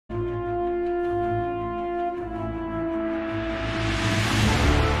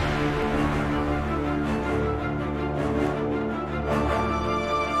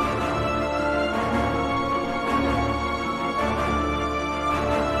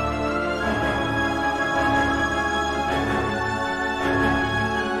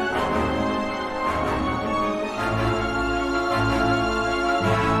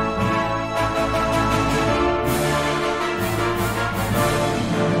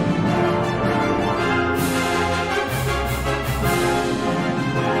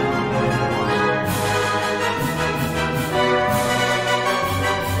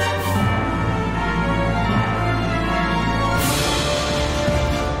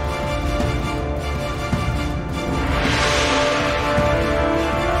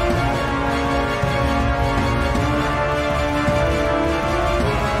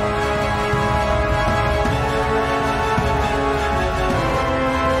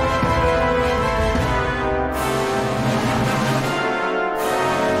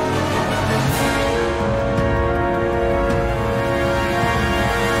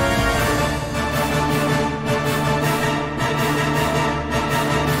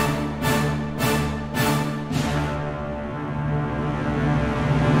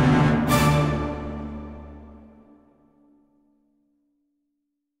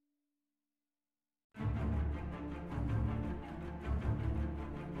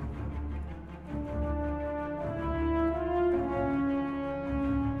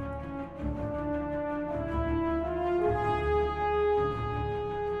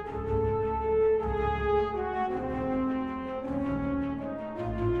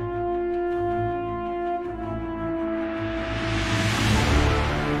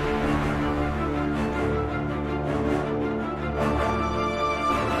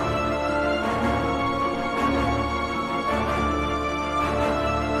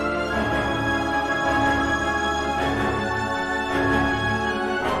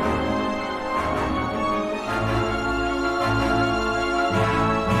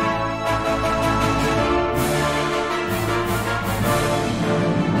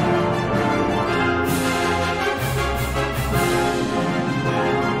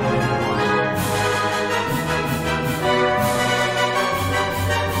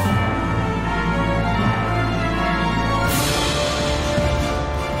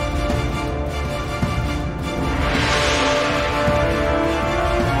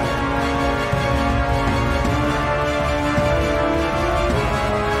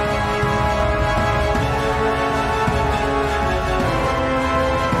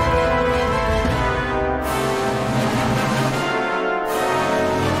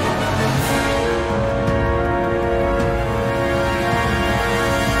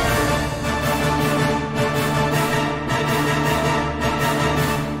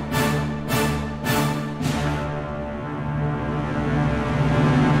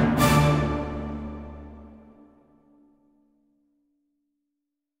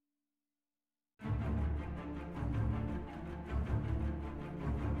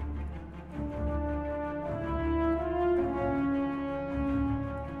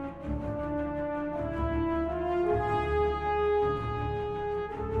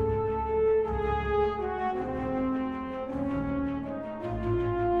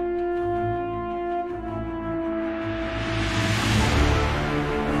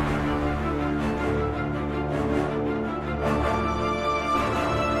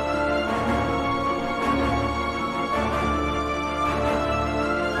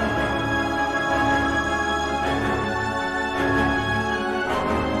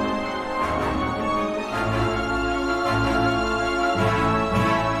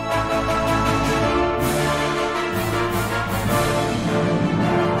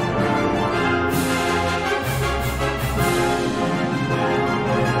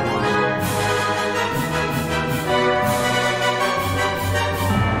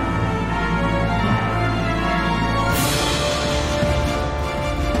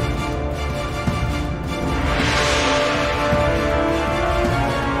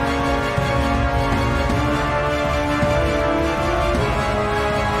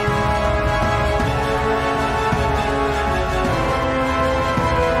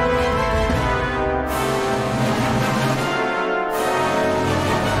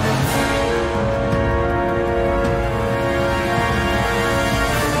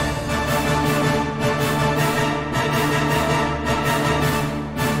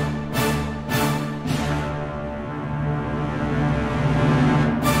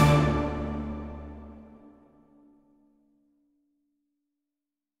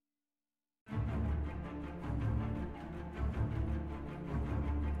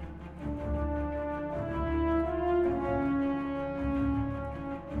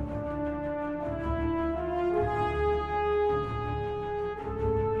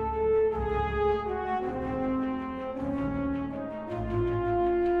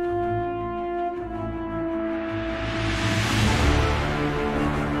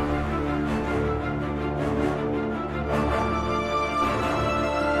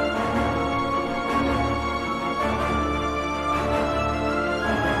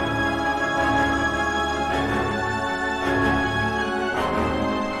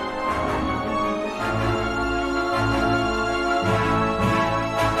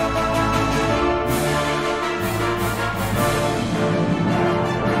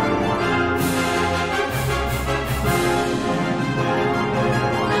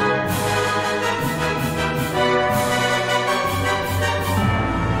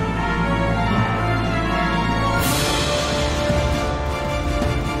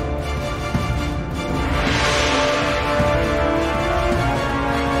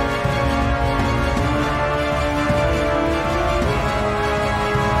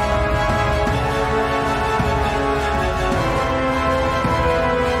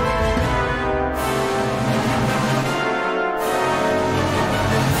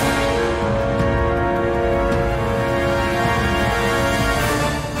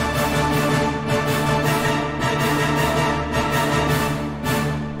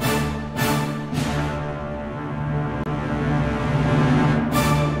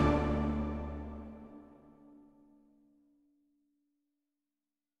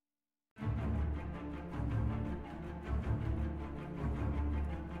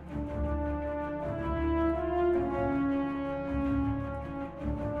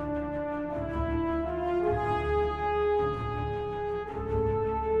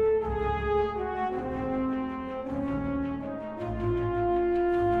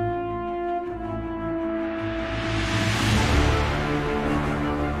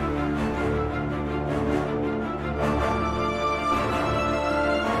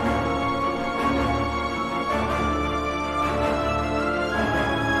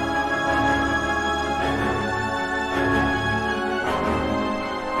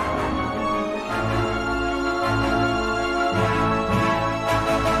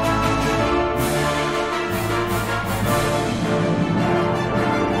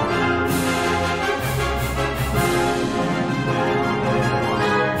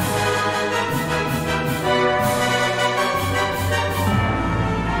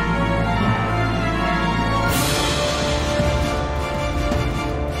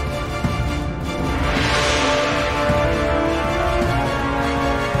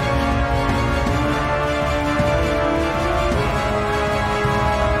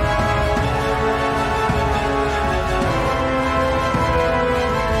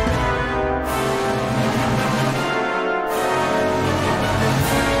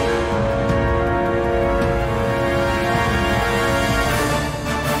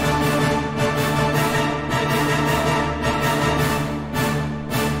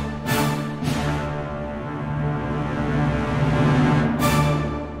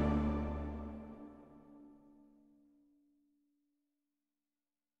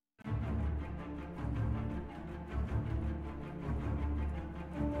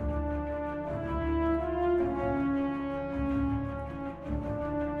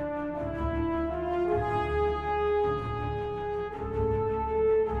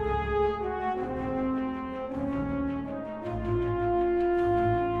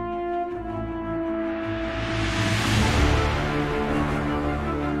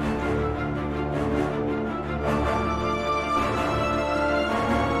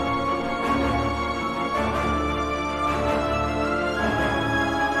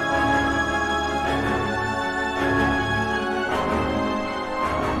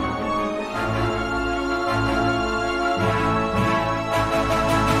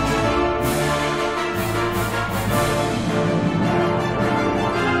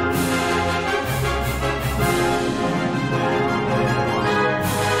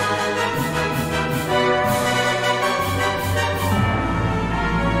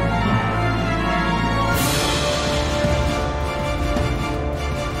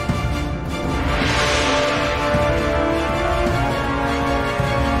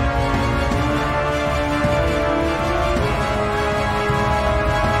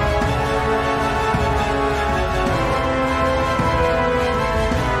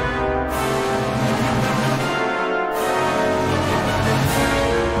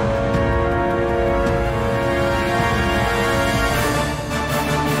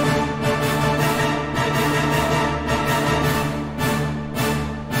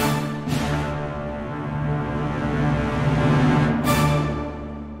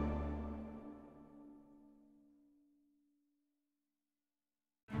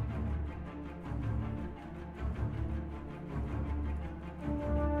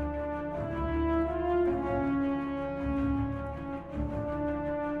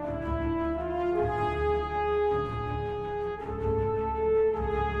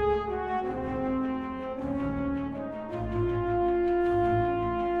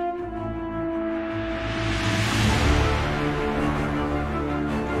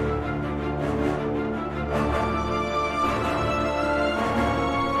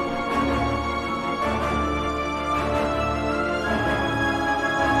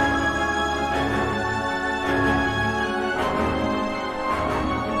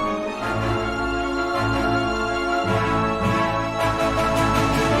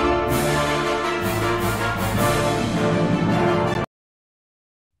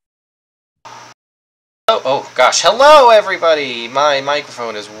Oh gosh, hello everybody! My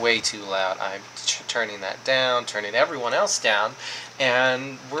microphone is way too loud. I'm turning that down, turning everyone else down,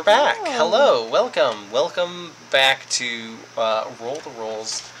 and we're back. Hello, welcome back to Roll the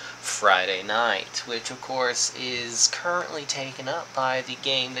Rolls Friday Night, which of course is currently taken up by the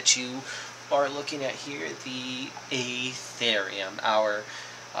game that you are looking at here, the Aetherium, our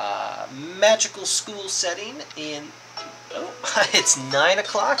magical school setting in... Oh, it's 9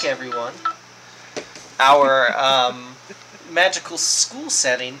 o'clock, everyone. Our magical school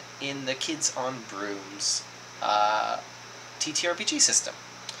setting in the Kids on Brooms TTRPG system,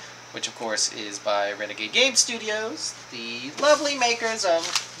 which of course is by Renegade Game Studios, the lovely makers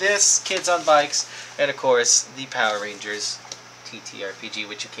of this, Kids on Bikes, and of course the Power Rangers TTRPG,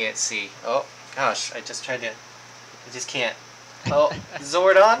 which you can't see. Oh gosh, I just can't. Oh,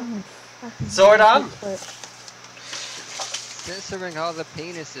 Zordon? Zordon? Censoring all the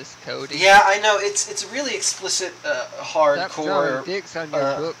penises, Cody. Yeah, I know. It's really explicit, hardcore. Stop drawing dicks on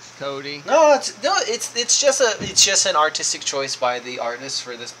your books, Cody. No, it's just an artistic choice by the artist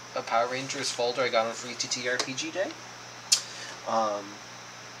for this Power Rangers folder I got on free TTRPG day.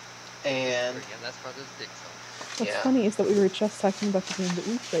 And again, that's why there's dicks What's on. funny is that we were just talking about the game that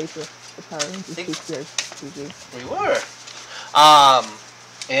we played with the Power Rangers TTRPG. We were.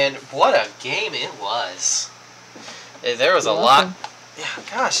 And what a game it was. There was a lot. Yeah,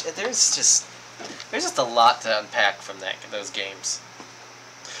 gosh, there's just a lot to unpack from those games.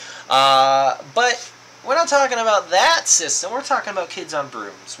 But we're not talking about that system. We're talking about Kids on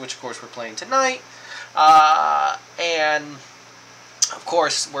Brooms, which of course we're playing tonight. And of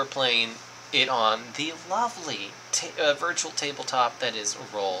course we're playing it on the lovely virtual tabletop that is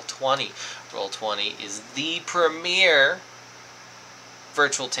Roll20. Roll20 is the premier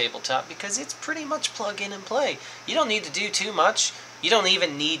virtual tabletop because it's pretty much plug in and play. You don't need to do too much. You don't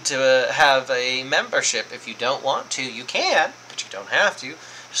even need to have a membership if you don't want to. You can, but you don't have to.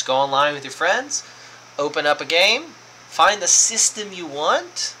 Just go online with your friends, open up a game, find the system you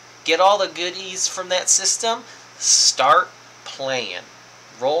want, get all the goodies from that system, start playing.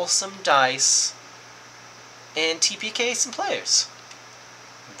 Roll some dice, and TPK some players.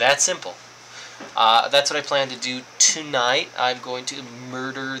 That simple. That's what I plan to do tonight. I'm going to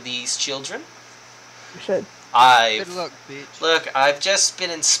murder these children. You should. Good luck, bitch. Look, I've just been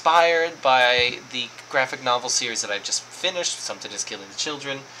inspired by the graphic novel series that I've just finished, Something is Killing the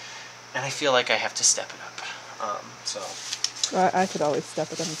Children, and I feel like I have to step it up. I could always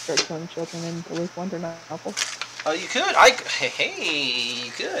step it up and start killing children in the Luke Wonder novel. Oh, you could? Hey,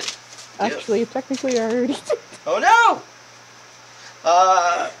 you could. Actually, technically I already did. Oh no!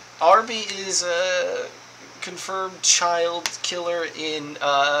 Arby is a confirmed child killer in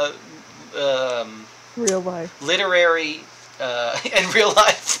real life. Literary and real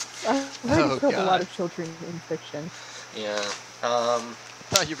life. I've already killed a lot of children in fiction. Yeah. I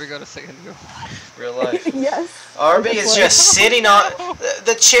thought you were going to say in real life. Real life. Yes. Arby is just sitting on...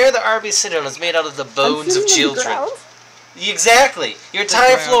 The chair that Arby is sitting on is made out of the bones of children. Exactly. Your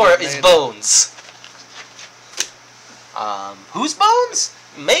entire floor is bones. Whose bones?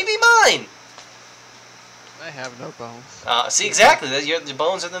 Maybe mine. I have no bones. See, exactly. Your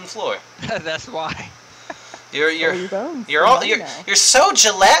bones are on the floor. That's why. You're so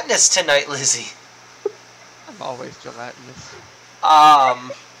gelatinous tonight, Lizzie. I'm always gelatinous.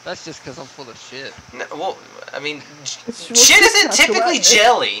 That's just because I'm full of shit. No, well, I mean, shit isn't typically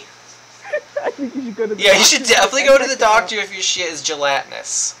jelly. I think you should go to the doctor. You should definitely go to the doctor if your shit is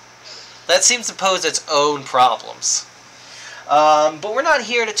gelatinous. That seems to pose its own problems. But we're not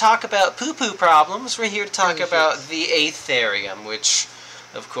here to talk about poo-poo problems. We're here to talk about the Aetherium, which,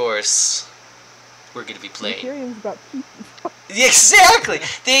 of course, we're going to be playing. The Aetherium's about poo-poo. Exactly!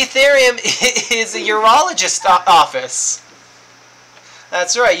 The Aetherium is a urologist office.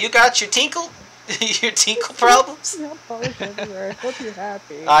 That's right. You got your tinkle problems? I hope you're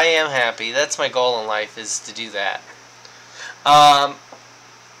happy. I am happy. That's my goal in life, is to do that. A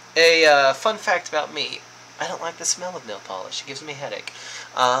fun fact about me. I don't like the smell of nail polish. It gives me a headache.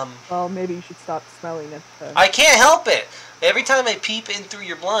 Well, maybe you should stop smelling it. I can't help it. Every time I peep in through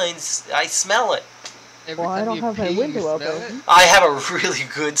your blinds, I smell it. Well, I don't have my window open. I have a really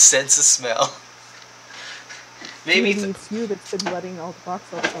good sense of smell. Maybe it's you that's been letting all the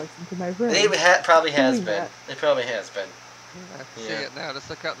box lights into my room. It probably has been. It probably has been. I can see it now. Just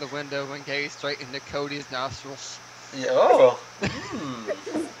look out the window and gaze straight into Cody's nostrils. Yeah, oh.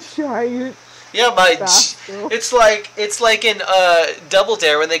 Giant. Yeah, it's like in Double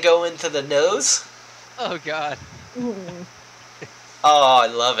Dare when they go into the nose. Oh God. Oh, I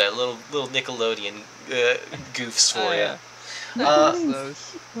love it. Little Nickelodeon goofs for you.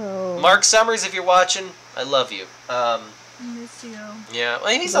 Mark Summers, if you're watching, I love you. Miss you. Yeah,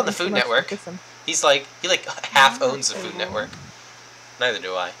 well, he's on the Food Network. He half owns the Food Network. Neither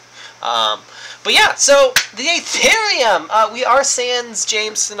do I. But yeah, so the Aetherium. We are sans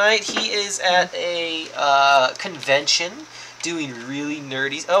James tonight. He is at a convention doing really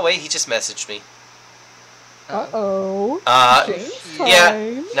nerdy. Oh wait, he just messaged me. Uh-oh. James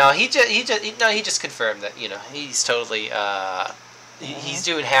yeah. No, he just confirmed that he's totally he's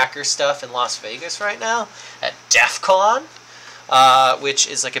doing hacker stuff in Las Vegas right now at DEF CON, which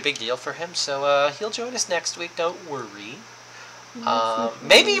is like a big deal for him. So he'll join us next week. Don't worry.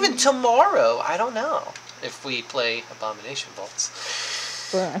 Maybe even tomorrow. I don't know if we play Abomination Vaults.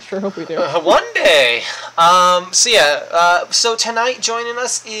 Well, I sure hope we do. One day. So yeah. So tonight joining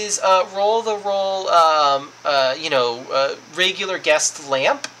us is Roll the Roll. Regular guest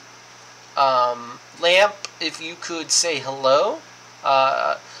Lamp. Lamp, if you could say hello,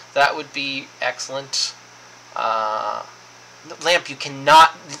 that would be excellent. Lamp, you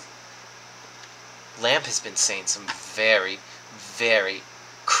cannot. Lamp has been saying some very, very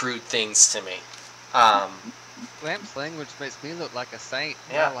crude things to me. Lamp's language makes me look like a saint.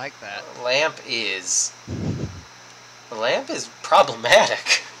 Yeah. I like that. Lamp is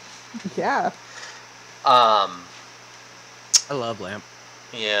problematic. Yeah. I love Lamp.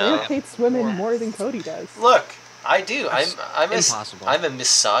 Yeah. Lamp hates women more than Cody does. Look, I do. Impossible. I'm a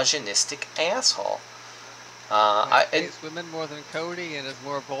misogynistic asshole. Hates women more than Cody and is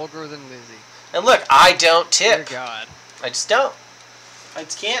more vulgar than Lizzie. And look, I don't tip. Dear God. I just don't. I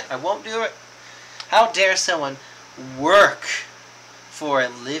just can't. I won't do it. How dare someone work for a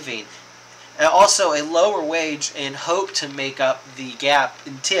living, and also a lower wage, and hope to make up the gap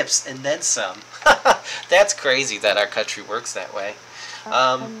in tips and then some? That's crazy that our country works that way.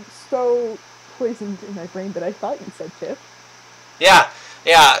 I'm so poisoned in my brain that I thought you said tip. Yeah.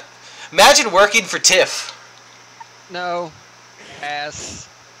 Imagine working for TIFF. No. Ass.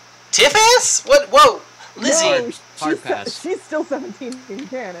 TIFF ass? What? Whoa. Lizzie. No, Hard pass. She's still 17 in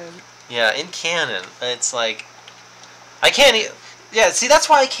canon. Yeah, in canon. It's like, I can't. Yeah, see, that's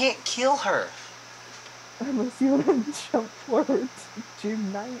why I can't kill her. Unless you want to jump forward to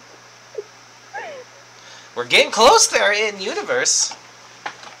June 9th. We're getting close there in universe.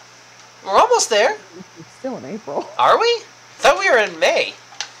 We're almost there. It's still in April. Are we? I thought we were in May.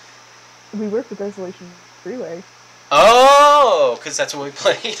 We worked with Desolation Freeway. Oh, because that's when we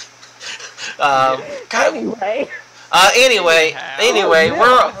played. Anyway,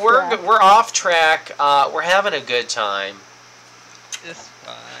 we're off track. We're having a good time. It's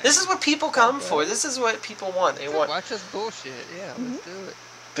fine. This is what people come for. This is what people want. They want. Watch us bullshit. Yeah, let's do it.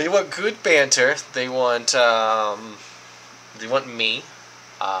 They want good banter. They want me.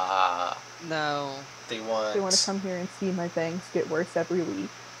 No. They want to come here and see my bangs get worse every week.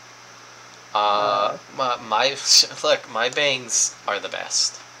 my bangs are the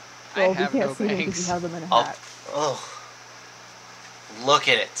best. Well, I have we can't no see them because bangs. you have them in a hat. Look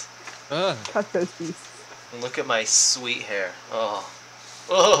at it. Cut those beasts. Look at my sweet hair.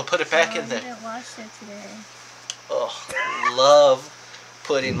 Oh, put it back in there. I didn't wash it today. Oh, love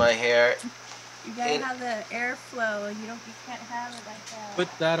putting my hair. You gotta have the airflow. You can't have it like that. Put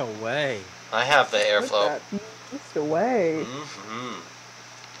that away. I have the airflow. Put that beast away.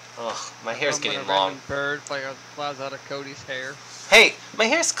 Oh, my hair's getting A long. bird flies out of Cody's hair. Hey, my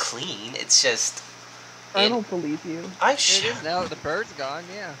hair's clean. It's just. I don't believe you. I It should. is now. The bird's gone.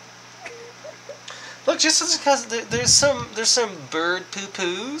 Yeah. Look, just because there's some bird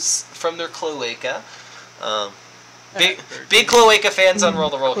poo-poos from their cloaca. Big cloaca fans on Roll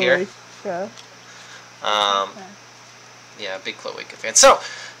the Roll here. Yeah. Yeah, big cloaca fan. So,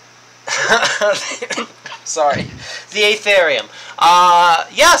 sorry, the Aetherium.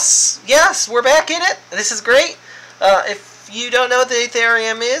 Yes, we're back in it. This is great. If you don't know what the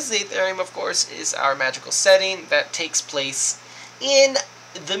Aetherium is, the Aetherium, of course, is our magical setting that takes place in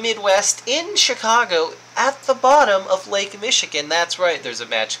the Midwest, in Chicago, at the bottom of Lake Michigan. That's right, there's a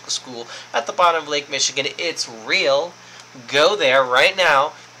magical school at the bottom of Lake Michigan. It's real. Go there right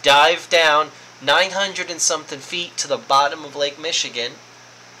now, dive down 900 and something feet to the bottom of Lake Michigan,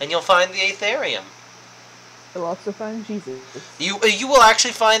 and you'll find the Aetherium. You'll also find Jesus. You will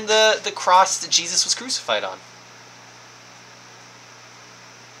actually find the cross that Jesus was crucified on.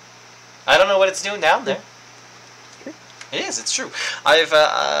 I don't know what it's doing down there. It is. It's true.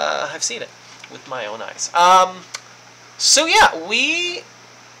 I've seen it with my own eyes. So yeah, we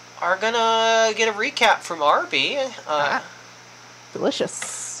are gonna get a recap from Arby.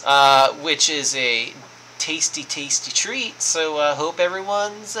 Delicious. Which is a tasty, tasty treat. So hope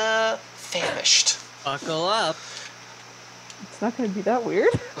everyone's famished. Buckle up. It's not going to be that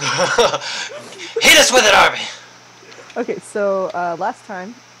weird. Hit us with it, Arby! Okay, so last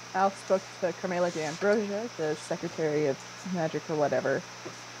time, Alf spoke to Carmela de Ambrosia, the Secretary of Magic or whatever,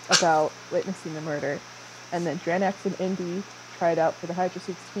 about witnessing the murder. And then Dranex and Indy tried out for the Hydra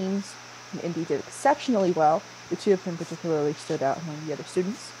Suits teams, and Indy did exceptionally well. The two of them particularly stood out among the other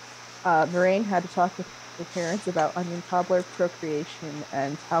students. Moraine had to talk with her parents about onion cobbler procreation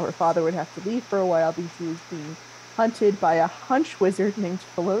and how her father would have to leave for a while because he was being hunted by a hunch wizard named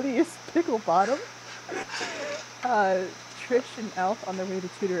Felonious Picklebottom. Trish and Elf on their way to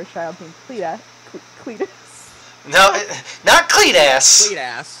tutor a child named Cletus. No, not Cletus.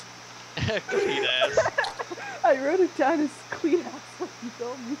 Cletus. Cletus. I wrote it down as Cletus like you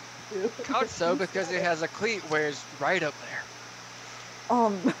told me to. Thought so because it has a cleat where it's right up there.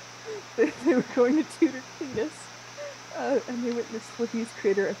 They were going to tutor Cletus, and they witnessed Libby's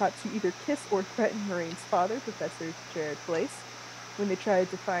creator about to either kiss or threaten Moraine's father, Professor Jared Blaise. When they tried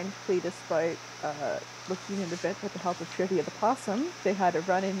to find Cletus by looking in the vent with the help of Trivia the Possum, they had a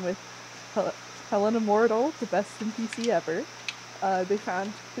run-in with Helena Mortal, the best NPC ever. They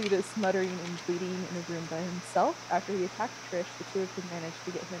found Cletus muttering and bleeding in a room by himself. After he attacked Trish, the two of them managed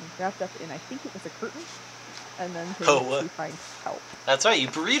to get him wrapped up in, I think it was a curtain, and then to find help. That's right, you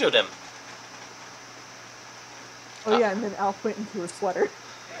burritoed him. Oh yeah, and then Alf went into her sweater.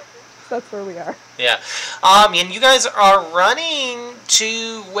 That's where we are. Yeah. And you guys are running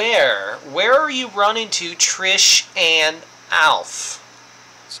to where? Where are you running to, Trish and Alf?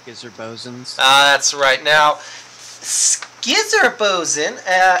 Schizorbosons. That's right. Now, Schizerboson,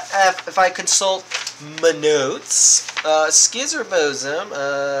 if I consult my notes, Schizerboson,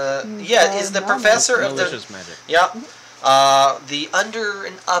 is the professor of the... Malicious magic. Yeah. The under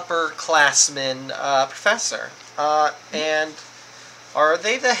and upper classman professor. And... Are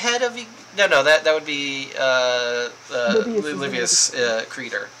they the head of... No, that would be Livius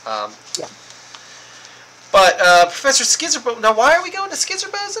Creeder. Yeah. But Professor Schizerboson... Now, why are we going to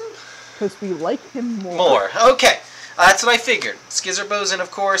Schizerboson? Because we like him more. Okay. That's what I figured. Schizerboson, of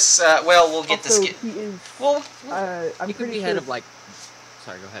course... we'll get also, to... he is... Well... I'm could be sure head of, like...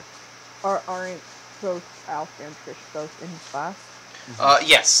 Sorry, go ahead. Aren't both Alf and Trish both in his class?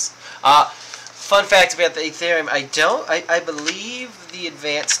 Yes. Fun fact about the Aetherium, I believe the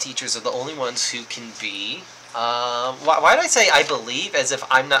advanced teachers are the only ones who can be... why did I say I believe, as if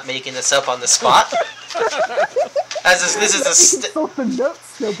I'm not making this up on the spot? This is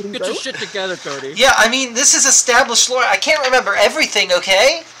Get your shit together, Cody. Yeah, I mean, this is established lore. I can't remember everything,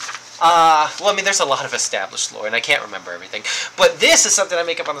 okay? There's a lot of established lore, and I can't remember everything. But this is something I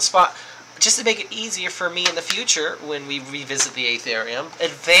make up on the spot. Just to make it easier for me in the future, when we revisit the Aetherium,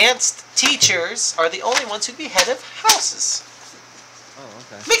 advanced teachers are the only ones who be head of houses. Oh,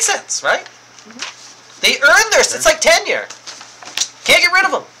 okay. Makes sense, right? Mm-hmm. They earn their... It's like tenure. Can't get rid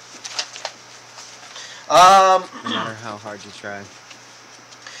of them. No matter how hard you try.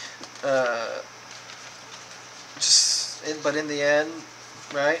 But in the end,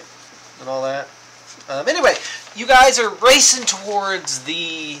 right? And all that. Anyway, you guys are racing towards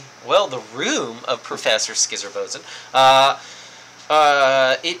the room of Professor Schizerboson.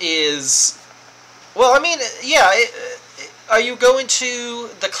 It is... are you going to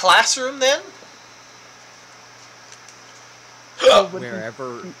the classroom then?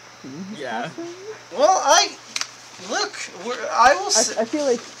 Wherever... Yeah. Well, I feel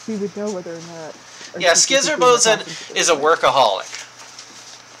like we would know whether or not... Yeah, Schizerboson is a workaholic.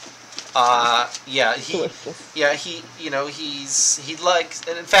 He likes,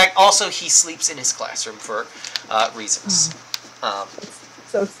 and in fact, also he sleeps in his classroom for reasons. It's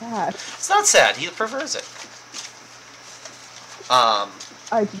so sad. It's not sad. He prefers it.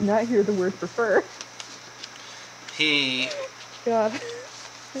 I did not hear the word prefer. God,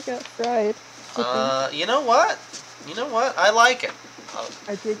 I got fried. You know what? I like it.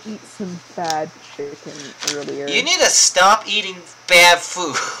 I did eat some bad chicken earlier. You need to stop eating bad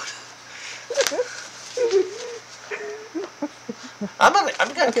food. I'm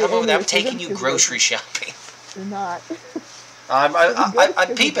gonna come over there. I'm taking you grocery shopping. You're not. I'm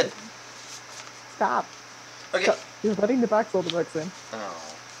peeping. Stop. Okay. Stop. You're letting the box hold the books in.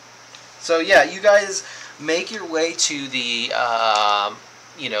 Oh. So yeah, you guys make your way to the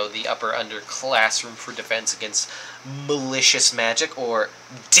the upper under classroom for defense against malicious magic, or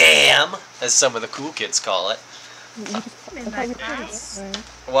DAM, as some of the cool kids call it. I'm in that class.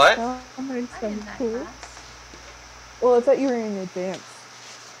 What? I'm in that class. Well, I thought you were in advance.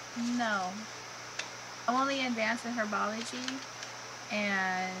 No. I'm only advanced in herbology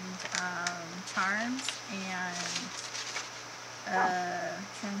and charms and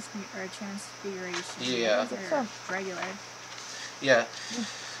transfiguration. Yeah. Those are regular. Yeah.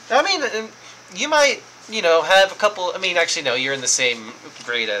 I mean, you might, you know, have a couple. I mean, actually, no, you're in the same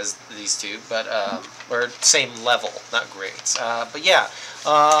grade as these two, but or same level, not grades. But yeah,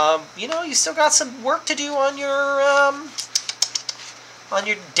 you know, you still got some work to do on your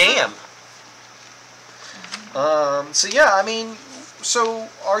dam. So yeah, I mean, so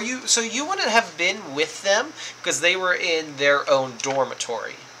are you? So you wouldn't have been with them because they were in their own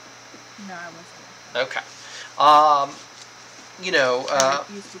dormitory. No, I wasn't. Okay. You know. I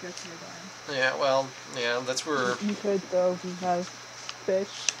used to go to your dorm. Yeah. Well. Yeah. That's where. You could though. We have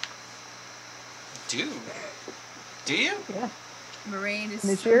fish. Do you? Yeah. Marine is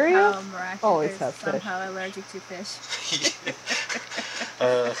Nigeria? somehow miraculous. Always have fish. Somehow allergic to fish.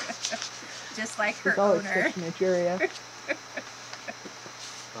 Just like her There's always owner. fish in Nigeria.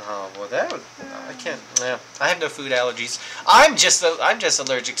 Oh well, that would. I can't. Yeah, I have no food allergies. I'm just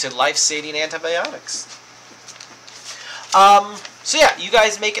allergic to life-saving antibiotics. So yeah, you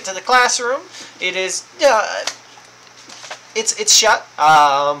guys make it to the classroom. It is it's shut.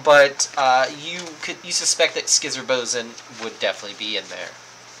 But you suspect that Skizzer would definitely be in there.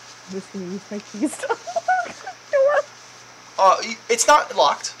 I'm just gonna use my keys to unlock the door. It's not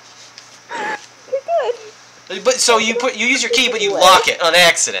locked. Good. But so you use your key, but you lock it on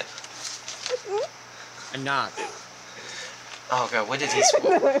accident. A knock. Oh god, what did he?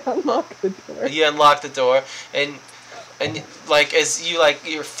 I unlock the door. You unlock the door, and like as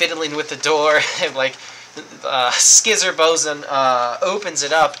you're fiddling with the door, and like Skizzer opens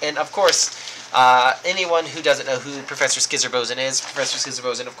it up, and of course, anyone who doesn't know who Professor Skizzer is, Professor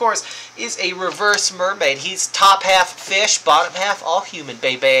Skizzer of course, is a reverse mermaid. He's top half fish, bottom half all human,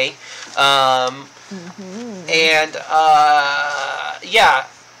 baby. And yeah,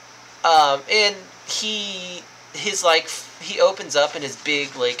 and he opens up and his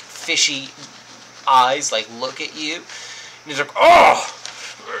big like fishy eyes like look at you, and he's like, oh,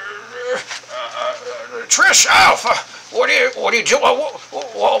 Trish, Alpha, what are you doing?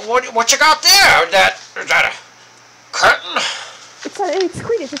 What you got there? Is that a curtain? It's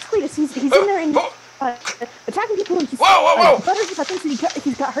Cletus. He's in there and attacking people. And he's whoa! Butters about things.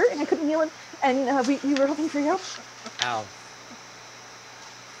 He's got hurt, and I couldn't heal him. And we were hoping for your help. Ow.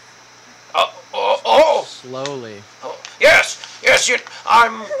 Oh! Slowly. Oh, yes.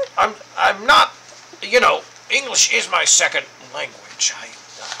 I'm not. You know, English is my second language. I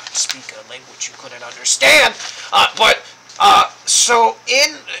speak a language you couldn't understand. So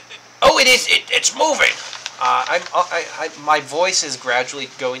in. Oh, it's moving. My voice is gradually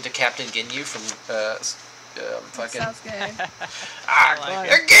going to Captain Ginyu from fucking. Sounds good.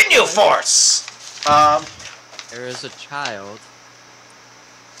 Ginyu Force. There is a child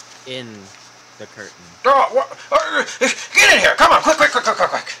in the curtain. Get in here! Come on,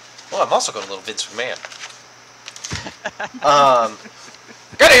 quick! Oh, I'm also going a little Vince McMahon.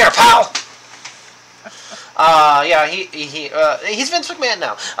 Get in here, pal. Yeah, he's Vince McMahon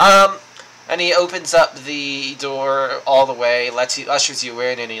now. And he opens up the door all the way, ushers you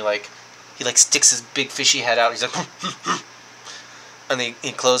in, and he sticks his big fishy head out. He's like, and he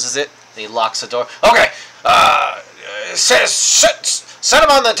closes it. And he locks the door. Okay, set him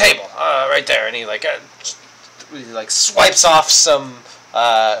on the table, right there. And he swipes off some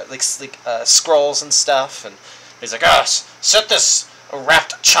scrolls and stuff. And he's like, set this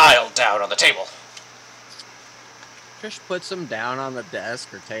wrapped child down on the table. Trish puts him down on the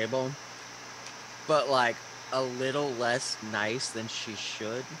desk or table, but like a little less nice than she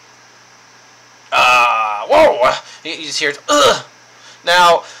should. Whoa! You just hear, ugh.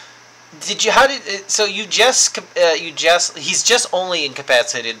 Now, he's just only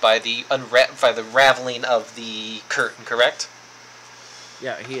incapacitated by the raveling of the curtain, correct?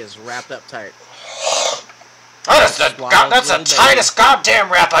 Yeah, he is wrapped up tight. That's the tightest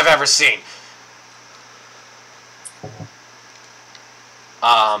goddamn wrap I've ever seen.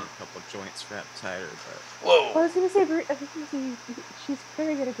 A couple joints wrapped tighter, but. Whoa! Well, I was gonna say, she's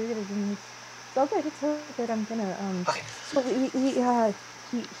very good at breathing. It's all good. I'm gonna Okay. So he's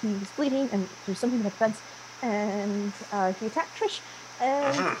bleeding, and there's something in the fence, and he attacked Trish,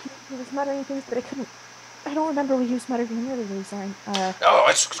 and he was muttering things, but I don't remember what he was muttering. I'm really sorry.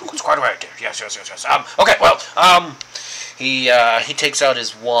 It's quite a way, dear. Yes. Okay, well, he takes out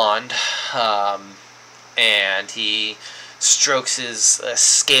his wand, and he strokes his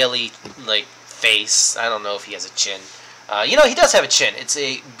scaly face. I don't know if he has a chin. He does have a chin. It's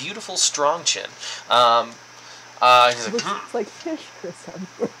a beautiful, strong chin. He's like, It's like fish, Chris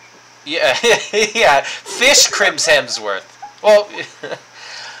Hemsworth. Yeah, yeah, fish Crims Hemsworth. Well,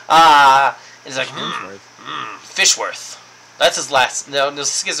 he's like, Fishworth. That's his last. No,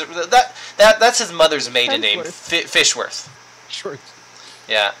 Skizzer. That's his mother's maiden name, Fishworth. Short.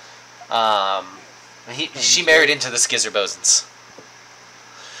 Yeah. She married into the Skizzer Bosons.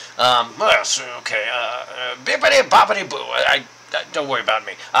 Well, so, okay, bippity boppity boo. I don't worry about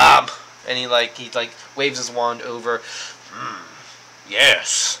me. And he waves his wand over.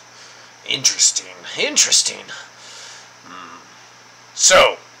 Yes. Interesting.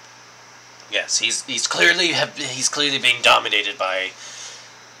 So, yes, he's clearly being dominated by,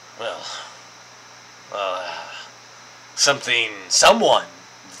 well, someone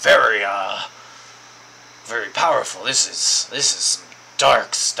very very powerful. This is some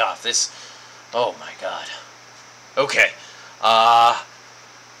dark stuff. Oh my god. Okay.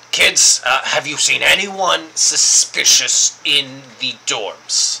 Kids, have you seen anyone suspicious in the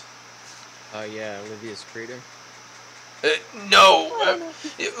dorms? Yeah, Olivia's Creator. No.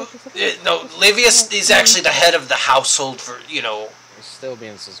 No, Livius is actually the head of the household for, He's still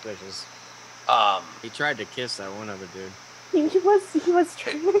being suspicious. He tried to kiss that one other dude. He was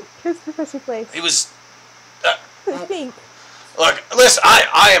trying to kiss Professor Place. He was... I think. Look, listen,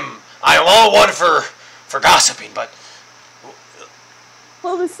 I am all one for gossiping, but...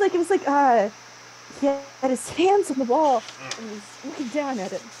 Well, it was like, he had his hands on the wall, and he was looking down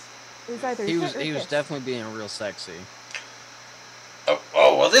at it. It was either he was definitely being real sexy.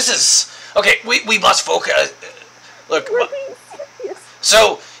 Oh, well, this is... Okay, we must focus... Look... We're being serious.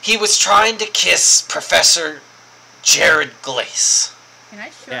 So, he was trying to kiss Professor Jared Glace. And I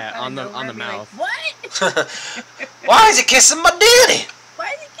sure Yeah, on the mouth. Like, what? Why is he kissing my daddy?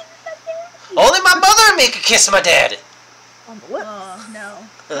 Why is he kissing my daddy? Only my mother make a kiss my daddy. On the lips. Oh, no.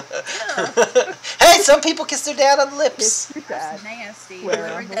 Hey, some people kiss their dad on the lips. Kiss your dad. That's nasty. Where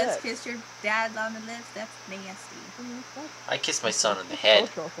Whoever on the does lips? kiss your dad on the lips, that's nasty. I kiss my son on the head.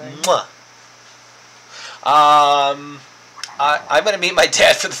 Cultural thing. Mwah. I'm gonna meet my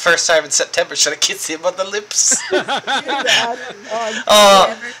dad for the first time in September. Should I kiss him on the lips? Hello,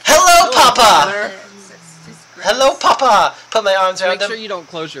 Papa. Hello, Papa. Put my arms around Make him. sure you don't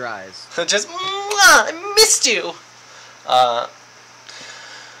close your eyes. Just, I missed you.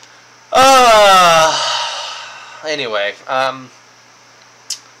 Anyway,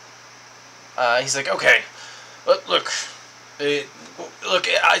 he's like, okay, look,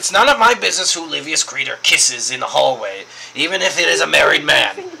 it's none of my business who Livius Creator kisses in the hallway, even if it is a married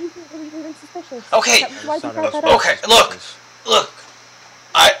man. Okay, okay, look,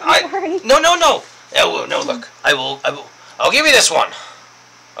 no, look, I'll give you this one.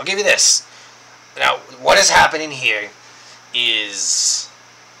 I'll give you this. Now, what is happening here is,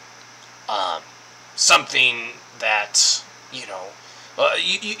 something that,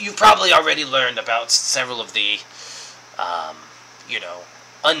 you've probably already learned about several of the,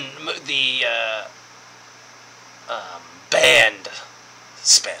 banned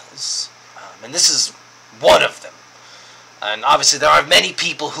spells, and this is one of them. And obviously there are many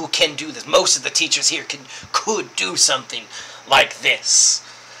people who can do this. Most of the teachers here could do something like this.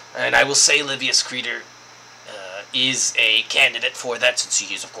 And I will say Livius Creator is a candidate for that, since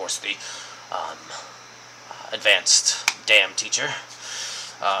he is, of course, the advanced damn teacher.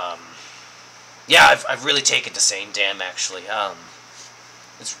 Yeah, I've really taken to saying damn, actually.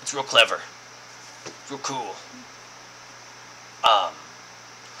 It's real clever. It's real cool.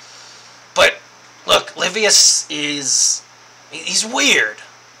 But, look, Livius he's weird.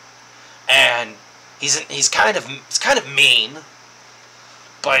 And he's kind of mean.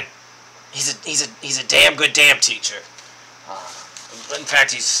 But he's a damn good damn teacher. In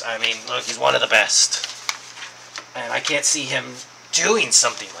fact, he's one of the best. And I can't see him doing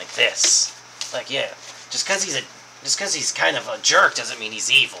something like this. Like, yeah, just because he's kind of a jerk doesn't mean he's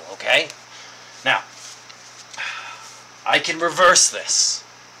evil, okay? Now, I can reverse this.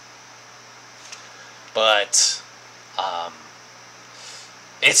 But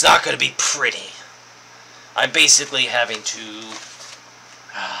it's not going to be pretty. I'm basically having to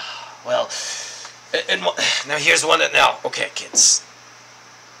now here's one that, now, okay, kids.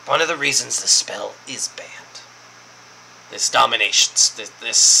 One of the reasons this spell is banned, this domination,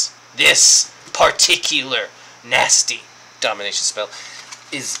 this particular nasty domination spell,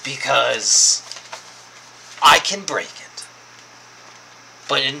 is because I can break it.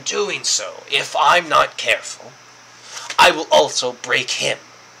 But in doing so, if I'm not careful, I will also break him.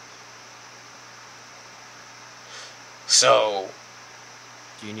 So...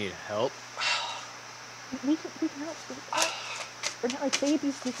 Do you need help? We can help. We're not like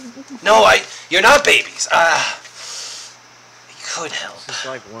babies. We can No, you're not babies. You could help. This is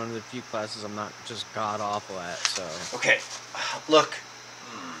like one of the few classes I'm not just god-awful at, so... Okay, look.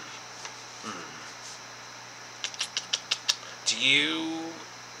 Do you...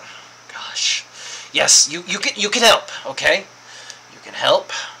 Gosh. Yes, you can help, okay? can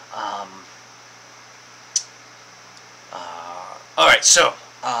help. Alright, so,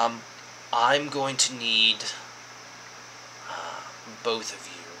 I'm going to need both of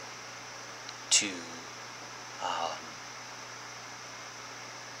you to,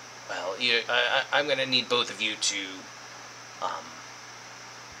 I'm going to need both of you to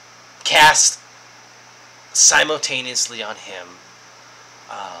cast simultaneously on him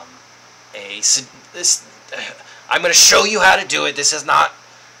I'm going to show you how to do it. This is not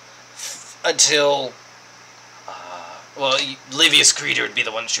until Livius Creeder would be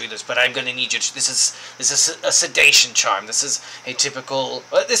the one to show you this, but I'm going to need you to, this is a sedation charm. This is a typical,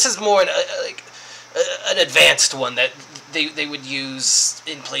 this is more an advanced one that they would use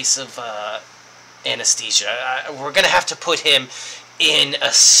in place of anesthesia. We're going to have to put him in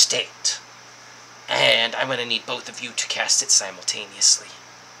a state, and I'm going to need both of you to cast it simultaneously.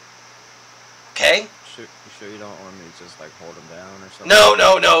 Okay? You sure you don't want me to just like hold him down or something?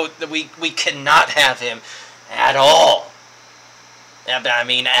 No. We cannot have him at all. I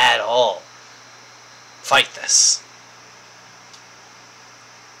mean, at all. Fight this.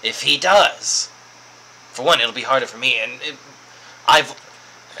 If he does, for one, it'll be harder for me, and I'm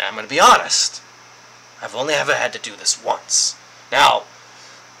going to be honest. I've only ever had to do this once. Now,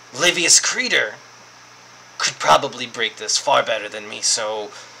 Livius Creeder could probably break this far better than me,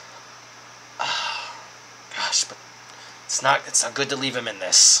 so gosh, but it's not good to leave him in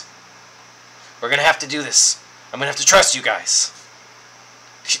this. We're gonna have to do this. I'm gonna have to trust you guys.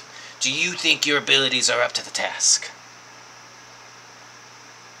 Do you think your abilities are up to the task?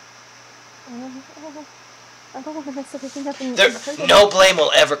 I don't want to mess everything up. No blame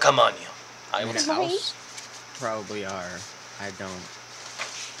will ever come on you. I mean, house probably are. I don't.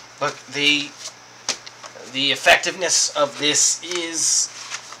 Look, the effectiveness of this is,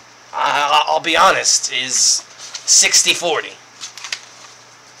 I'll be honest, is 60-40.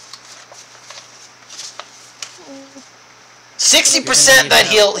 60% that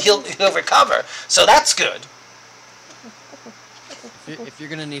he'll recover, so that's good. If you're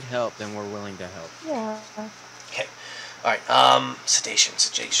gonna need help, then we're willing to help. Yeah. Okay. All right. Sedation.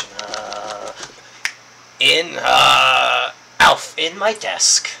 Alf, in my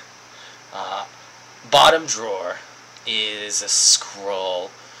desk, bottom drawer is a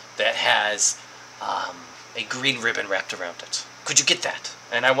scroll that has a green ribbon wrapped around it. Could you get that?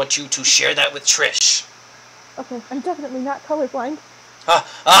 And I want you to share that with Trish. Okay, I'm definitely not colorblind.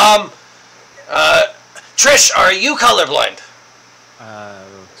 Trish, are you colorblind?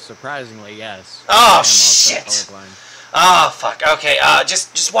 Surprisingly, yes. Oh, shit! Colorblind. Oh, fuck. Okay,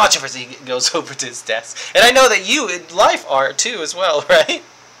 just watch him as he goes over to his desk. And I know that you in life are, too, as well, right?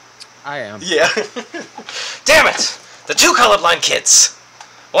 I am. Yeah. Damn it! The two colorblind kids!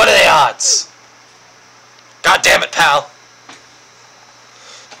 What are the odds? God damn it, pal.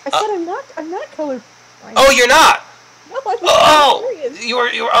 I said I'm not colorblind. Oh, you're not? No, I'm serious. You were,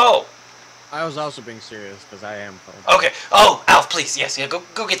 oh. I was also being serious, because I am colorblind. Okay. Oh, Alf, please, yes, yeah, go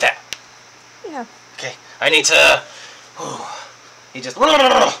get that. Yeah. Okay, I need to, he just, I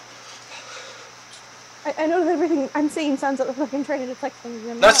know that everything I'm saying sounds like I'm trying to text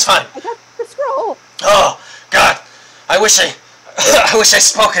things. That's fine. I got the scroll. Oh, God, I wish I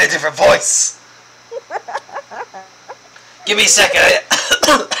spoke in a different voice. Give me a second,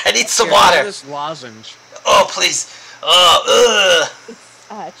 I need some water. This lozenge. Oh, please.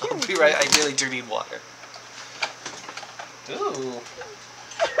 I'll be right. I really do need water. Ooh.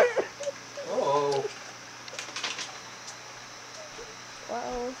 Oh.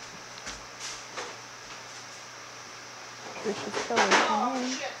 Wow.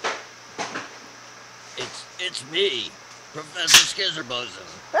 It's me, Professor Skizerbosom.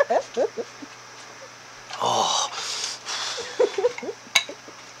 Oh.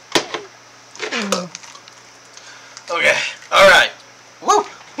 Okay. All right. Woo.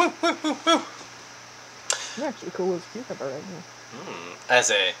 You're actually cool as cucumber right now. As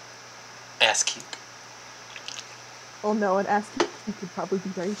a ass cube. Oh no, an ass cube could probably be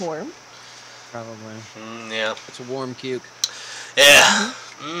very warm. Probably. Yeah. It's a warm cuke. Yeah.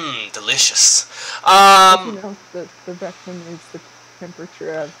 Delicious. You know, the rectum is the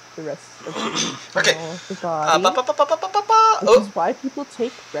temperature of the rest of okay. The body. Which is why people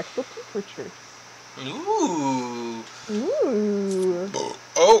take rectal temperature. Ooh. Ooh.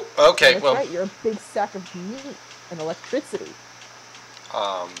 Oh, okay. That's well, right. You're a big sack of meat and electricity.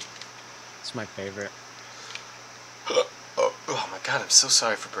 It's my favorite. Oh my God! I'm so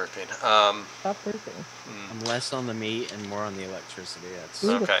sorry for burping. Stop burping. I'm less on the meat and more on the electricity. That's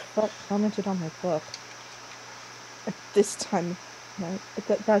Who okay. the fuck commented on my book at this time? No,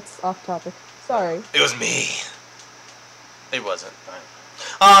 that's off topic. Sorry. It was me. It wasn't.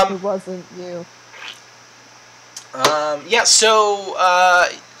 It wasn't you. Yeah, so,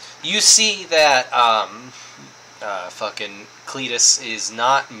 you see that, fucking Cletus is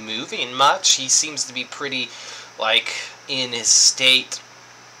not moving much. He seems to be pretty, like, in his state.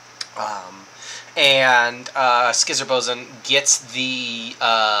 And Skizerboson gets the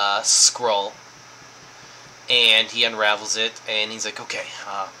scroll, and he unravels it, and he's like, okay,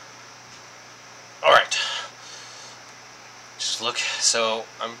 alright. Just look, so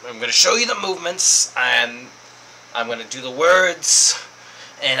I'm going to show you the movements, and I'm going to do the words,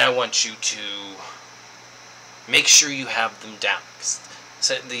 and I want you to make sure you have them down.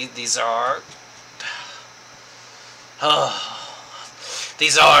 So these are...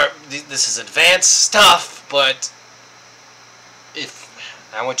 this is advanced stuff, but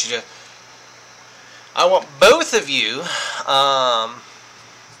I want both of you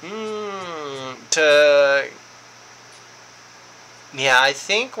to, yeah, I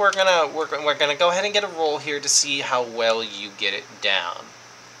think we're gonna go ahead and get a roll here to see how well you get it down.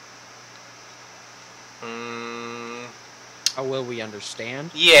 How will we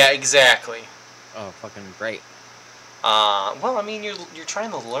understand? Yeah, exactly. Oh, fucking great. Well, I mean, you're trying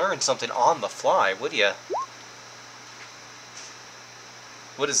to learn something on the fly, would you?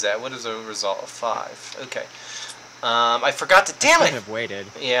 What is that? What is a result of 5? Okay. I forgot to... Damn it! Have waited.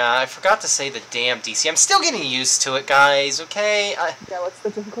 Yeah, I forgot to say the damn DC. I'm still getting used to it, guys, okay? Yeah, what's the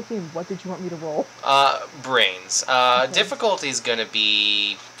difficulty and what did you want me to roll? Brains. Okay. Difficulty's gonna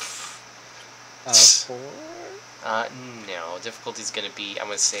be... 4? No. Difficulty's gonna be, I'm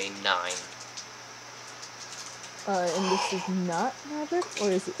gonna say 9. And this is not magic? Or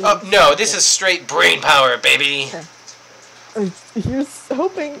is it... Oh, no, this is straight brain power, baby! Okay. Here's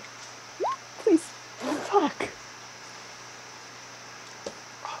hoping... Please, fuck.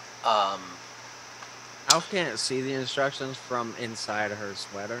 Alf can't see the instructions from inside her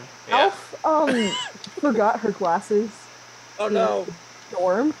sweater. Yeah. Alf, forgot her glasses. Oh in no! the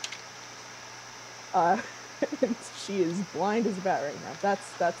Dorm. And she is blind as a bat right now.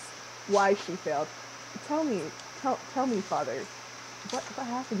 That's why she failed. Tell me, Father, what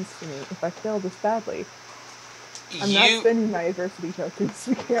happens to me if I fail this badly? I'm not spending my adversity tokens.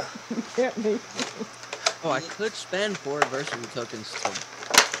 You can't make me. Oh, I could spend 4 adversity tokens to...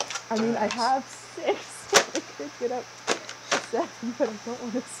 I mean, I have 6. I could get up to 7, but I don't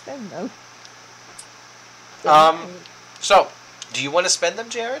want to spend them. So, do you want to spend them,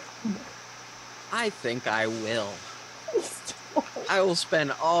 Jared? I think I will. I will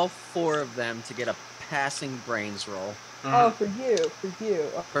spend all 4 of them to get a passing brains roll. Oh, for you.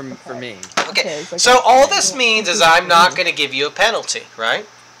 For me. Okay, so all this means is I'm not going to give you a penalty, right?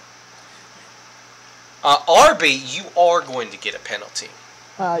 RB, you are going to get a penalty.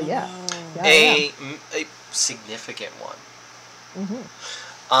 Yeah. A significant one.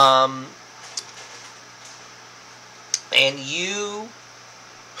 And you...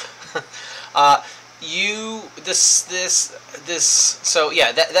 so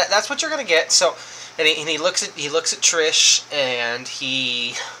yeah, that's what you're gonna get. So, and he looks at Trish, and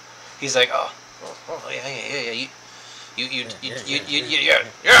he's like, oh yeah, you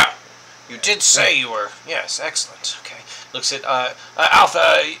did say you were, yes, excellent. Okay, looks at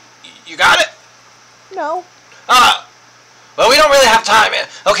Alpha, you got it? No. Well, we don't really have time.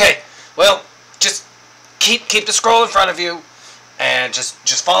 Okay, well, just keep the scroll in front of you, and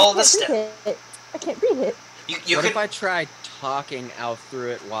just follow the step. I can't read it. What if I try talking out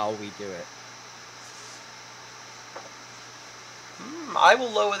through it while we do it? I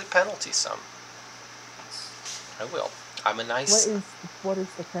will lower the penalty some. I will. I'm a nice... What is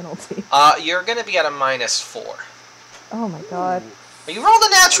the penalty? You're gonna be at a -4. Oh my god. You rolled a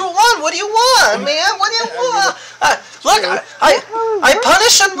natural 1. What do you want, man? What do you want? Look, I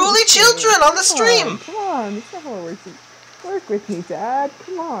punish unruly children on the stream. Come on, that's not how it works. Work with me, Dad.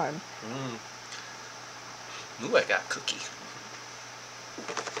 Come on. Ooh, I got a cookie.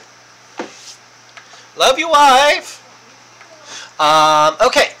 Love you, wife.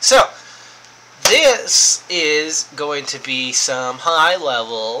 Okay, so this is going to be some high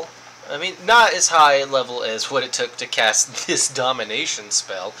level. I mean, not as high level as what it took to cast this domination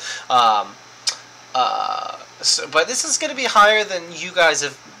spell. But this is going to be higher than you guys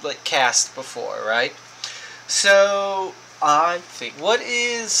have cast before, right? So I think what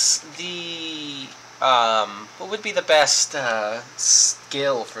would be the best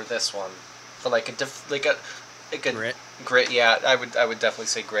skill for this one? For grit. Yeah, I would definitely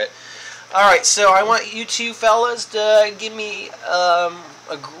say grit. All right, so I want you two fellas to give me a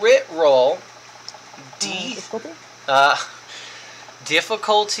grit roll.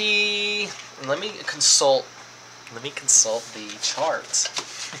 Difficulty. Let me consult Let me consult the charts.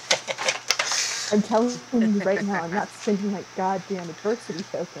 I'm telling you right now, I'm not spending my goddamn adversity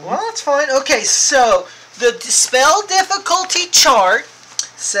token. Well, that's fine. Okay, so the spell difficulty chart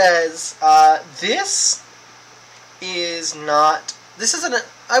says this is not. This isn't.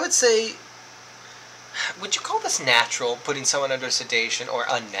 I would say. Would you call this natural, putting someone under sedation, or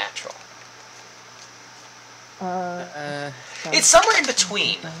unnatural? It's somewhere in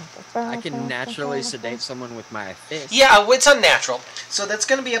between. I can naturally sedate someone with my fist. Yeah, it's unnatural. So that's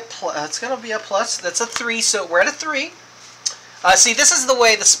going to be a plus. That's going to be a plus. That's a 3. So we're at a 3. See, this is the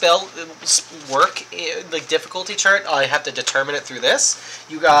way the spell work. Like difficulty chart, I have to determine it through this.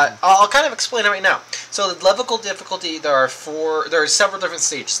 You got. I'll kind of explain it right now. So the level difficulty, there are several different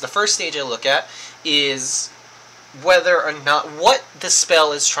stages. The first stage I look at is whether or not what the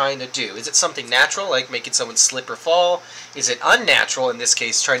spell is trying to do. Is it something natural, like making someone slip or fall? Is it unnatural, in this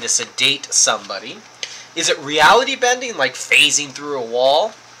case, trying to sedate somebody? Is it reality bending, like phasing through a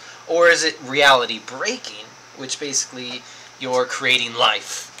wall? Or is it reality breaking, which basically you're creating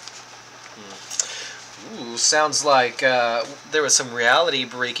life? Ooh, sounds like there was some reality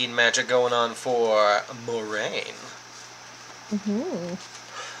breaking magic going on for Moraine.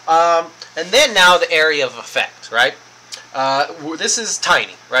 And then now the area of effect, right? This is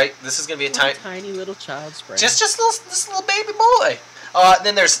tiny, right? This is going to be a tiny little child's brain. Just this little baby boy.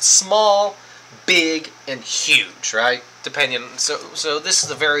 Then there's small, big, and huge, right? Depending. So this is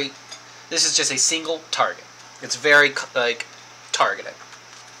just a single target. It's very like targeted,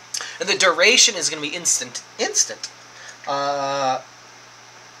 and the duration is going to be instant.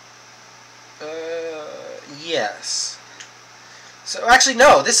 Yes. So actually,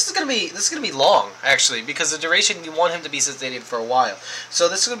 no. This is gonna be long, actually, because the duration you want him to be sedated for a while. So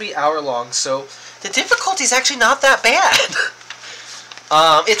this is gonna be hour long. So the difficulty is actually not that bad.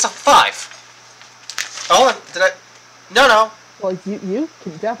 It's a 5. Oh, did I? No. Well, you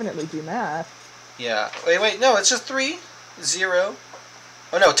can definitely do math. Yeah. Wait. No, it's just 3, 0.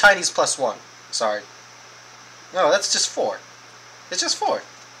 Oh no, tiny's +1. Sorry. No, that's just 4. It's just 4.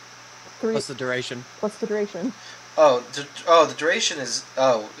 3 plus the duration. Plus the duration. Oh, the duration is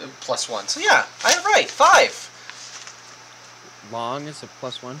 +1. So yeah, I'm right. 5. Long is a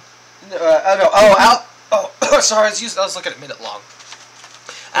 +1. No. Sorry, I was looking at minute long.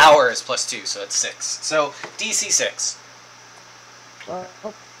 Hour is +2, so it's 6. So DC 6. I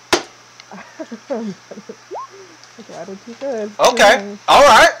did too good. Okay. All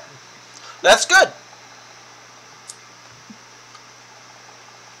right. That's good.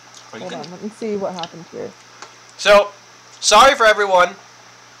 Hold on. Let me see what happened here. So, sorry for everyone.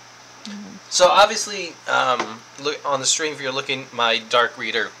 So obviously, look on the stream, if you're looking, my Dark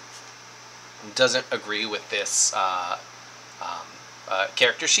Reader doesn't agree with this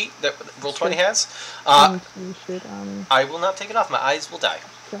character sheet that Roll20 has. You should, I will not take it off. My eyes will die.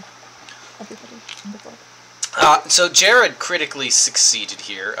 Sure. So Jared critically succeeded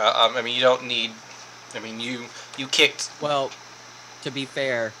here. I mean, you don't need. I mean, you kicked. Well, to be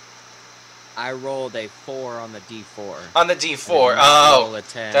fair, I rolled a 4 on the D4. On the D4. Oh, a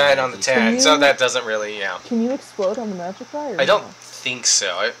 10 that on the 10. So that doesn't really, Can you explode on the magic die? I don't think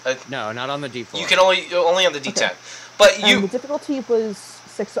so. No, not on the D4. You can only on the D10. Okay. But the difficulty was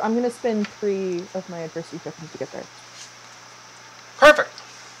 6, so I'm going to spend 3 of my adversity tokens to get there. Perfect.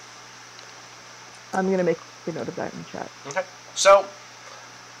 I'm going to make a note of that in the chat. Okay. So,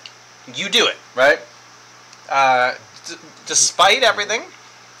 you do it, right? Despite everything,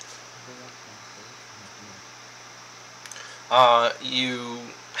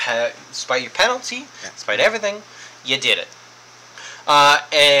 despite your penalty, despite everything, you did it.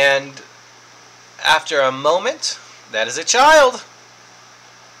 And after a moment, that is a child.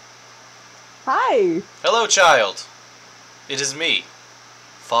 Hi. Hello, child. It is me,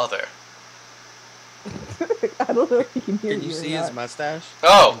 Father. I don't know if you can hear Can you see his mustache?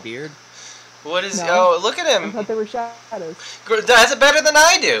 Oh. And beard? What is... No. Oh, look at him. I thought they were shadows. That's it better than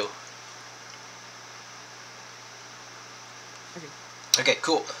I do. Okay,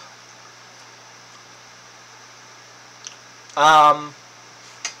 cool. Alright.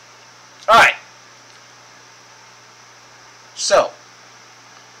 So,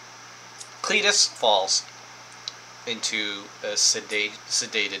 Cletus falls into a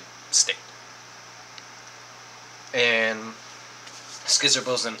sedated state. And Skizzer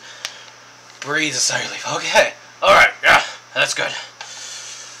breathes a sigh of relief. Okay, alright, yeah, that's good.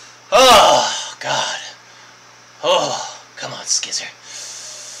 Oh, God. Oh, come on, Skizzer.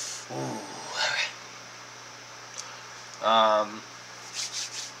 Ooh, alright.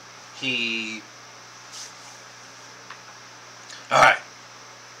 Alright.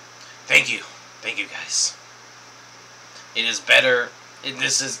 Thank you, guys. It is better.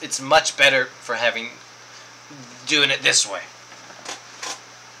 It's much better for doing it this way.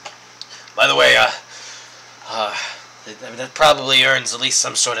 By the way, that probably earns at least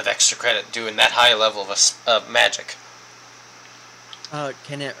some sort of extra credit doing that high level of magic.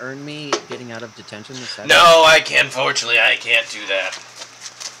 Can it earn me getting out of detention this second? No, unfortunately, I can't do that.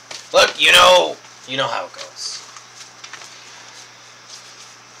 Look, you know how it goes.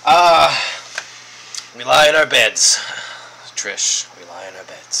 We lie in our beds. Trish, we lie in our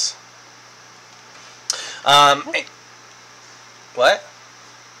beds. What? What?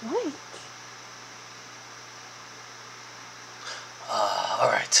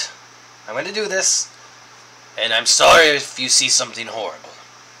 Alright. I'm going to do this, and I'm sorry if you see something horrible.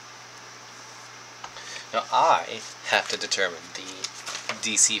 Now, I have to determine the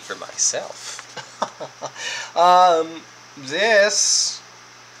DC for myself. This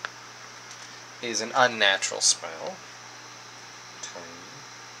is an unnatural spell.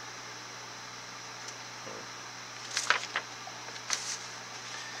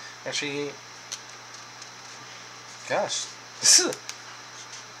 Actually, gosh, this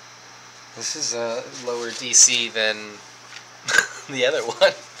is a lower DC than the other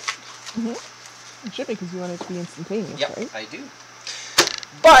one. Mm-hmm. It should be, because you want it to be instantaneous, yep, right? I do.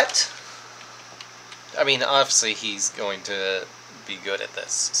 But, I mean, obviously he's going to be good at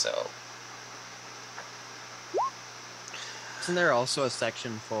this, so. Isn't there also a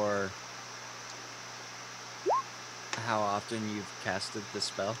section for how often you've casted the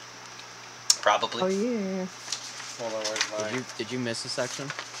spell? Probably. Oh, yeah. Hold on, where's mine? Did you miss a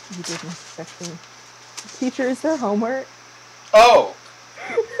section? You did miss a section. Teacher, is there homework? Oh!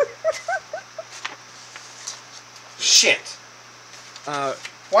 Shit.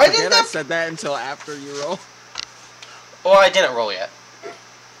 Why didn't I said that until after you roll? Oh, I didn't roll yet.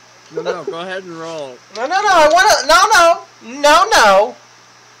 No, go ahead and roll. No, I wanna... No.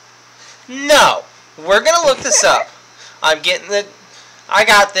 No. We're gonna look this up. I'm getting the... I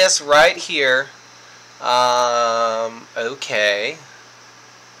got this right here. Okay.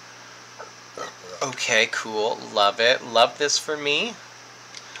 Okay, cool. Love it. Love this for me.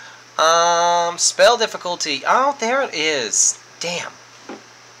 Spell difficulty. Oh, there it is. Damn.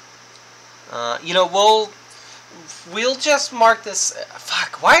 You know, we'll just mark this.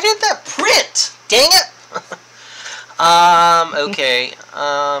 Fuck. Why did that print? Dang it. Okay.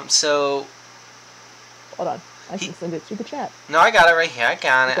 So. Hold on. I can send it to the chat. No, I got it right here. I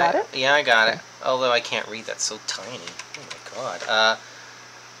got it. You got it? Yeah, I got it. Although I can't read. That's so tiny. Oh my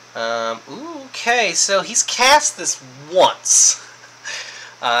god. Okay, so he's cast this once.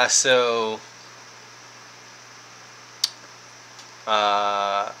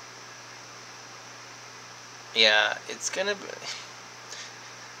 Yeah, it's gonna be...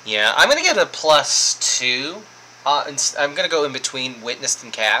 Yeah, I'm gonna get a +2. I'm gonna go in between witnessed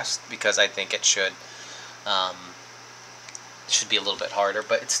and cast, because I think it should be a little bit harder,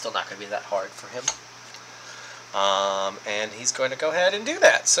 but it's still not gonna be that hard for him. And he's going to go ahead and do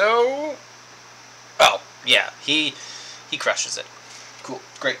that. So, oh yeah, he crushes it. Cool,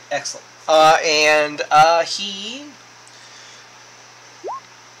 great, excellent.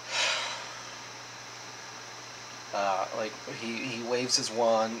 He waves his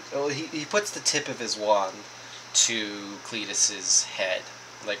wand. Oh, he puts the tip of his wand to Cletus's head,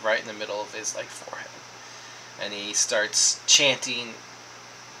 like right in the middle of his forehead, and he starts chanting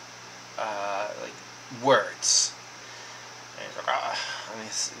words.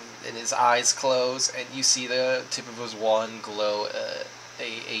 And his eyes close, and you see the tip of his wand glow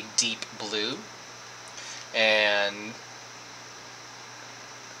a deep blue, and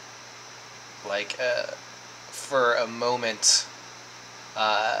for a moment,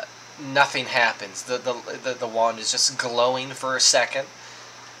 nothing happens. The wand is just glowing for a second,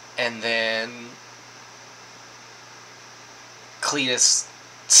 and then Cletus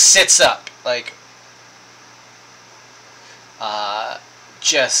sits up,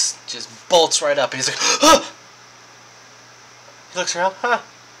 just bolts right up, and he's like, "Huh!" He looks around, huh?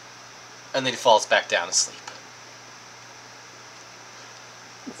 And then he falls back down asleep.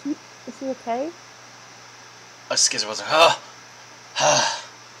 Is he okay? Skizzer was like, "Oh!"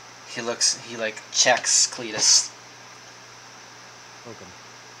 He checks Cletus. Okay.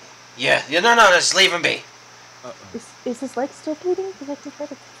 Yeah, no, just leave him be. Is his leg still bleeding? Because I can try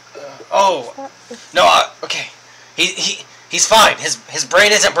to... No, okay. He's fine. His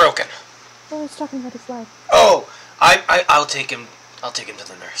brain isn't broken. Oh, I was talking about his leg. Oh, I'll take him to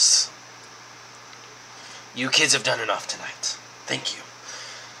the nurse. You kids have done enough tonight. Thank you.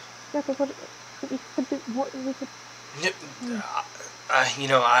 Yeah, but what You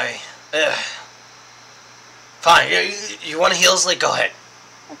know, Fine. You want to heal his leg? Go ahead.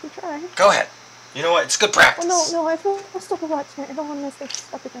 I can try. Go ahead. You know what? It's good practice. Well, no, I've messed up a lot tonight. I don't want to mess this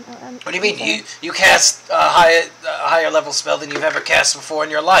up again. What do you mean? You cast a higher level spell than you've ever cast before in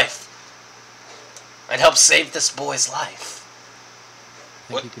your life. It helps save this boy's life.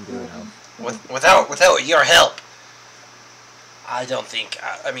 I think you can do it, Alf. Without your help, I don't think.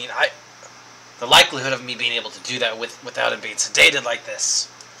 The likelihood of me being able to do that without him being sedated like this,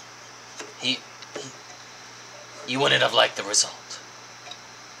 you wouldn't have liked the result.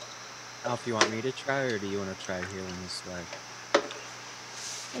 Alf, you want me to try, or do you want to try healing his leg?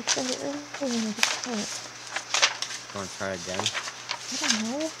 I tried it earlier. You want to try again? I don't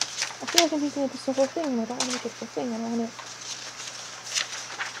know. I feel like I'm using it just the whole thing, and I don't want to make it the thing. I don't want to.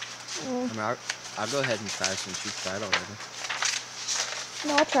 I'll go ahead and try since you tried already.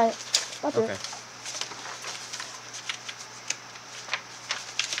 No, I'll try it. I'll do it.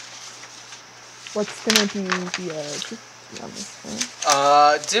 What's gonna be the difficulty on this thing?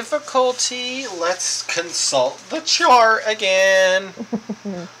 Difficulty. Let's consult the chart again.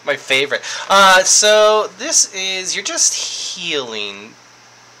 My favorite. So this is you're just healing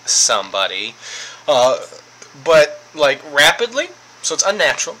somebody, but like rapidly, so it's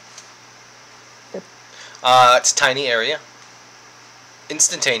unnatural. Yep. It's a tiny area.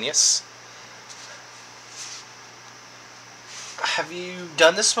 Instantaneous. Have you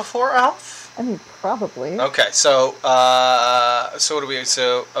done this before, Alf? I mean, probably. Okay, so what do we?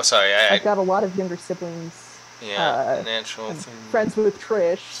 So, oh, sorry, I've got a lot of younger siblings. Yeah, natural. Friends with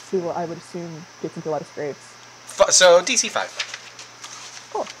Trish, who I would assume gets into a lot of scrapes. So DC 5.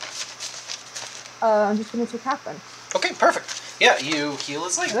 Cool. I'm just gonna take half then. Okay, perfect. Yeah, you heal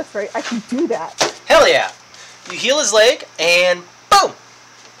his leg. That's right. I can do that. Hell yeah! You heal his leg, and boom.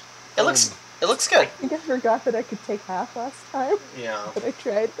 It looks good. I think I forgot that I could take half last time. Yeah. But I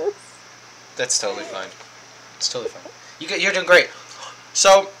tried this. That's totally fine. It's totally fine. You're doing great.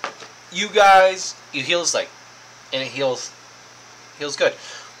 So, you heal his leg, and it heals good.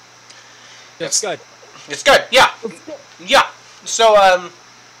 It's good. It's good. Yeah. It's good. Yeah. So,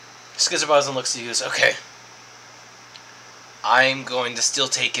 Skizabazan looks at you and goes, okay. I'm going to still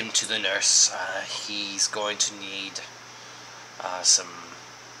take him to the nurse. He's going to need some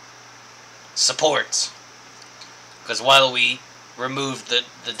support. Because while we removed the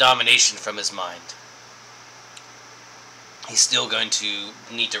domination from his mind, he's still going to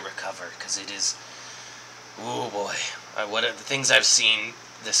need to recover. Because it is... Oh boy. What are the things I've seen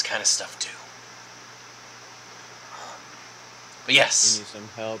this kind of stuff do. But yes. You need some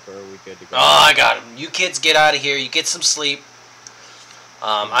help, or are we good to go? Oh, I got him. You kids get out of here. You get some sleep.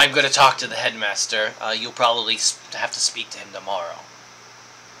 I'm going to talk to the headmaster. You'll probably have to speak to him tomorrow.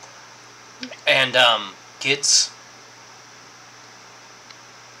 And, kids,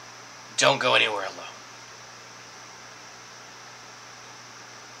 don't go anywhere alone.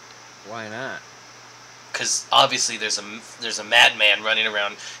 Why not? Because obviously there's a madman running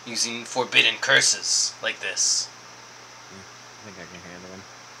around using forbidden curses like this. I think I can handle him.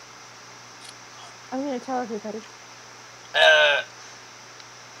 I'm gonna tell everybody.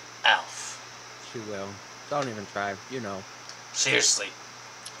 Alf. She will. Don't even try. You know. Seriously.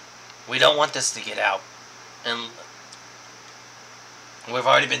 We don't want this to get out. And we've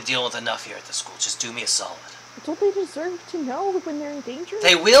already been dealing with enough here at the school. Just do me a solid. Don't they deserve to know when they're in danger?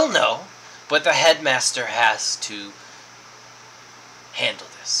 They will know, but the headmaster has to handle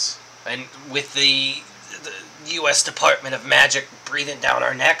this. And with the U.S. Department of Magic breathing down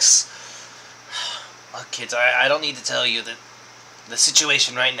our necks, look, kids, I don't need to tell you that the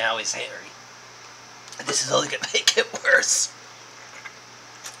situation right now is hairy. This is only going to make it worse.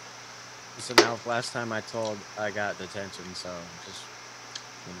 So now, last time I got detention, so just,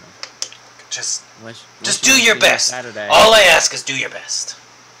 you know. Just do your best. Saturday. All I ask is do your best.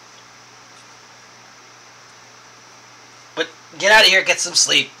 But get out of here, get some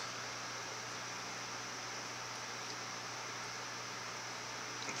sleep.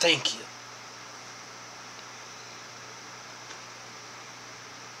 Thank you.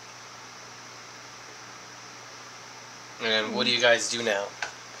 And what do you guys do now?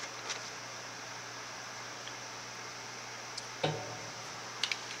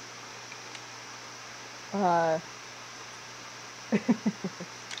 I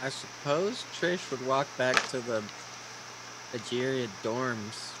suppose Trish would walk back to the Aetherium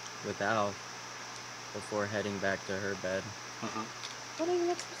dorms with Alf before heading back to her bed. What are you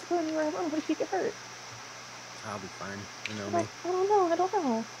not supposed to go anywhere alone? What if you get hurt? I'll be fine. You know me. I don't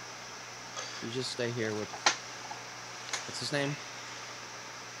know. You just stay here with... What's his name?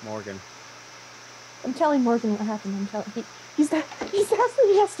 Morgan. I'm telling Morgan what happened. He's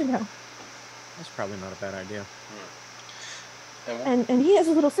he has to know. That's probably not a bad idea. And he has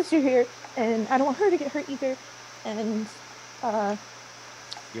a little sister here, and I don't want her to get hurt either. And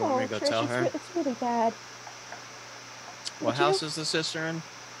You want me to go tell her? It's really bad. What house is the sister in?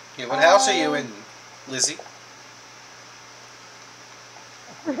 Yeah, what house are you in, Lizzie?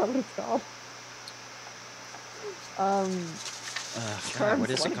 I forgot what it's called. God, what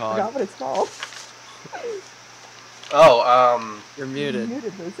is it called? I forgot what it's called. Oh, You're muted. You're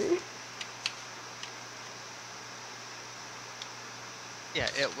muted, Lizzie. Yeah,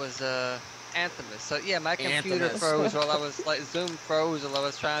 it was Anthemus. So yeah, my computer Anthemus. froze while I was like Zoom froze while I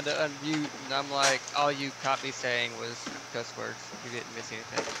was trying to unmute, and I'm like, all you caught me saying was cuss words. You didn't miss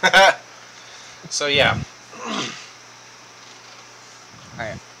anything. So yeah.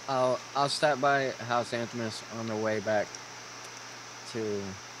 Alright, I'll stop by House Anthemus on the way back to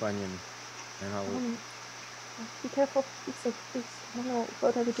Bunyan, and I'll... Be careful. Be safe, please. I don't know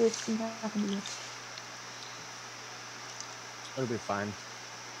whatever this can happen to you. It'll be fine.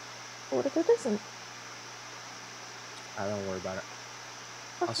 What if it isn't? I don't worry about it.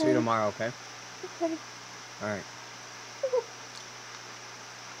 Okay. I'll see you tomorrow, okay? Okay. Alright.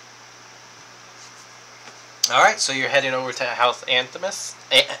 Alright, so you're heading over to House Anthemus?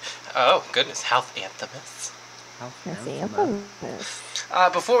 Oh, goodness, House Anthemus. Anthemus.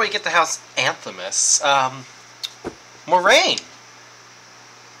 Before we get to House Anthemus, Moraine!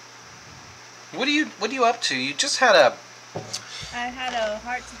 What are you up to? You just had a... I had a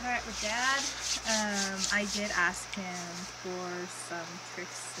heart-to-heart with Dad. I did ask him for some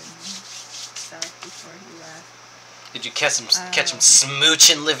tricks and stuff before he left. Did you catch him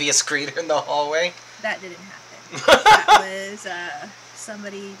smooching Livia Screeder in the hallway? That didn't happen. That was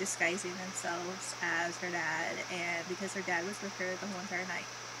somebody disguising themselves as her dad, and because her dad was with her the whole entire night.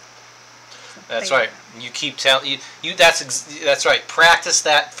 So that's right. You keep telling you. That's right. Practice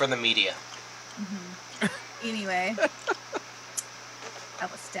that for the media. Mm-hmm. Anyway, I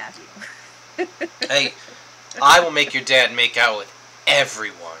will stab you. Hey, I will make your dad make out with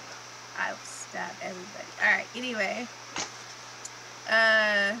everyone. I will stab everybody. All right. Anyway,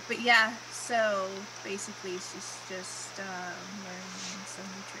 but yeah. So basically, she's just learning some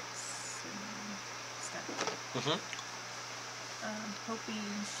new tricks and stuff. Mm-hmm. Hoping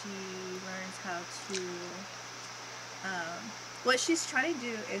she learns how to. What she's trying to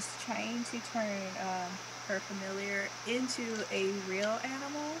do is trying to turn her familiar into a real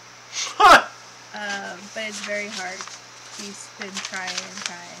animal. But it's very hard. She's been trying, and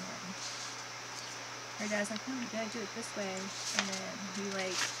her dad's like, "No, you gotta do it this way," and then he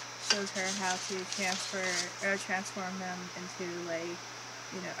like shows her how to transform them into like,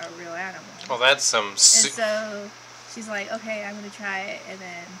 a real animal. Well, that's some. And so she's like, "Okay, I'm gonna try it," and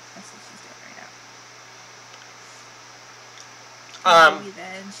then that's what she's doing right now. Maybe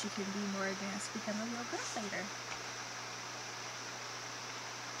then she can be more advanced, become a real girl later.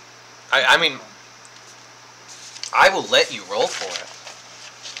 I mean, I will let you roll for it.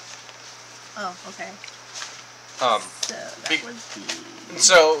 Oh, okay. So that would be.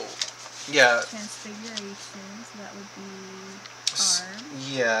 So, yeah. Transfiguration. So that would be charm.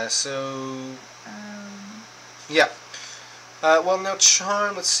 Yeah. So. Yeah. Well, now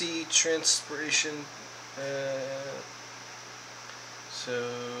charm. Let's see. Transpiration. So.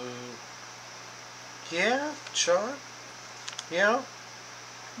 Yeah. Charm. Yeah.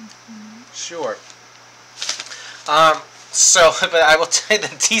 Mm-hmm. Sure. So, but I will tell you the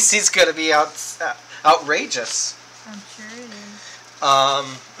DC's going to be outrageous. I'm sure it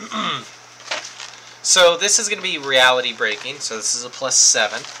is. So this is going to be reality breaking. So this is a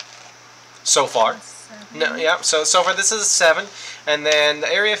 +7 so far. +7. No, yeah. So far this is a 7, and then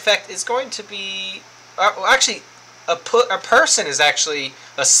the area effect is going to be. Well, actually, a person is actually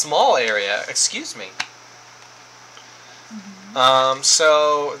a small area. Excuse me. Mm-hmm.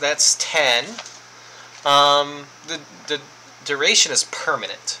 So that's 10. The duration is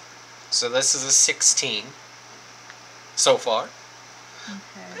permanent. So this is a 16 so far.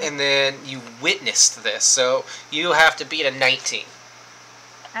 Okay. And then you witnessed this, so you have to beat a 19.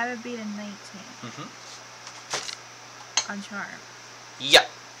 I would beat a 19. Mm-hmm. On charm. Yep.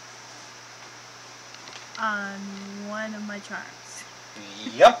 On one of my charms.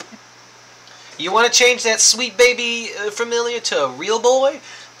 Yep. You want to change that sweet baby familiar to a real boy?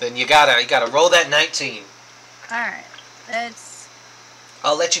 Then you gotta roll that 19. All right. Let's.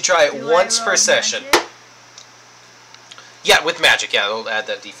 I'll let you try it once per session. Magic? Yeah, with magic. Yeah, I'll add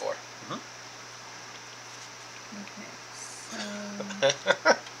that D4. Mm-hmm. Okay.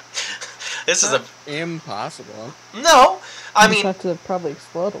 So. This is impossible. No, I mean. You just have to probably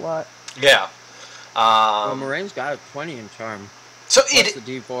explode a lot. Yeah. Well, Moraine's got a 20 in charm. So What's the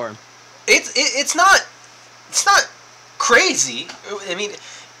D4? it's not crazy. I mean,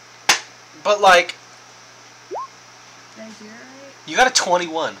 but like Did I do it right? you got a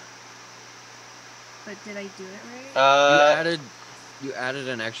 21. But did I do it right? You added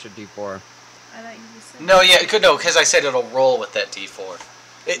an extra D4. I thought you just said. No, yeah, no, because I said it'll roll with that D4.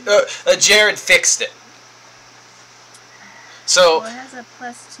 Jared fixed it. So Well, it has a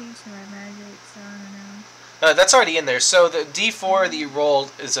 +2 to my magic, so I don't know. that's already in there. So the D4 that you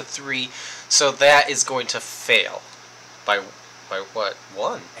rolled is a 3, so that is going to fail. By what?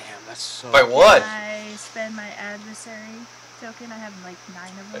 1? Damn, that's so. By 1. Can I spend my adversary token? I have like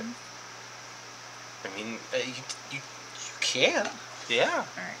 9 of them. I mean, you can. Yeah.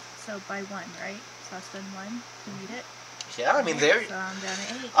 Alright, so by 1, right? So I'll spend 1 to need it. Yeah, I mean, there. So I'm down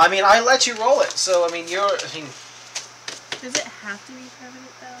to 8. I mean, I let you roll it, so I mean, Does it have to be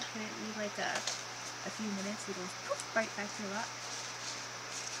permanent though? Can it be like a few minutes? It goes poof, right back to your luck?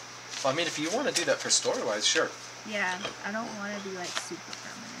 I mean, if you want to do that for story-wise, sure. Yeah, I don't want to be like super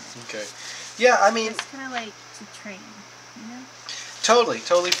permanent. Okay. Yeah, I mean, It's kind of like to train, you know? totally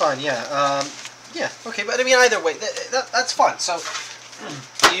fine. Yeah. Yeah. Okay, but I mean, either way, that's fun. So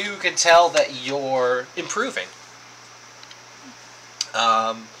you can tell that you're improving.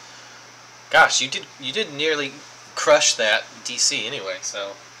 Gosh, you did nearly crush that DC anyway.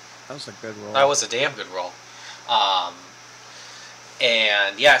 So That was a good roll. that was a damn good roll.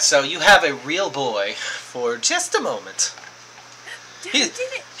 And yeah, so you have a real boy for just a moment. Dad, did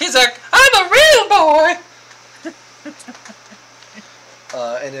it! He's like, I'm a real boy!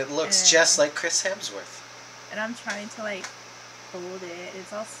 And it looks just like Chris Hemsworth. And I'm trying to like hold it.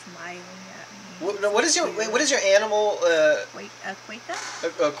 It's all smiling at me. What is your animal? Wait, a quaka?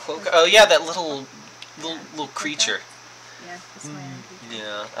 A quokka? Oh yeah, that little creature. Yeah, the smiling creature.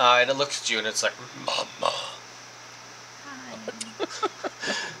 Yeah, and it looks at you and it's like, Mama. Hi.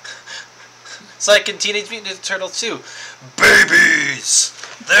 It's like in Teenage Mutant Ninja Turtles 2. Babies!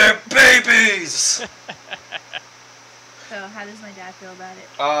 They're babies! So how does my dad feel about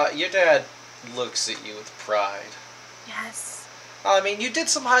it? Your dad looks at you with pride. Yes. I mean, you did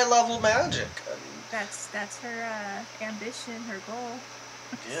some high-level magic. I mean, That's her ambition, her goal.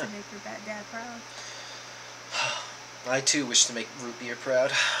 is Yeah. to make her dad proud. I too wish to make Root Beer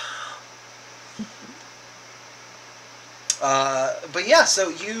proud. But yeah, so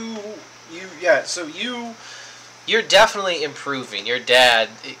you're definitely improving. Your dad,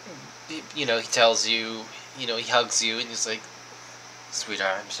 he tells you, he hugs you and he's like,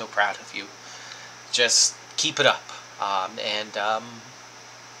 sweetheart, I'm so proud of you. Just keep it up. Oh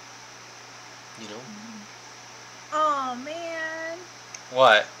man.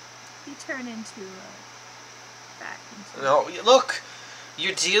 What? He turned into No, look,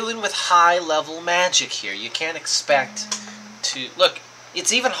 you're dealing with high-level magic here. You can't expect to... Look,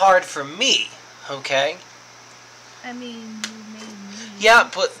 it's even hard for me, okay? I mean, you made me. Yeah,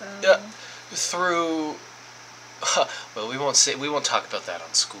 but so... through... Well, we won't talk about that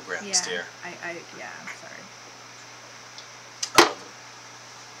on school grounds, dear. I'm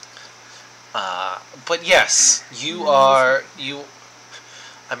sorry. But yes, you are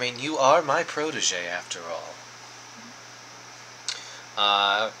my protege after all.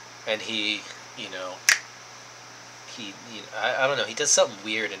 And he, I don't know, he does something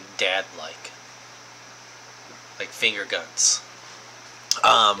weird and dad-like. Like finger guns.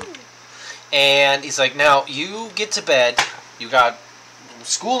 And he's like, now, you get to bed, you got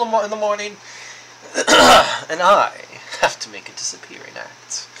school in the morning, and I have to make a disappearing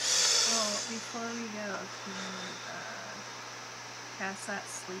act. Well, before we go, can you cast that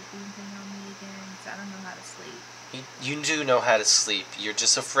sleeping thing on me again? 'Cause I don't know how to sleep. You do know how to sleep. You're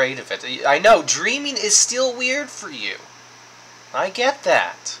just afraid of it. I know, dreaming is still weird for you. I get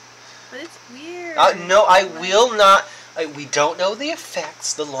that. But it's weird. No, I will not. We don't know the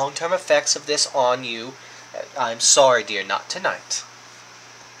effects, the long-term effects of this on you. I'm sorry, dear, not tonight.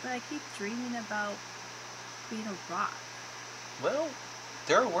 But I keep dreaming about being a rock. Well,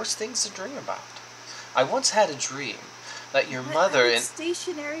 there are worse things to dream about. I once had a dream that your But mother I've been and...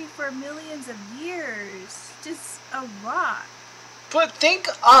 stationary for millions of years. Just a rock. But think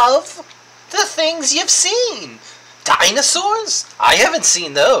of the things you've seen. Dinosaurs? I haven't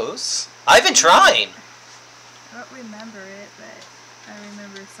seen those. I've been trying. I don't remember it, but I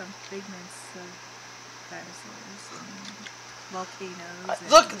remember some figments of dinosaurs and volcanoes.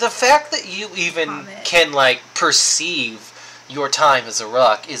 And Look, the fact that you even Comet. can, perceive your time as a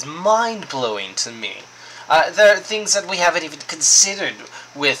rock is mind-blowing to me. There are things that we haven't even considered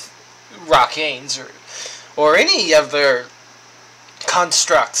with Rockanes or any other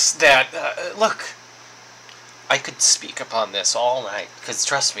constructs that, look, I could speak upon this all night, because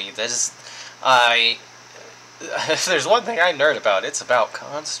trust me, that is If there's one thing I nerd about, it's about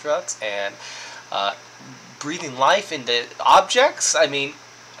constructs and breathing life into objects. I mean,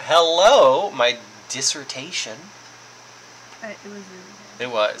 hello, my dissertation. It was really good.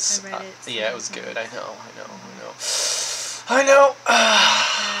 It was. I read it. Yeah, it was good. I know. I know.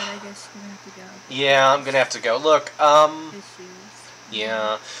 I guess you're gonna have to go. Yeah, I'm gonna have to go. Look, Issues.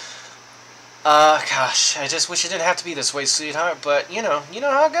 yeah. Gosh, I just wish it didn't have to be this way, sweetheart. But you know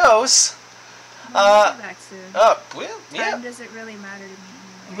how it goes. I'll get back soon. Well, yeah. Time doesn't really matter to me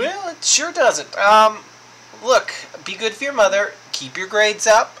anyway. Well, it sure doesn't. Look, be good for your mother. Keep your grades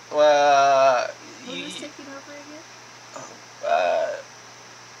up. Who was taking over again?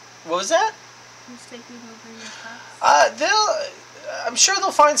 What was that? Who's taking over your class? I'm sure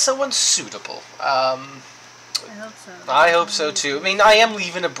they'll find someone suitable. I hope so. I hope so too. I mean, I am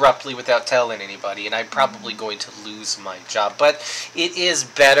leaving abruptly without telling anybody, and I'm probably going to lose my job. But it is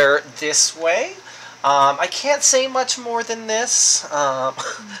better this way. I can't say much more than this. I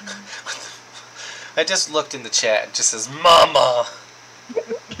just looked in the chat. It just says "Mama."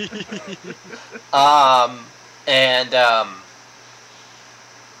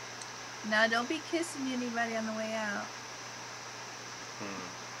 Now, don't be kissing anybody on the way out.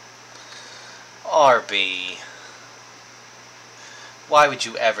 RB. Why would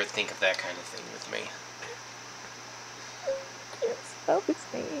you ever think of that kind of thing with me?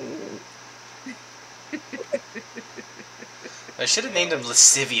 Self-esteem. I should have named him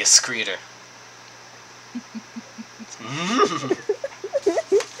Lascivious Screeter.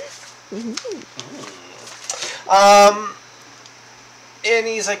 And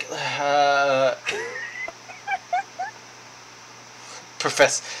he's like,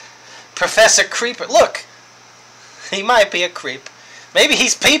 Professor Creeper. Look, he might be a creep. Maybe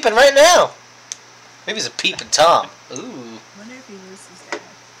he's peeping right now. Maybe he's a peeping Tom. Ooh. Wonder if he was his dad.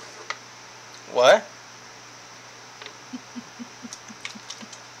 What?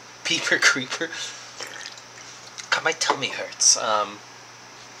 Peeper Creeper. God, my tummy hurts.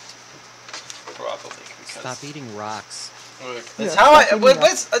 Probably. Stop eating rocks. It's how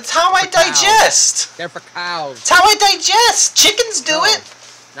it's how I digest. They're for cows. It's how I digest. Chickens do it.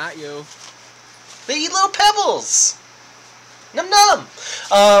 Not you. They eat little pebbles. Num num.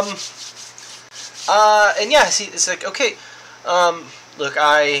 And yeah, see, it's like, okay, look,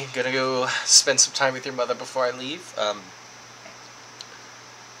 I gonna go spend some time with your mother before I leave.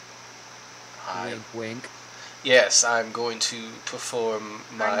 Wink, wink. Yes, I'm going to perform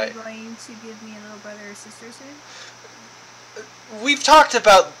my. Are you going to give me a little brother or sister soon? We've talked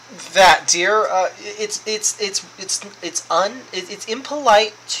about that, dear. It's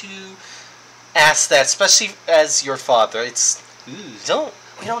impolite to ask that, especially as your father. We don't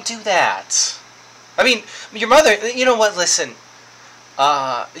do that. I mean, your mother. You know what? Listen.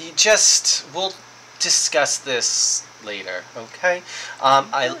 We'll discuss this later, okay?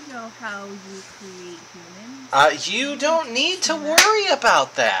 I don't know how you create humans. You don't need to worry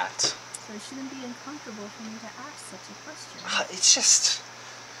about that. So it shouldn't be uncomfortable for me to ask such a question. It's just,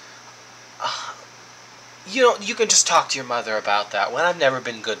 you can just talk to your mother about that one. I've never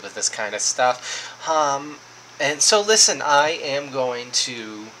been good with this kind of stuff. And so listen, I am going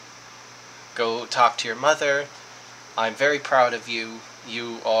to go talk to your mother. I'm very proud of you.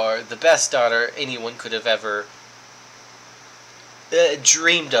 You are the best daughter anyone could have ever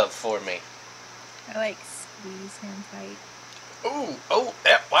dreamed of for me. I squeeze him tight. Oh,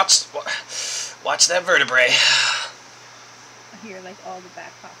 yeah, watch that vertebrae. I hear all the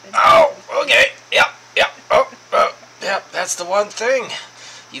back popping. Oh, okay, yep, oh, yep, that's the one thing.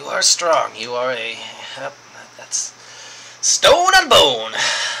 You are strong. You are that's stone and bone.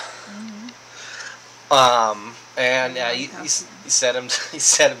 Mm-hmm. And he set him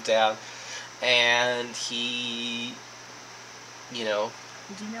down, and he, Did you know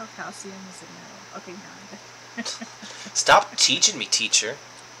calcium is a metal? Okay, no. Stop teaching me, teacher.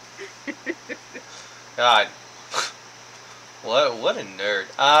 God, what a nerd.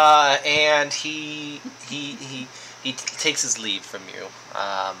 And he takes his leave from you.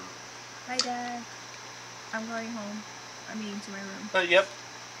 Hi, Dad. I'm going home. I mean, to my room. Yep.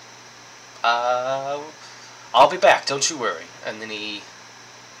 I'll be back. Don't you worry. And then he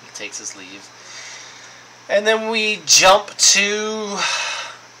takes his leave. And then we jump to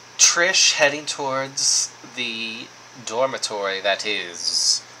Trish heading towards the dormitory that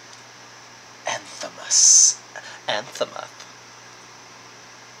is Anthemouth.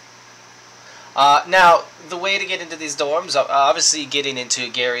 Now, the way to get into these dorms, obviously getting into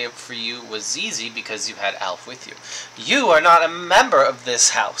Garia for you was easy because you had Alf with you. You are not a member of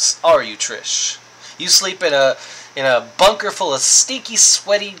this house, are you, Trish? You sleep in a bunker full of stinky,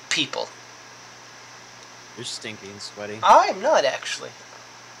 sweaty people. You're stinky and sweaty. I'm not actually.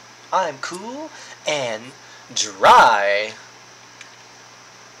 I'm cool and dry.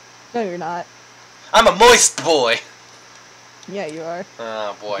 No, you're not. I'm a moist boy. Yeah, you are.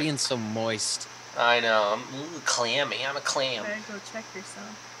 Oh boy. Being so moist. I know. I'm a little clammy. I'm a clam. Better go check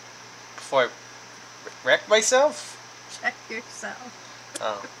yourself. Before I wreck myself? Check yourself.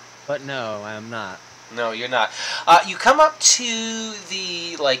 Oh. But no, I'm not. No, you're not. You come up to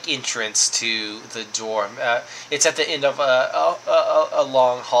the entrance to the dorm. It's at the end of a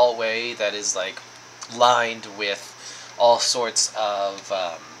long hallway that is lined with all sorts of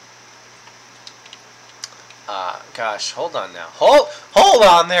gosh, hold on now. Hold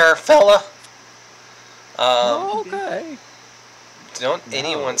on there, fella. Okay. Don't No,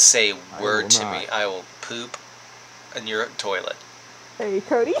 anyone say a I word will to not. me. I will poop in your toilet. Hey,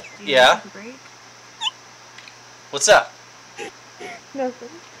 Cody. Do you Yeah? take a break? What's up? Nothing.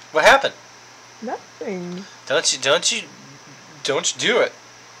 What happened? Nothing. Don't you do it.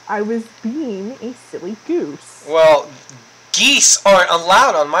 I was being a silly goose. Well, geese aren't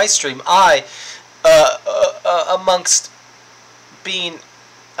allowed on my stream. Amongst being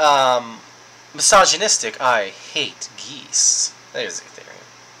misogynistic, I hate geese. There's Aetherium.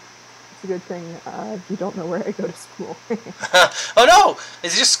 It's a good thing you don't know where I go to school. Oh no!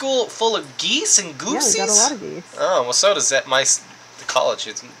 Is your school full of geese and Yeah, goosies? we got a lot of geese. Oh, well, so does that the college.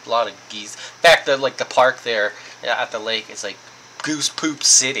 It's a lot of geese. In fact, the park there at the lake is like Goose Poop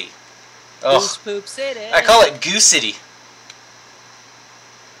City. Oh, Goose Poop City. I call it Goose City.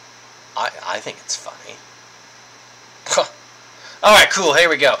 I think it's funny. All right, cool. Here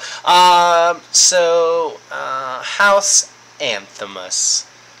we go. House Anthemus.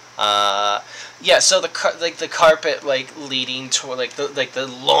 Yeah. So the carpet leading toward the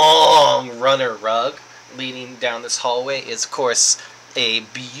long runner rug leading down this hallway is of course a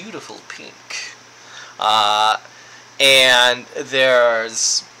beautiful pink. And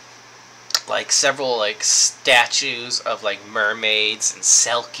there's several statues of mermaids and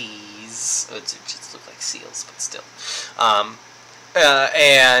selkies. It just look like seals, but still.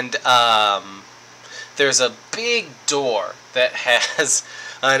 There's a big door that has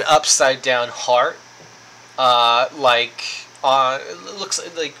an upside down heart. It looks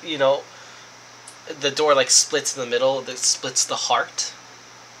like the door splits in the middle. That splits the heart.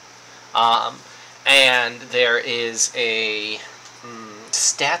 And there is a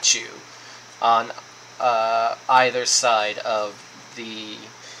statue on either side of the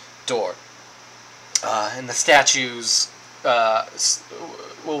door. And the statues,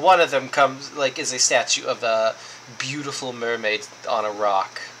 one of them is a statue of a beautiful mermaid on a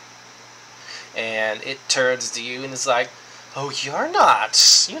rock. And it turns to you and is like, "Oh, you're not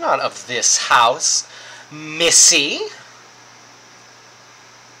of this house, Missy."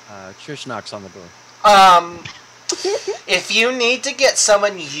 Trish knocks on the door. If you need to get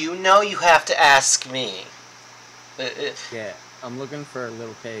someone you have to ask me. Yeah, I'm looking for a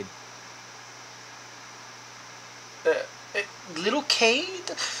little Cade. Little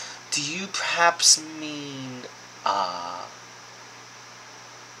Cade? Do you perhaps mean, oh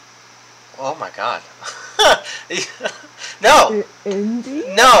my god. No! Indy?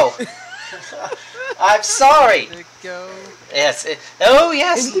 No! I'm sorry! Indigo. Yes. Oh,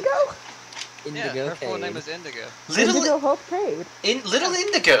 yes! Indigo? Indigo Yeah, her full Cade. name is Indigo. Indigo Hope Cade. Little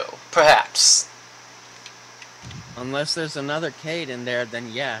Indigo, perhaps. Unless there's another Cade in there,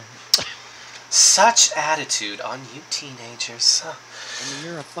 then yeah. Such attitude on you teenagers. I mean,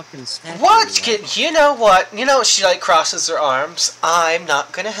 you're a fucking statue. What? You know what? She crosses her arms. I'm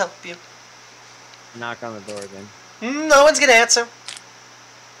not gonna help you. Knock on the door then. No one's gonna answer.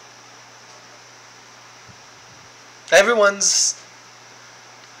 Everyone's...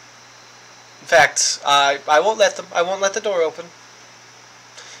 In fact, I won't let them. I won't let the door open.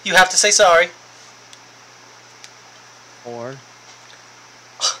 You have to say sorry. Or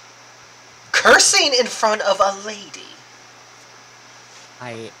Cursing in front of a lady.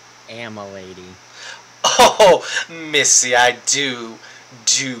 I am a lady. Oh, Missy, I do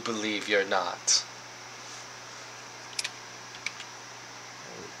believe you're not.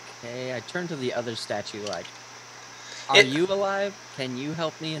 Okay, I turn to the other statue like, are you alive? Can you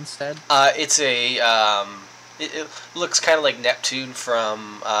help me instead? It's a, it looks kind of like Neptune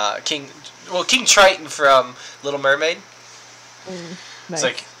from, King Triton from Little Mermaid. Nice. It's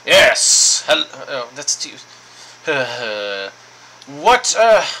like, yes, hello, oh, that's too, what,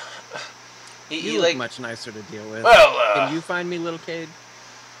 You look much nicer to deal with. well, Can you find me, little Cade?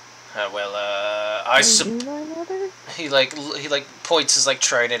 He points his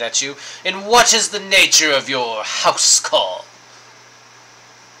trident at you. And what is the nature of your house call?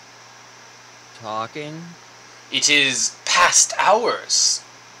 Talking? It is past hours.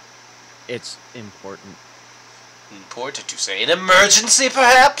 It's important. Important to say. An emergency,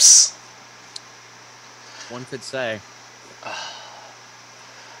 perhaps? One could say.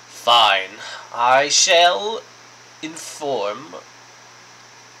 Fine. I shall inform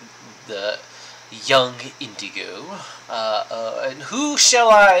the young Indigo. And who shall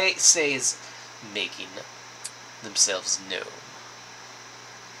I say is making themselves known?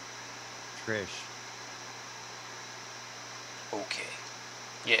 Trish. Okay.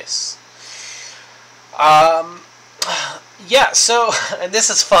 Yes. Yeah, so, and this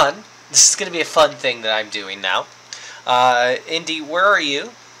is fun. This is going to be a fun thing that I'm doing now. Indy, where are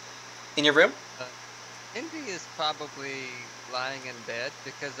you? In your room? Indy is probably lying in bed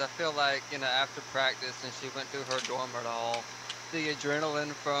because I feel like, after practice and she went to her dorm at all, the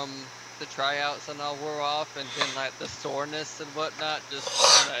adrenaline from the tryouts and all wore off, and then like the soreness and whatnot just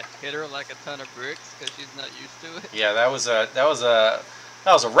kind of hit her like a ton of bricks because she's not used to it. Yeah, that was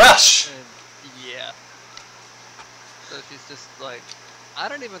a rush. And yeah. So she's just like, I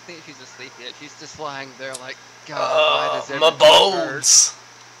don't even think she's asleep yet. She's just lying there like, God, why does my everything hurt? bones.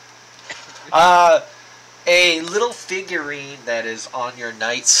 A little figurine that is on your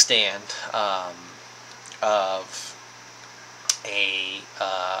nightstand of a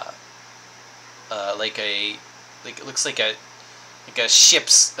it looks like a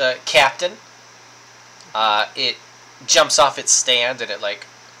ship's captain. It jumps off its stand and it like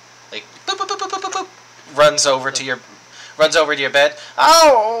boop, boop, boop, boop, boop, boop, boop, runs over to your bed.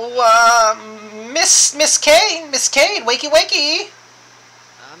 Oh, Miss Kane, wakey wakey.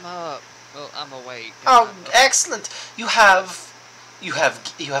 I'm up. Well, I'm awake. Oh, excellent! You have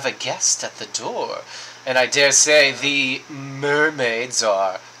a guest at the door, and I dare say the mermaids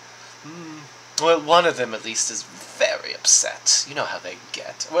are. Well, one of them at least is very upset. You know how they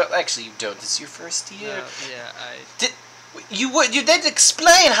get. Well, actually, you don't. It's your first year. No, yeah, You did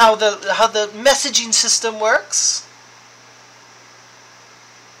explain how the messaging system works?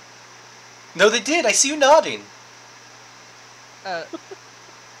 No, they did. I see you nodding.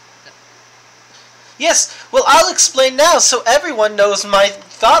 Yes, well, I'll explain now so everyone knows my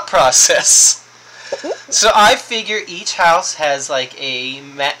thought process. So I figure each house has like a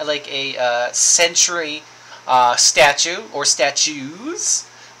century statue or statues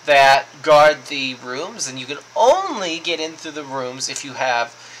that guard the rooms, and you can only get into the rooms if you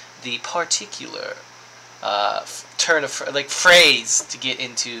have the particular phrase to get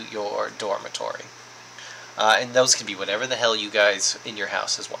into your dormitory. And those can be whatever the hell you guys in your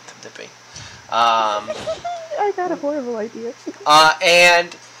houses want them to be. I got a horrible idea.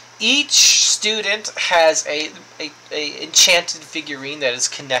 And each student has a enchanted figurine that is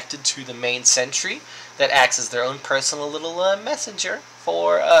connected to the main sentry that acts as their own personal little messenger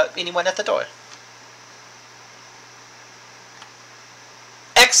for anyone at the door.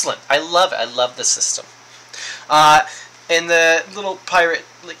 Excellent. I love it. I love the system. And the little pirate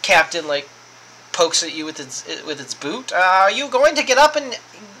captain pokes at you with its boot. Are you going to get up and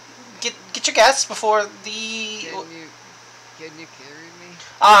get your guests before the? Can you carry me?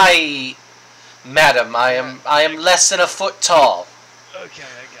 Madam, I am less than a foot tall. Okay,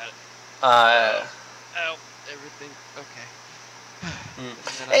 I got it. Ow, everything. Okay.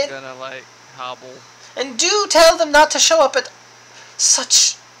 And then I'm gonna hobble. And do tell them not to show up at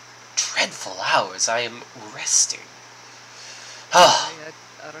such dreadful hours. I am resting. I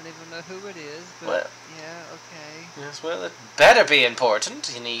don't even know who it is, but well, yeah, okay. Yes, well, it better be important.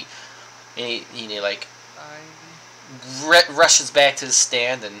 And he rushes back to the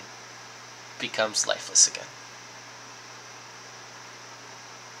stand and becomes lifeless again.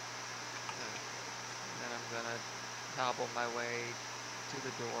 And then I'm gonna hobble my way to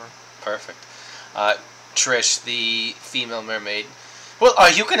the door. Perfect. Trish, the female mermaid. Well,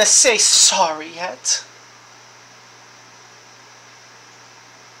 are you gonna say sorry yet?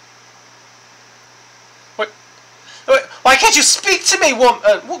 What? Why can't you speak to me, woman?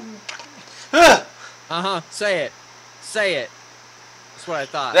 Say it. Say it. That's what I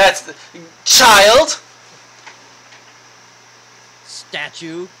thought. That's the child.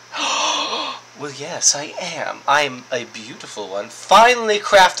 Statue. Well, yes, I am. I am a beautiful one, finely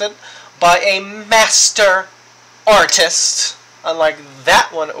crafted by a master artist, unlike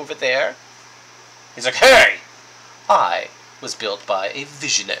that one over there. He's like, hey, I was built by a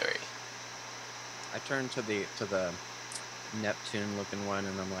visionary. I turn to the Neptune-looking one,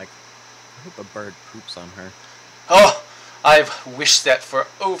 and I'm like, I hope a bird poops on her. Oh, I've wished that for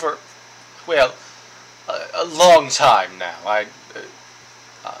over, well, a long time now.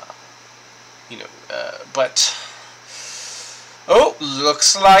 But Oh,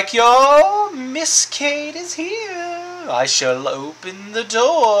 looks like your Miss Kate is here. I shall open the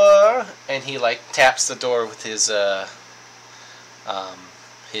door. And he like taps the door with his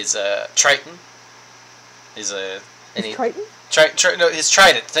Triton. His Is Triton? His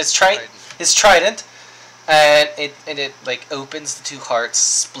trident. His trident. And it like opens, the two hearts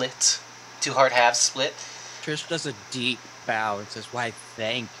split. Two heart halves split. Trish does a deep bow and says, "Why,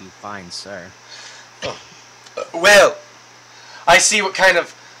 thank you, fine sir." Well, I see what kind of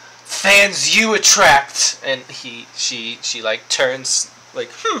fans you attract. And she like turns like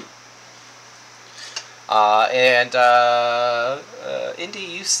Indy,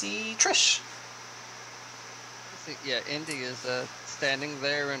 you see Trish. Yeah, Indy is standing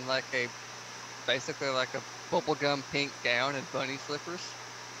there in like basically like a bubblegum pink gown and bunny slippers,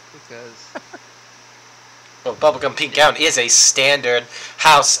 because Oh, bubblegum pink gown is a standard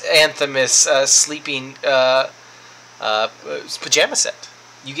house anthemus sleeping pajama set.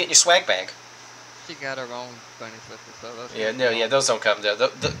 You get in your swag bag. she got her own bunny slippers. So those Those don't come.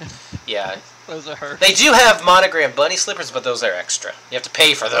 Yeah, those are hers. they do have monogram bunny slippers, but those are extra. You have to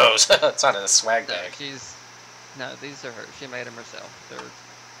pay for those. It's not in a swag No, bag. these are hers. She made them herself.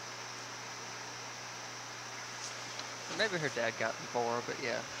 Maybe her dad got them for her, but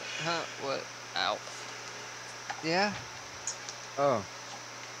yeah. Huh? What? Ow. Yeah. Oh.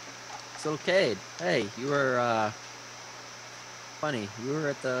 So, Cade, hey, you were, funny. You were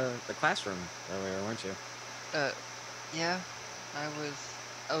at the classroom earlier, weren't you? Yeah. I was.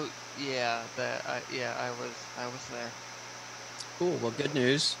 Oh, yeah. I was there. Cool. Well, good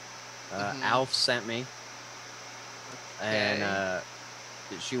news. Alf sent me, and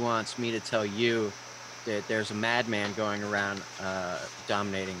she wants me to tell you that there's a madman going around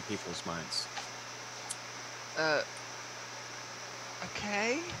dominating people's minds.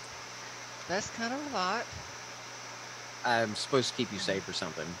 Okay. That's kind of a lot. I'm supposed to keep you safe or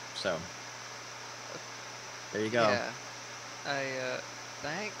something, so there you go. Yeah.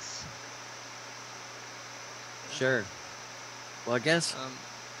 Thanks. Sure. Well, I guess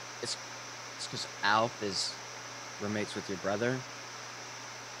it's because Alf is roommates with your brother.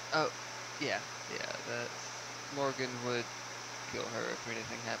 Oh, yeah. Morgan would kill her if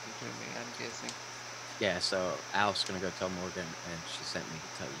anything happened to me, I'm guessing. Yeah, so Alf's gonna go tell Morgan, and she sent me to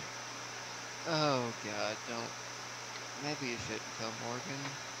tell you. Oh, God, don't. Maybe you shouldn't tell Morgan.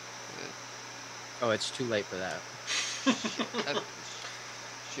 Oh, it's too late for that.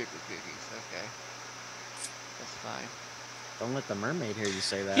 Sugar cookies, okay. That's fine. Don't let the mermaid hear you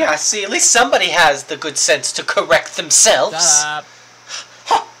say that. Yeah, see, at least somebody has the good sense to correct themselves. Shut up.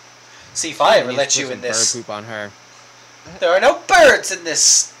 See, if I ever let you in this... Bird poop on her. There are no birds in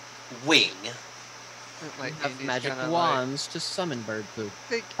this wing. Like, Have magic wands to summon bird poop.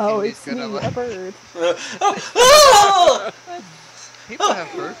 It's me, a bird. People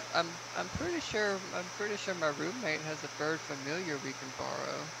have bird. I'm pretty sure my roommate has a bird familiar we can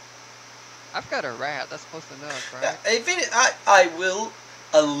borrow. I've got a rat. That's close enough, right? I will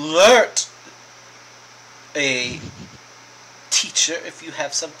alert a teacher if you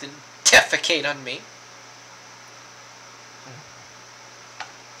have something defecate on me.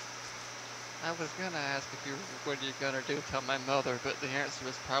 I was gonna ask what you're gonna do, tell my mother, but the answer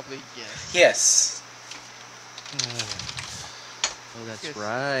is probably yes. Yes. Oh, that's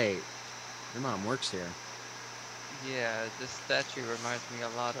right. Your mom works here. Yeah, this statue reminds me a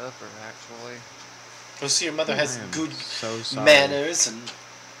lot of her, actually. Oh, so your mother has good so manners and...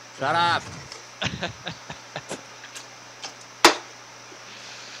 Shut up!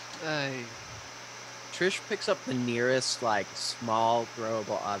 Trish picks up the nearest, like, small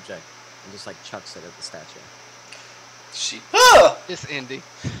throwable object and just, like, chucks it at the statue. It's Indy.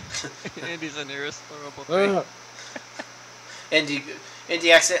 Indy's the nearest throwable thing.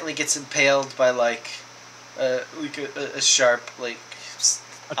 Indy accidentally gets impaled by, like a sharp, like...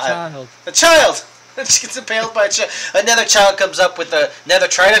 A child. A child! She gets impaled by a child. Another child comes up with another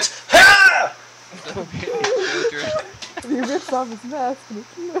trident. Ha! He rips off his mask and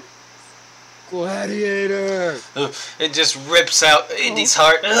it's Gladiator! It just rips out Indy's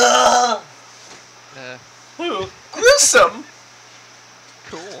heart. Ooh, gruesome!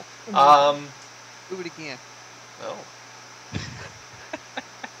 Cool. Do it again. Oh.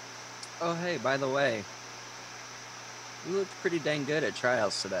 Oh, hey, by the way, you looked pretty dang good at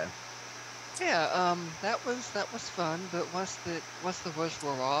trials today. Yeah, that was fun, but once the words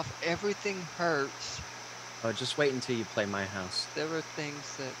were off, everything hurts. Oh, just wait until you play my house. There were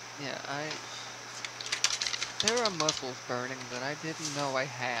things that, there are muscles burning that I didn't know I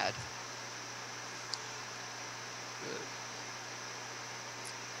had.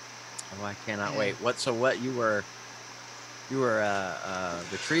 Oh, I cannot wait. What you were You were a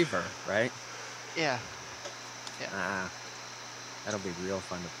retriever, right? Yeah. Yeah. Ah, that'll be real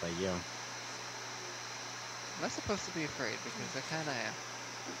fun to play you. Am I supposed to be afraid? Because I kind of am.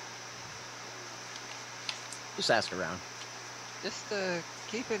 Just ask around. Just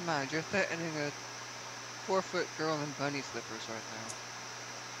keep in mind, you're threatening a 4-foot girl in bunny slippers right now.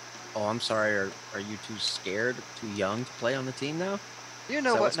 Oh, I'm sorry. Are you too scared, too young to play on the team now? You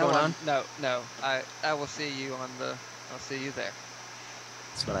know that what? what's going on? No. I will see you on the. I'll see you there.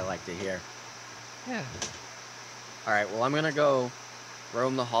 That's what I like to hear. Yeah. All right. Well, I'm gonna go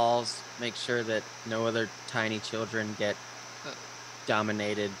roam the halls, make sure that no other tiny children get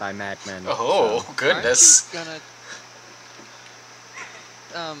dominated by madmen. Oh, So, goodness. Aren't you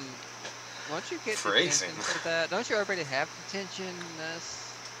gonna once you get Phrasing. detention for that, don't you already have detention?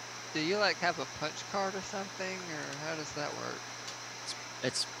 Do you like have a punch card or something, or how does that work?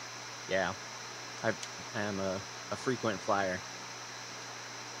 it's yeah. I am a frequent flyer.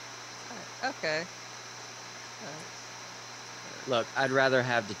 Okay. Look, I'd rather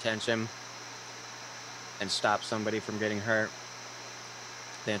have detention and stop somebody from getting hurt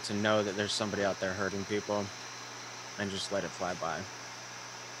than to know that there's somebody out there hurting people and just let it fly by.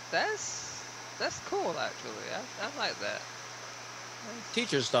 That's cool, actually. I like that.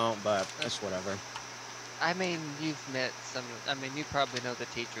 Teachers don't, but it's whatever. I mean, you've met some. I mean, you probably know the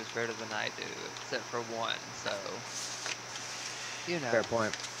teachers better than I do, except for one. So, you know. Fair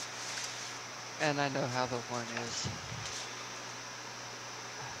point. And I know how the one is.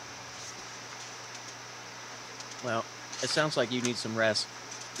 Well, it sounds like you need some rest.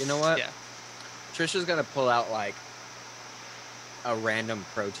 You know what? Yeah. Trisha's gonna pull out like a random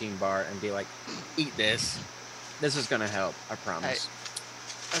protein bar and be like, "Eat this. This is gonna help. I promise."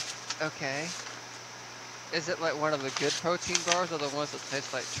 Okay. Is it like one of the good protein bars or the ones that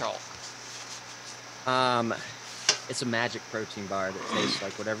taste like chalk? It's a magic protein bar that tastes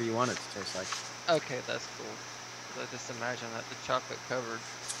like whatever you want it to taste like. Okay, that's cool. 'Cause I just imagine that the chocolate covered.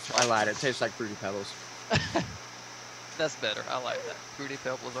 I lied. It tastes like Fruity Pebbles. That's better. I like that. Fruity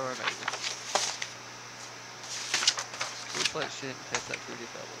Pebbles are amazing. Looks like shit and tastes like Fruity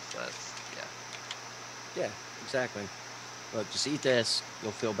Pebbles. That's, yeah. Yeah, exactly. Look, just eat this.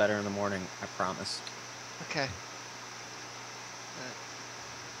 You'll feel better in the morning. I promise. Okay.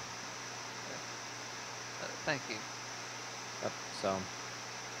 Thank you. Yep. So,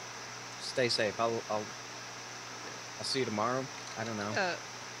 stay safe. I'll see you tomorrow. I don't know.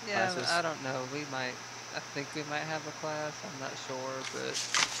 Yeah, Classes? I don't know. I think we might have a class. I'm not sure, but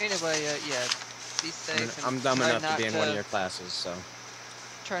anyway, yeah. Be safe. I'm and dumb try enough to not be in one of your classes, so.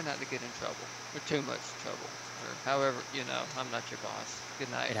 Try not to get in trouble, or too much trouble, or however, I'm not your boss. Good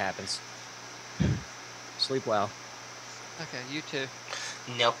night. It happens. Sleep well. Okay, you too.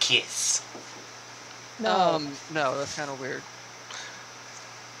 No kiss. No. No, that's kind of weird.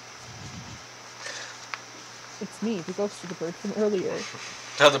 It's me, the ghost of the bird from earlier.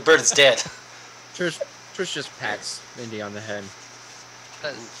 No, the bird is dead. Trish just pats Mindy on the head.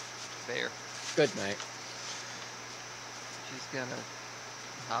 That's fair. Good night. She's gonna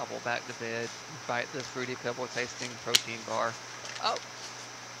hobble back to bed, bite this Fruity Pebble tasting protein bar. Oh,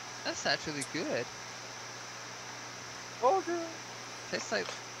 that's actually good. Oh, good. Tastes like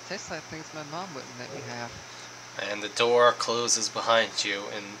things my mom wouldn't let me have. And the door closes behind you,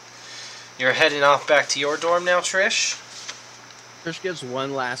 and you're heading off back to your dorm now, Trish? Trish gives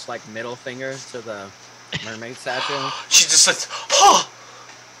one last, like, middle finger to the mermaid statue. She just like, oh!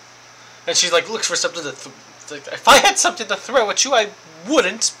 And she like looks for something to like, if I had something to throw at you, I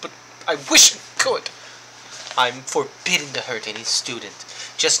wouldn't, but I wish I could. I'm forbidden to hurt any student.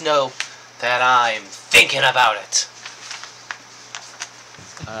 Just know that I'm thinking about it.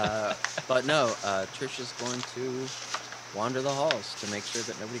 But no, Trish is going to wander the halls to make sure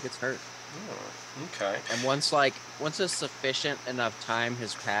that nobody gets hurt. Oh, okay. And once a sufficient enough time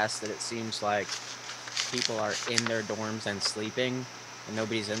has passed that it seems like people are in their dorms and sleeping and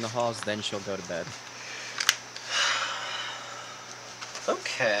nobody's in the halls, then she'll go to bed.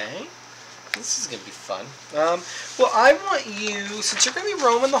 Okay. This is going to be fun. Well, I want you, since you're going to be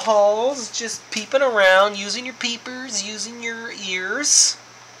roaming the halls, just peeping around, using your peepers, using your ears.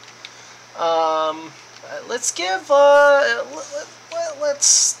 Let's give,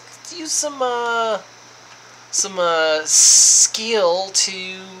 let's use some skill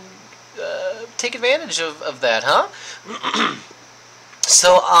to take advantage of that, huh?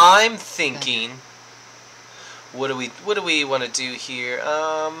 So I'm thinking, what do we want to do here?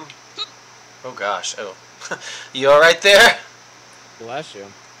 Oh gosh, oh. You alright there? Bless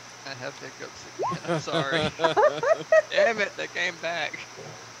you. I have hiccups again. I'm sorry. Damn it, they came back.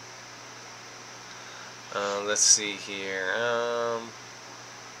 Let's see here.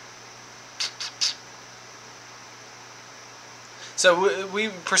 So we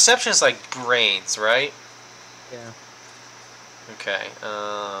perception is like brains, right? Yeah. Okay.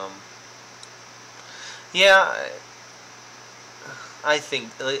 Yeah. I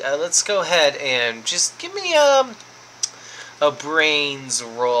think let's go ahead and just give me a brains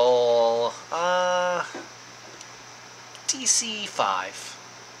roll. DC 5.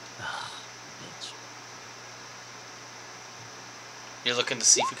 Ah, bitch. You're looking to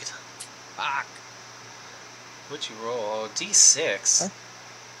see if you could. Fuck. What'd you roll? Oh, D6. Huh?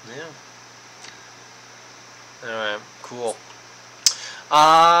 Yeah. Alright, cool.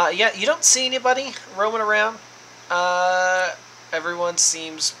 Yeah, you don't see anybody roaming around. Everyone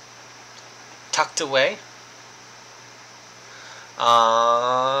seems tucked away.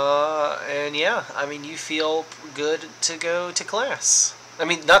 And yeah, I mean, you feel good to go to class. I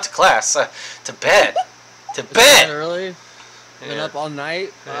mean, not to class, to bed. To It's that bed! early? Been Yeah. up all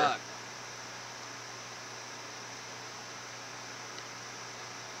night? Yeah. Fuck.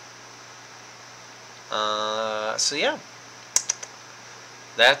 So yeah.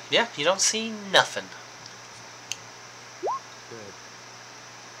 Yeah, you don't see nothing. Good.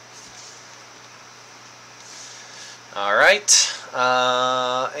 Alright.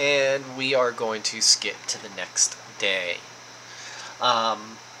 And we are going to skip to the next day.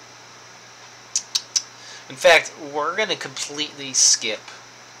 In fact, we're going to completely skip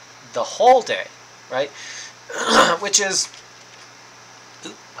the whole day, right? Which is...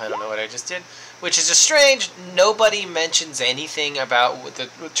 Oop, I don't know what I just did. Which is just strange. Nobody mentions anything about what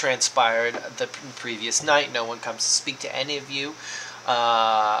transpired the previous night. No one comes to speak to any of you.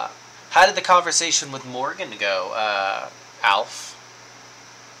 How did the conversation with Morgan go, Alf?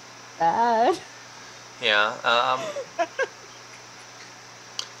 Bad. Yeah.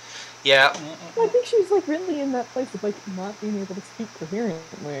 Yeah. I think she's like really in that place of like not being able to speak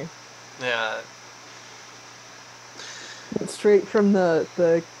coherently. Yeah. Straight from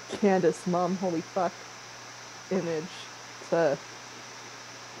the Candace mom holy fuck image to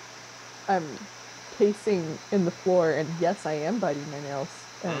I'm pacing in the floor and yes I am biting my nails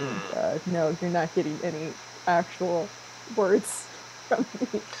and no you're not getting any actual words from me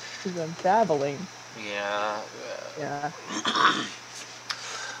because I'm babbling. Yeah. Yeah.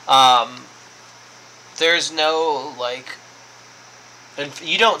 There's no like, and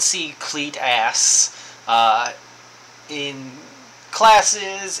you don't see Cleat ass in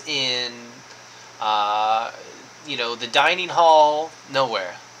classes, in the dining hall,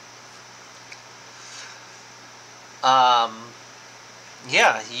 nowhere.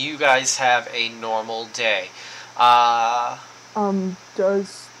 Yeah, you guys have a normal day.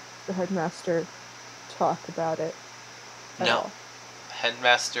 Does the headmaster talk about it at No, all?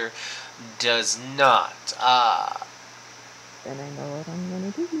 headmaster does not. Then I know what I'm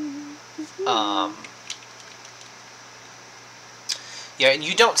gonna do. Yeah, and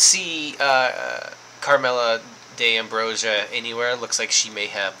you don't see Carmela de Ambrosia anywhere. Looks like she may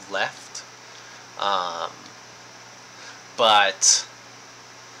have left. But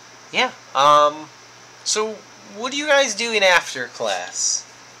yeah. So what are you guys doing after class?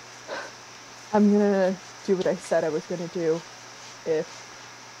 I'm gonna do what I said I was gonna do.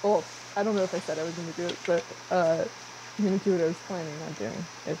 Well, I don't know if I said I was gonna do it, but I'm gonna do what I was planning on doing.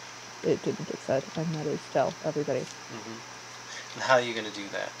 If it didn't get said, and that is tell everybody. Mm-hmm. And how are you going to do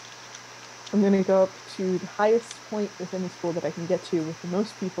that? I'm gonna go up to the highest point within the school that I can get to with the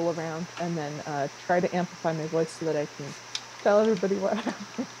most people around, and then try to amplify my voice so that I can tell everybody what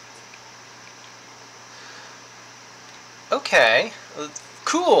happened. Okay.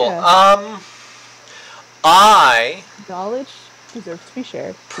 Cool. Yeah. Knowledge deserves to be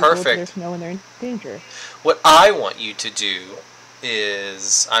shared. Perfect. People deserve to know when they're in danger. What I want you to do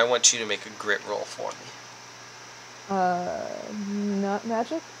is I want you to make a grit roll for me. Not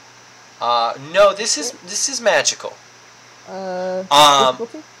magic. No, this is magical.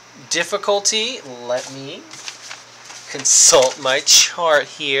 Difficulty? Difficulty. Let me consult my chart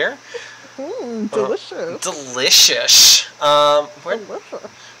here. Delicious. Delicious. Delicious.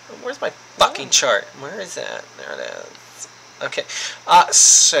 Where's my fucking chart? Where is that? There it is. Okay.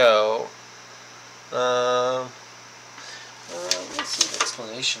 So. Let's see the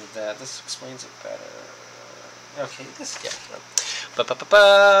explanation of that. This explains it better. Okay, this, yeah.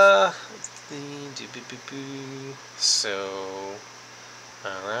 Ba-ba-ba-ba. So,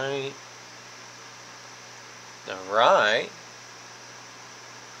 alright. Alright.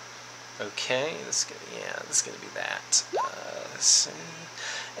 Okay, this is gonna be that.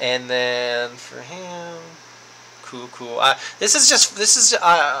 And then for him, Cool. This is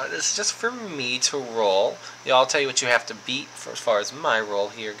just for me to roll. Yeah, I'll tell you what you have to beat for as far as my roll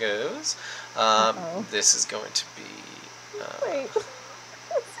here goes. This is going to be. Wait,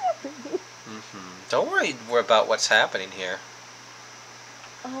 what's happening? Don't worry about what's happening here.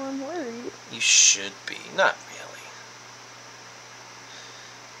 Oh, I'm worried. You should be. Not really.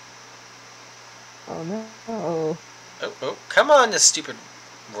 Oh no. Oh, come on, this stupid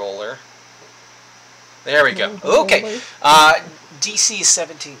roller. There we go. No, Okay. roller. DC is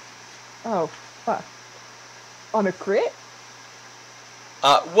 17. Oh, fuck. On a crit?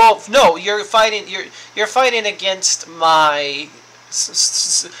 Well, no, you're fighting against my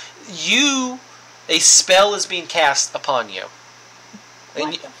you. A spell is being cast upon you,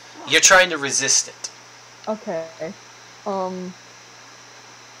 and you're trying to resist it. Okay.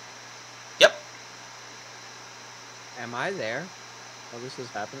 Yep. Am I there? Oh, this is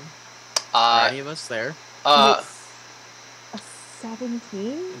happening. Uh, Are any of us there? It's a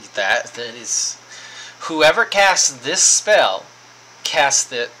 17? That is, whoever casts this spell,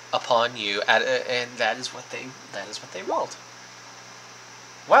 cast it upon you, and that is what they rolled.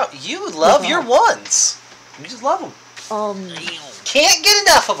 Wow, you love your ones. You just love them. Can't get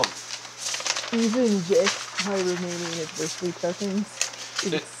enough of them. Even just my remaining adversity tokens,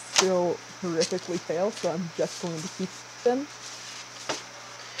 it still horrifically fail, so I'm just going to keep them.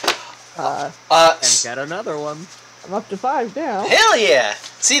 And get another one. I'm up to 5 now. Hell yeah!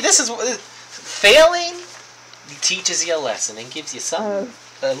 See, this is failing teaches you a lesson and gives you a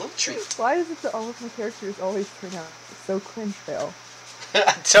little treat. Why is it that all of my characters always turn out so cringe fail?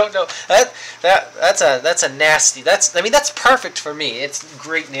 I don't know. That's a nasty. That's perfect for me. It's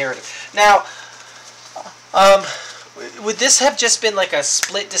great narrative. Now, would this have just been like a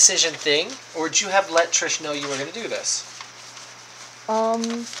split decision thing, or would you have let Trish know you were going to do this?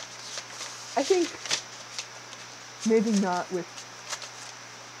 I think maybe not with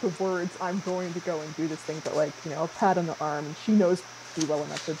the words "I'm going to go and do this thing," but like, you know, a pat on the arm, and she knows me well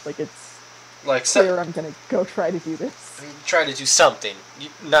enough that like it's like clear I'm gonna go try to do this. Try to do something.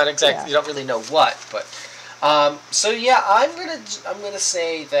 Not exactly. Yeah. You don't really know what, but so yeah, I'm gonna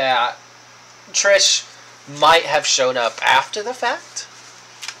say that Trish might have shown up after the fact.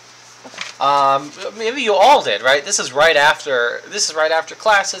 Maybe you all did, right? This is right after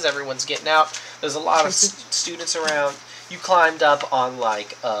classes. Everyone's getting out. There's a lot of students around. You climbed up on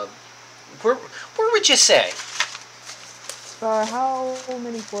like where would you say? How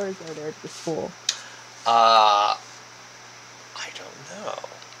many floors are there at the school? I don't know,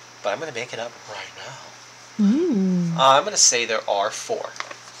 but I'm gonna make it up right now. I'm gonna say there are 4.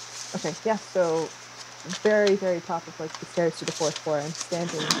 Okay, yeah. So very, very top of like the stairs to the 4th floor. I'm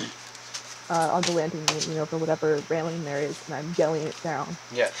standing on the landing, you know, for whatever railing there is, and I'm yelling it down.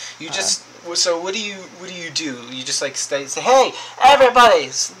 Yeah, you just. So what do you do? You just like say, "Hey, everybody!"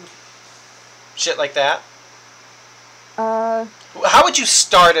 Shit like that. How would you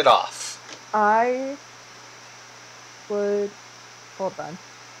start it off? I would hold on.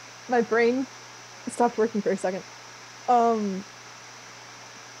 My brain stopped working for a second.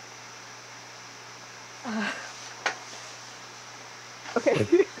 Okay.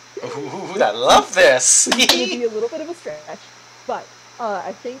 Ooh, I love this. It's going to be a little bit of a stretch, but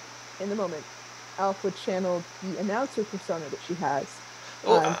I think in the moment, Alf would channel the announcer persona that she has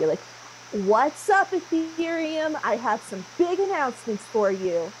and be like, "What's up, Aetherium? I have some big announcements for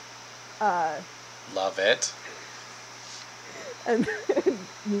you." Love it. And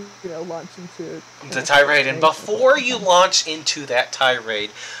you know, launch into the tirade. And before you launch into that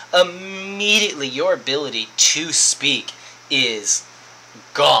tirade, immediately your ability to speak is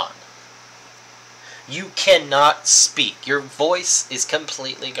gone. You cannot speak. Your voice is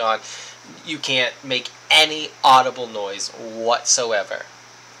completely gone. You can't make any audible noise whatsoever.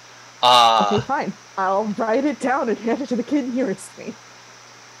 Okay, fine. I'll write it down and hand it to the kid nearest me.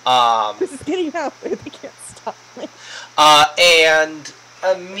 This is getting out there. They can't stop me. And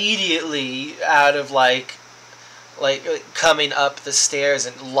immediately out of like coming up the stairs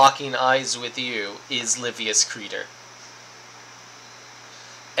and locking eyes with you is Livius Creeder.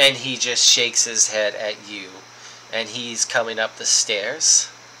 And he just shakes his head at you. And he's coming up the stairs.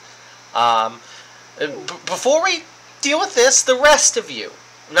 Before we deal with this, the rest of you.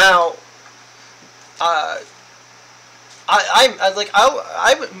 Now, I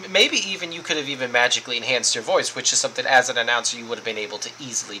maybe even you could have even magically enhanced your voice, which is something as an announcer you would have been able to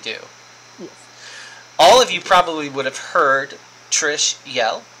easily do. Yes. All of you probably would have heard Trish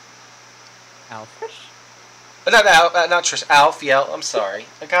yell. Alf. Not Trish. Alf yell. I'm sorry,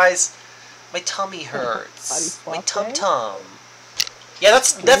 guys. My tummy hurts. My tum tum. Yeah,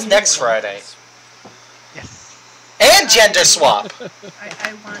 that's next Friday. Yes. And gender swap.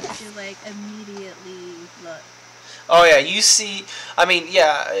 I want to like immediately look. Oh yeah, you see. I mean,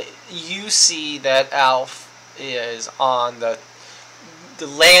 yeah, you see that Alf is on the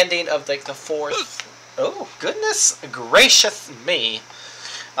landing of like the fourth. Oh goodness gracious me!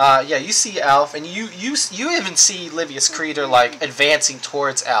 Yeah, you see Alf, and you even see Livius Creeder like advancing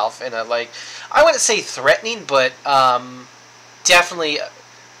towards Alf in a like, I wouldn't say threatening, but definitely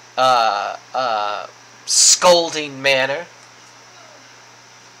scolding manner.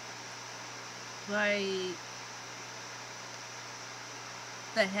 Like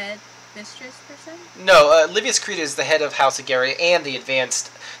the head mistress person? No, Livius Creeder is the head of House Agaria and the Advanced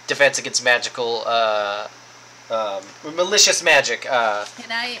Defense Against Magical malicious magic.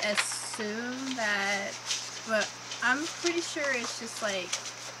 Can I assume that? But I'm pretty sure it's just like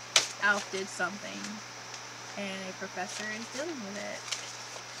Alf did something, and a professor is dealing with it,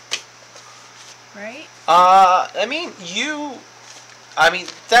 right? I mean,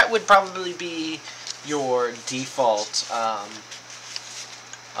 that would probably be your default,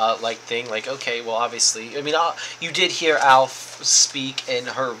 like thing. Like, okay, well, obviously, I mean, you did hear Alf speak, and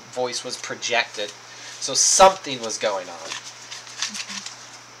her voice was projected, so something was going on. Okay.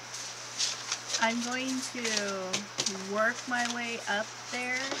 I'm going to work my way up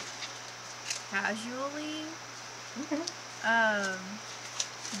there casually. Okay.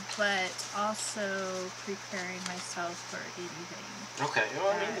 But also preparing myself for anything. Okay,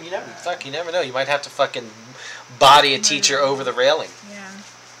 well, I mean, you never know. You might have to fucking body a teacher over the railing. Yeah.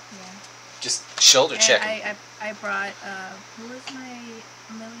 Just shoulder checking. I brought, who was my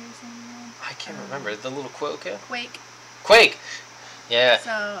familiar's name? I can't remember. The little Quokka? Quake. Yeah.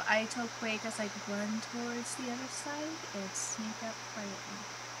 So I told Quake as like run towards the other side and sneak up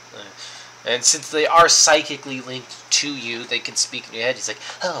quietly. And since they are psychically linked to you, they can speak in your head. He's like,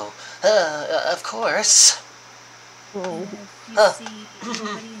 oh, of course. And if you see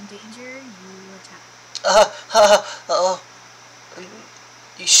anybody in danger, you attack. Oh.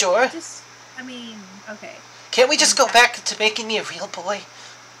 You sure? Okay. Can't we just go back to making me a real boy?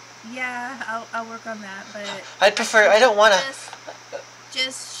 Yeah, I'll work on that, but I don't want to.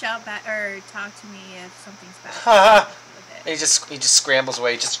 Just shout back or talk to me if something's bad. He just scrambles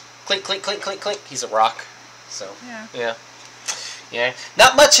away. Just clink, clink, clink, clink, clink. He's a rock, so yeah.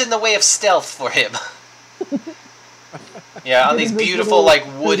 Not much in the way of stealth for him. Yeah, on these beautiful like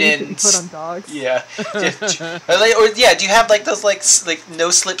wooden. Put on dogs. Yeah. Do you have like those like no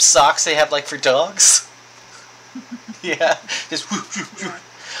slip socks they have like for dogs? Yeah, just.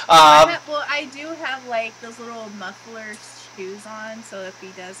 I do have like those little muffler shoes on, so if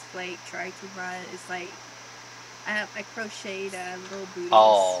he does like try to run, it's like I crocheted little booties.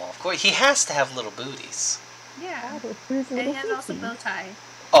 Oh, of course, he has to have little booties. Yeah, and he has also bow tie.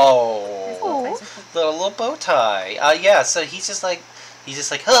 Oh, little bow tie. Yeah. So he's just like,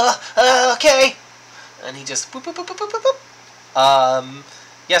 okay, and he just boop boop boop boop boop boop boop.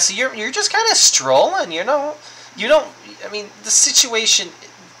 Yeah. So you're just kind of strolling. You don't. I mean, the situation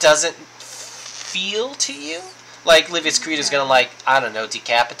doesn't feel to you like Livius Creed is gonna like, I don't know,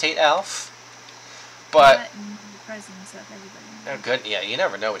 decapitate Alf. But not in the presence of everybody. Oh, good. Yeah, you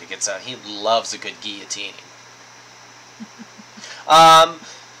never know what he gets out. He loves a good guillotining.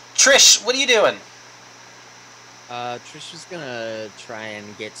 Trish, what are you doing? Trish is gonna try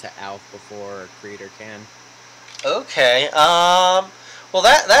and get to Alf before Creator can. Okay. Well,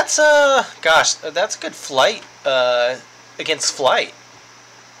 that's that's a good flight. Against flight.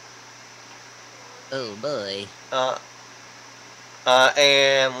 Oh boy.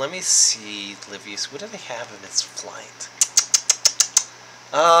 And let me see, Livius. What do they have in its flight?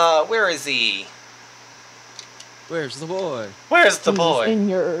 Where is he? Where's the boy? Where's the boy? In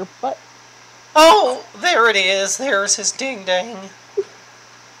your butt. Oh, there it is. There's his ding dang.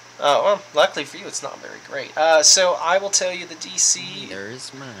 Oh, well, luckily for you, it's not very great. So I will tell you the DC.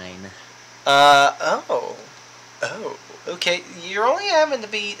 There's mine. Oh, okay. You're only having to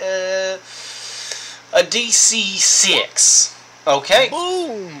beat a DC 6. Okay.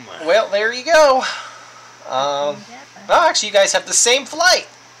 Boom. Well, there you go. Oh, actually, you guys have the same flight.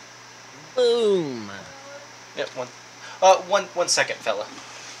 Boom. Yep. One second, fella.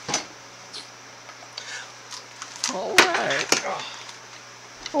 All right.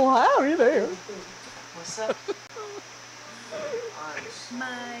 Oh, howdy there. What's up?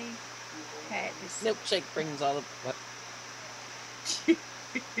 My pet is Milkshake brings all the. What?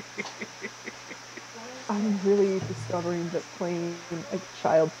 I'm really discovering that playing a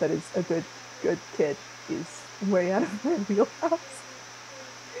child that is a good kid is way out of my wheelhouse.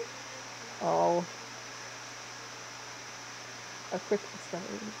 Oh. A quick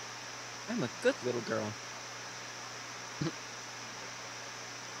discovery. I'm a good little girl.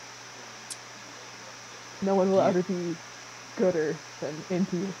 No one will ever be gooder than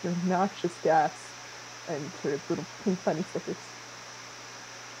Indy with her noxious gas and her little pink bunny slippers.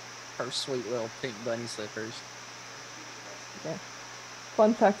 Her sweet little pink bunny slippers. Yeah.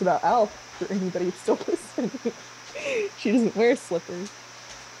 Fun fact about Alf, for anybody who's still listening, she doesn't wear slippers.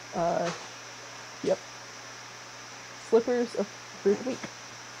 Yep. Slippers of fruit week.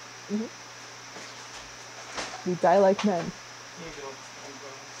 We die like men.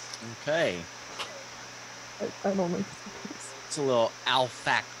 Okay. I don't know. It's a little Al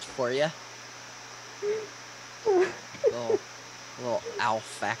fact for you. little Al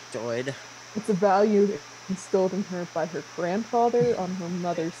factoid. It's a value instilled in her by her grandfather on her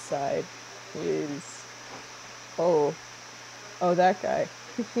mother's side, who is that guy.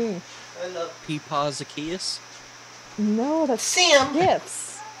 I love Peepaw Zacchaeus. No, that's Sam.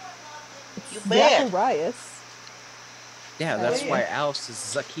 Gifts. You It's bet. Zacharias. Yeah, that's yeah. why Alf is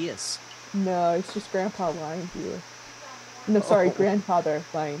Zacchaeus. No, it's just Grandpa lying to you. No, sorry, Oh. grandfather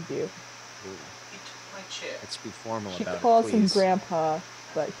lying to you. You took my chair. Let's be formal She about calls it, him please. Grandpa,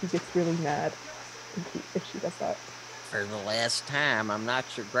 but he gets really mad if she does that. For the last time, I'm not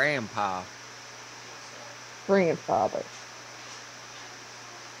your grandpa. Grandfather.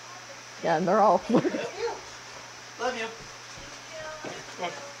 Yeah, and they're all flirting. Love you.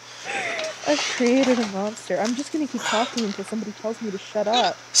 I've created a monster. I'm just gonna keep talking until somebody tells me to shut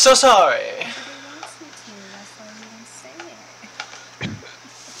up. So sorry. That's why you didn't say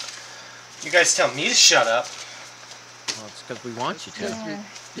it. You guys tell me to shut up. Well, it's because we want you to. Yeah.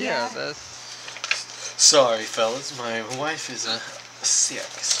 Yeah, that's Sorry, fellas. My wife is sick,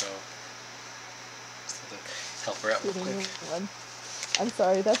 so just had to help her out real Kidding quick. anyone. I'm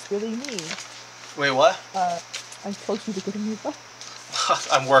sorry, that's really mean. Wait, what? I told you to get a new wife.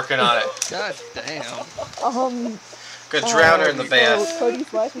 I'm working on it. god damn. Gonna drown her in the so bath.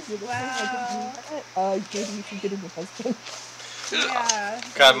 Cody's wife, if you're listening, Wow. I didn't mean that. Maybe you should get a new husband. Yeah.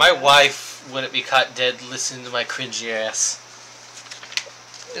 God, my wife wouldn't be caught dead listening to my cringy ass.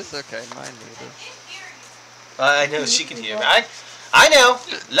 It's okay, mine neither. I know she can hear me. I know.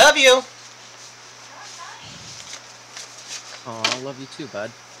 Love you. Oh, I love you too,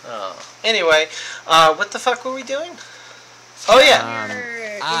 bud. Oh. Anyway, what the fuck were we doing? Oh yeah.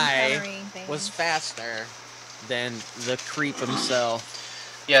 You're I encountering things. was faster than the creep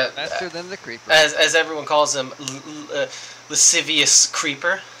himself. Yeah. Faster than the creeper. As everyone calls him, lascivious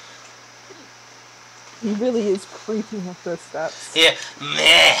creeper. He really is creeping up those steps. Yeah.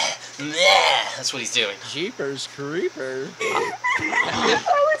 Meh. Meh. That's what he's doing. Jeepers creeper.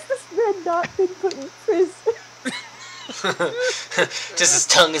 How is this man not been put in prison? Just his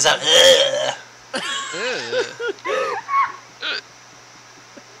tongue is out. Ugh. Ugh.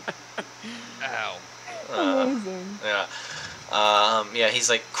 Ow. Amazing. Yeah. Yeah, he's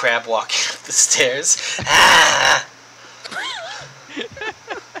like crab walking up the stairs. Ah!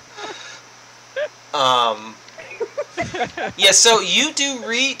 Yeah, so you do His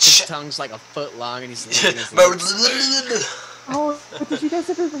reach. tongue's like a foot long and he's licking his lips. It's Oh, but did you guys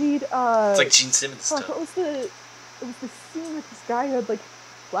ever read like Gene Simmons what stuff. was the scene with this guy who had like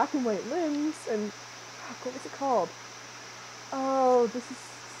black and white limbs and what was it called? Oh, this is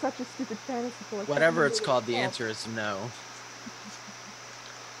such a stupid fantasy. Like, Whatever it's called, the answer is no.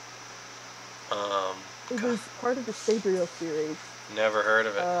 It was part of the Sabriel series. Never heard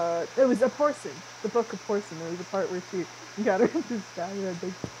of it. It was a Porson, the book of Porson. There was a part where she got her this guy who had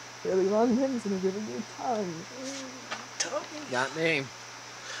like really long limbs and a really weird tongue. Not me.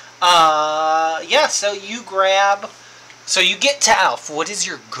 Yeah, so you grab. So you get to Alf. What is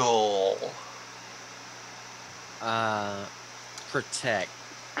your goal? Protect.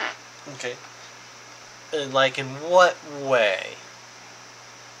 Okay. And like, in what way?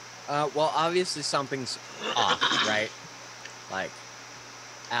 Well, obviously something's off, right? Like,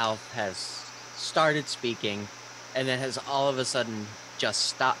 Alf has started speaking, and then has all of a sudden just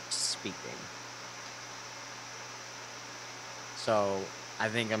stopped speaking. So, I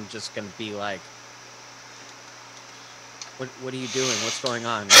think I'm just gonna be like, what are you doing? What's going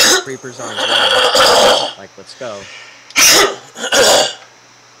on? The creeper's on his way. Like, let's go.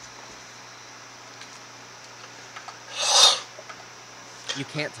 You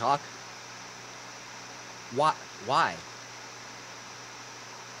can't talk? Why?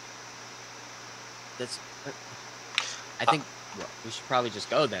 That's... I think we should probably just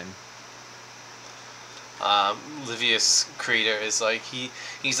go then. Livius Creator is like,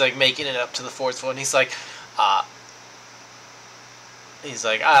 he's like making it up to the fourth floor, and he's like, you, it's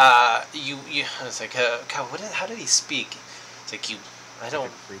like, God, how did he speak? It's like, I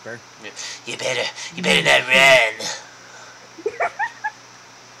don't, Creeper. you better not run.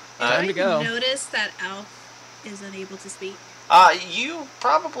 Time to go. Notice that Alf is unable to speak. You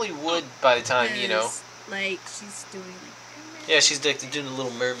probably would by the time, you know. Like, she's doing like... Yeah, she's doing the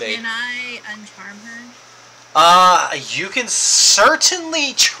Little Mermaid. Can I uncharm her? You can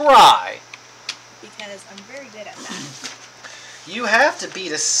certainly try. Because I'm very good at that. You have to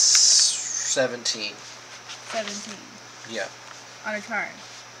beat a 17. 17. Yeah. On a charm.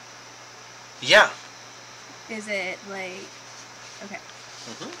 Yeah. Is it like... Okay.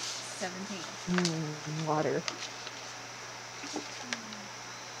 17. Water.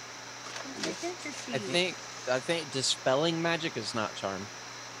 I think dispelling magic is not charm.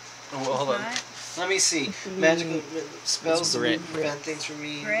 Well, hold on. Let me see. Magical spells prevent things from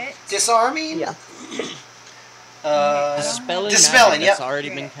me. Grit? Disarming? Yeah. Dispelling Dispelling, magic yep. that's already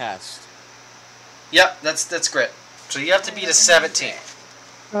been cast. Yep, that's grit. So you have to beat a 17.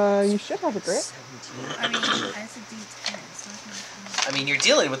 You should have a grit. I mean, I said D10. So I mean, you're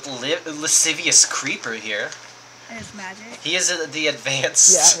dealing with the lascivious creeper here. and it's magic. He is the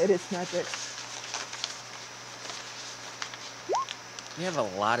advanced. Yeah, it is magic. We have a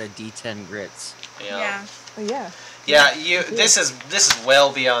lot of D10 grits. Yeah. Oh, yeah. Yeah, this is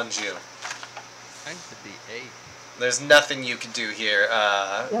well beyond you. Mine's the D8. There's nothing you can do here.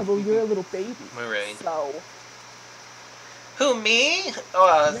 Yeah, well, you're a little baby. Moraine. So. Who, me?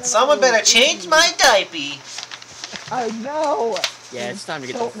 Someone better change my diaper. I know. Yeah, it's time to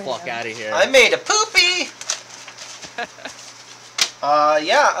get the fuck out of here. I made a poopy.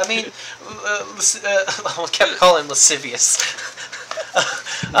 Yeah, I mean, I kept calling him lascivious.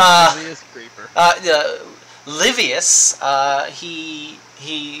 Livius creeper. Livius,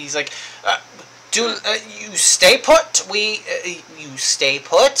 he's like, you stay put. You stay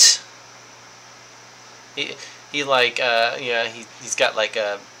put. He like, yeah, he's got like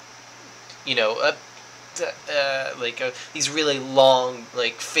a, you know, these really long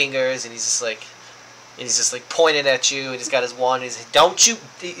like fingers, and he's just like pointing at you, and he's got his wand. And he's like, don't you?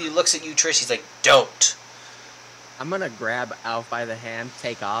 He looks at you, Trish. He's like, don't. I'm gonna grab Alf by the hand,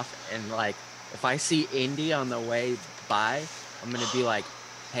 take off, and like, if I see Indy on the way by, I'm gonna be like,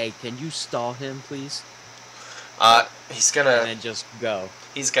 hey, can you stall him, please? He's gonna. And then just go.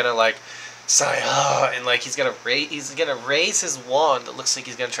 He's gonna like, sigh, and like he's gonna raise his wand. It looks like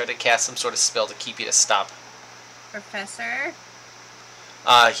he's gonna try to cast some sort of spell to keep you to stop. Professor?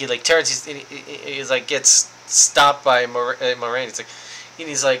 He like turns. He's like gets stopped by Moraine.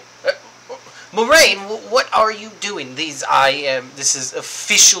 He's like, Moraine, what are you doing? This is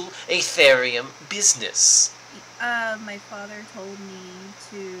official Aetherium business. My father told me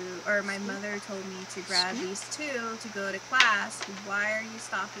or my mother told me to grab these two to go to class. Why are you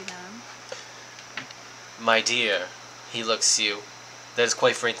stopping them? My dear, he looks at you. That is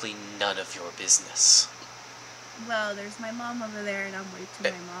quite frankly none of your business. Well, there's my mom over there, and I'm way to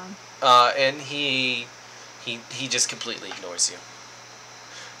my mom. And he just completely ignores you.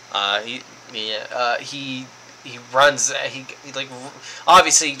 He runs. He like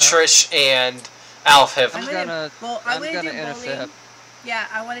obviously Trish and Alf have. I'm gonna do intercept. bowling. Yeah,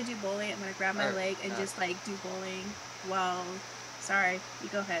 I want to do bowling. I'm gonna grab my Alright, leg and just like do bowling. Well, sorry, you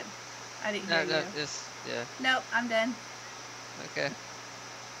go ahead. I didn't hear you. Yeah. Nope, I'm done. Okay.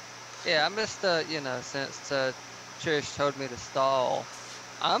 Yeah, I'm just since Trish told me to stall,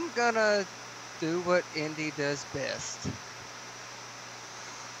 I'm gonna do what Indy does best.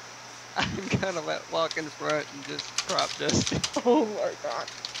 I'm gonna walk in front and just crop dust. Oh my god.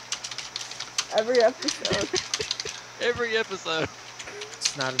 Every episode. Every episode.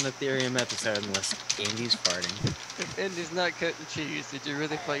 It's not an Aetherium episode unless Indy's farting. If Indy's not cutting cheese, did you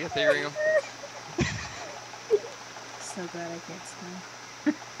really play Aetherium? So glad I can't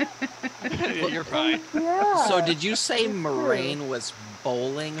smell. You're fine. Yeah. So did you say Moraine was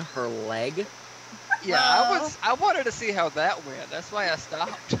bowling her leg? Yeah, Well. I wanted to see how that went. That's why I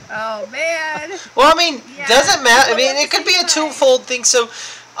stopped. Oh man. Well, I mean, Yeah. doesn't matter. I mean, it could be a twofold thing. So,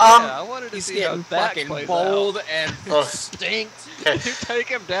 Yeah, I wanted to He's see how getting that fucking plays bold out. and Oh. stinks. You take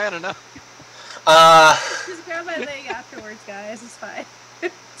him down enough. Just grab my leg afterwards, guys. It's fine.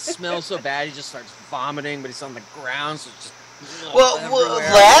 Smells so bad he just starts vomiting, but he's on the ground, so it's just well,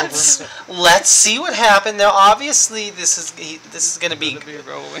 everywhere. let's see what happened. Now, obviously, this is going to be.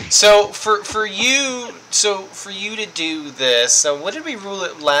 rolling. So for you to do this. So what did we rule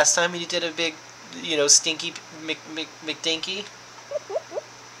it last time? You did a big, stinky McDinky.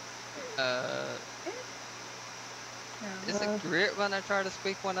 Is it grit when I try to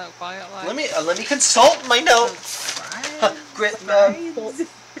speak one out quiet like? Let me consult my notes. Grit.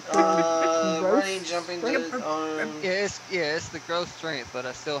 Running, jumping, It's the growth strength, but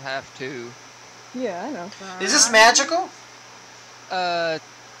I still have to. Yeah, I know. Is this magical?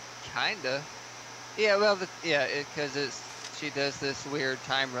 Kinda. Yeah, well, because she does this weird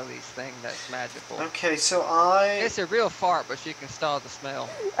time release thing that's magical. Okay, so It's a real fart, but she can stall the smell.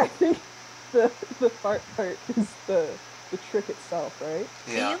 I think the fart part is the trick itself, right?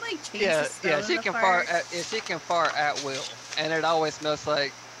 Yeah. Can you like change Yeah, the smell yeah, of she the can fart? she can fart at will, and it always smells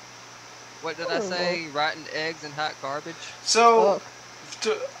like. What did I Oh, say? Rotten eggs and hot garbage. So,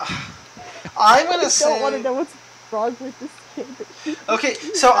 Ugh. I'm gonna I don't want to say. know what's wrong with this game. Okay,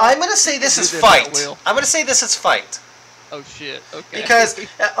 so I'm gonna say this do is this fight. at will. I'm gonna say this is fight Oh shit. Okay. because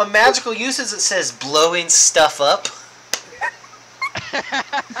a magical uses it says blowing stuff up,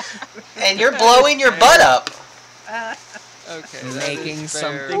 and you're blowing your butt up. Okay. that is Making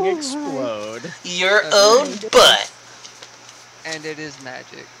fair. something explode. Your Okay. own butt. And it is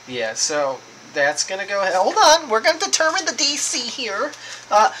magic. Yeah, so that's gonna go ahead. Hold on, we're gonna determine the DC here.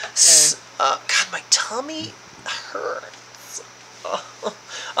 God, my tummy hurts.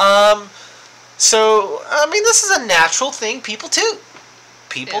 So I mean, this is a natural thing. People toot.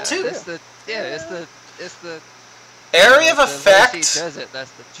 People Yeah, toot. it's the Area of the way effect. she does it. That's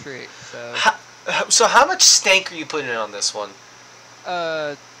the trick. So So how much stank are you putting in on this one?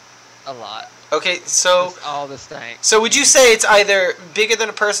 a lot. Okay, so Just all the stank. so would you say it's either bigger than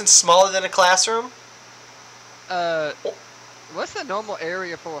a person, smaller than a classroom? What's the normal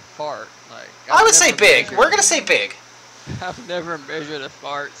area for a fart? Like I would say never big. measured- We're gonna say big. I've never measured a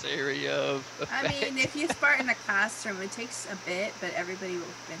fart's area of I effect. mean, if you fart in the classroom, it takes a bit, but everybody will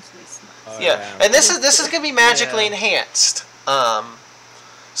eventually smell. Oh, Yeah, and this is gonna be magically Yeah. enhanced.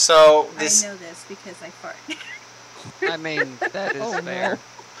 So I this. know this because I fart. I mean, that is Oh, no. fair.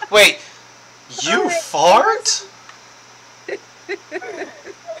 Wait, you Alright. fart?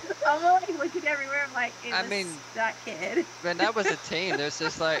 I'm like looking everywhere. I'm like, it I was mean- that kid. When I was a teen, there's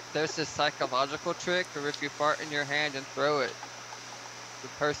this psychological trick where if you fart in your hand and throw it, the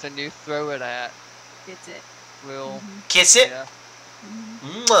person you throw it at Gets it. will. Kiss it? Yeah.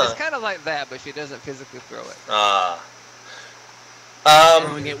 Mhm. Mwah. It's kind of like that, but she doesn't physically throw it.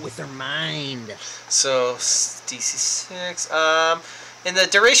 Throwing it with her mind. So DC 6. In the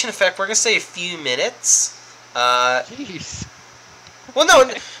duration effect, we're gonna say a few minutes. Jeez. Well,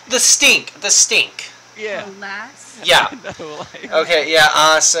 no, the stink. Yeah. The last. Yeah. No, like, Okay,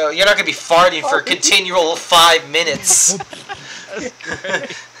 yeah. So you're not gonna be farting for a continual 5 minutes. that's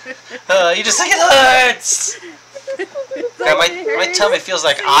great. You just like it hurts. Yeah, my tummy feels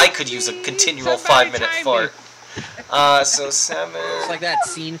like I could use a continual Somebody 5-minute time fart. So 7. It's like that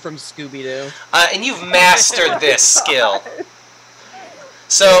scene from Scooby-Doo. And you've mastered this skill.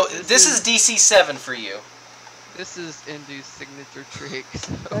 So this is DC 7 for you. This is Indu's signature trick.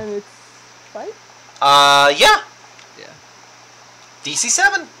 So. And it's fight? Yeah. Yeah. DC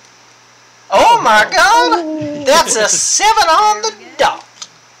 7. Oh my god! That's a 7 on the dot.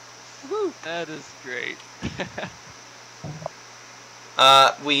 That is great.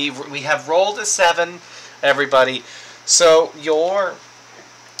 We have rolled a 7, everybody. So your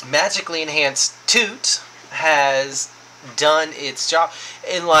magically enhanced toot has done its job.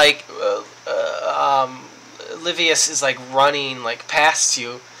 And like Livius is like running like past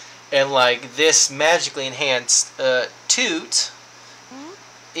you, and like this magically enhanced toot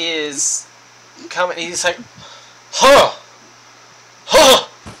is coming. He's like, huh.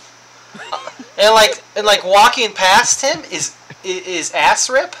 And like walking past him is ass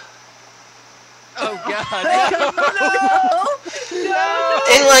rip. Oh god. No!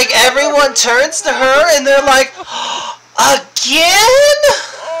 And like everyone turns to her and they're like, again?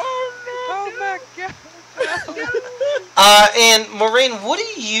 Oh my god. And Maureen, what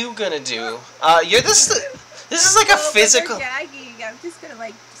are you gonna do? This is like a physical. Gagging. I'm just gonna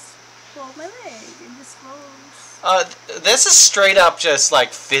like just fold my leg and just fold. This is straight up just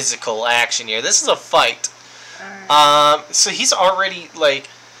like physical action here. This is a fight. Alright. So he's already like,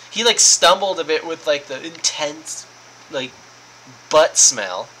 he like stumbled a bit with like the intense like butt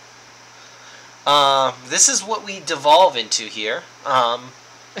smell. This is what we devolve into here. And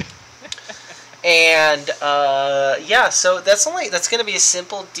yeah, so that's gonna be a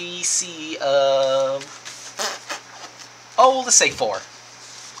simple DC of, let's say 4.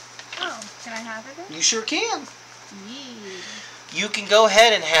 Oh, can I have it then? You sure can. Yeah. You can go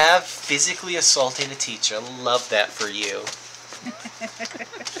ahead and have physically assaulting a teacher. Love that for you.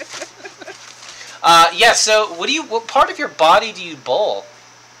 Yeah, so what part of your body do you bowl?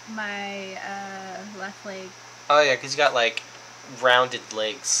 My left leg. Oh yeah, because you got like rounded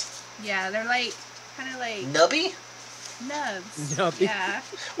legs. Yeah, they're like kind of like Nubby? nubs. Nubby. Yeah.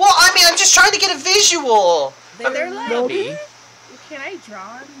 Well, I mean, I'm just trying to get a visual. They're like. Nubby. Can I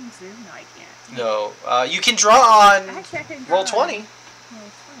draw and zoom? No, I can't. No, you can draw on Actually, I can draw roll 20. Roll 20, yeah.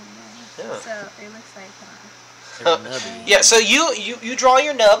 Yeah. So it looks like. They're nubby. Yeah. So you draw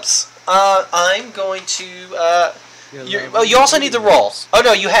your nubs. I'm going to. You also need to roll. Oh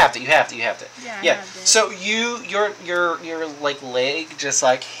no, you have to. Yeah. I Yeah. have it. So your like leg just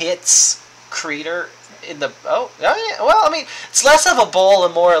like hits Creator in the yeah. Well, I mean, it's less of a bowl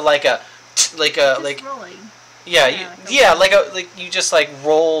and more like a Just rolling. yeah Yeah, like you just like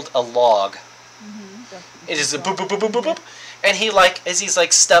rolled a log. Mm-hmm. It is a boop boop boop boop boop boop, and he like as he's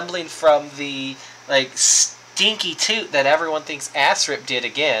like stumbling from the like stinky toot that everyone thinks Aesrip did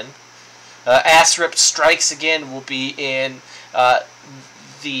again. Aesrip strikes again will be in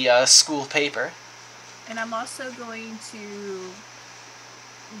the school paper. And I'm also going to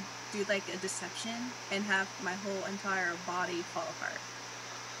do like a deception and have my whole entire body fall apart.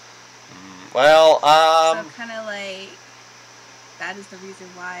 Well, So kind of like that is the reason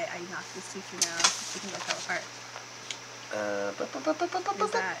why I knocked this teacher down because I fell apart.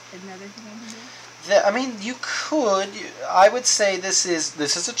 Is that another thing I can do? I mean, you could. I would say this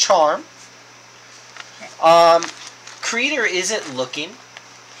is a charm. Okay. Creator isn't looking;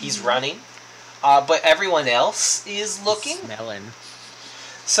 he's running, but everyone else is looking. Smelling.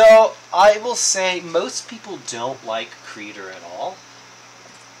 So I will say most people don't like Creator at all,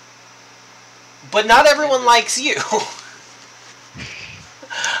 but not everyone likes you.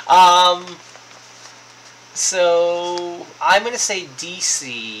 So I'm gonna say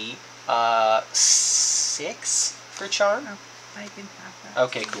DC 6 for charm. Oh, I can have that.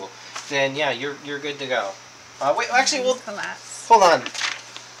 Okay, cool. Then yeah, you're good to go. Wait, actually, we'll collapse. hold on.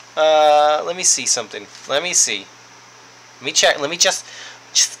 Let me see something. Let me see. Let me check. Let me just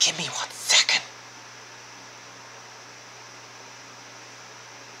give me 1 second.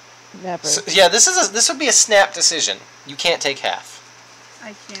 Never. So, yeah, this would be a snap decision. You can't take half.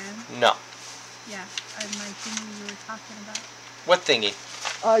 I can. No. Yeah, I might think you were talking about. What thingy?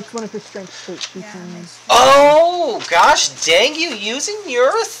 It's one of her strengths that she Yeah, can. my strength. Oh gosh, dang you using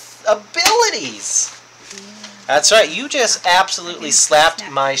your abilities. Yeah. That's right. You just absolutely It's slapped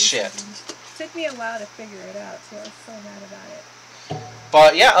snap my decision. shit. Took me a while to figure it out, so I was so mad about it.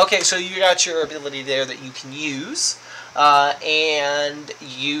 But yeah, okay, so you got your ability there that you can use, and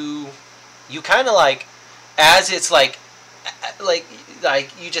you kind of like, as it's like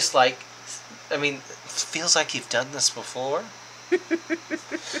you just like, I mean, it feels like you've done this before.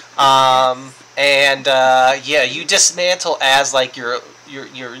 And yeah, you dismantle as like your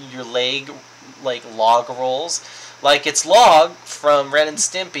leg like log rolls. Like it's Log from Ren and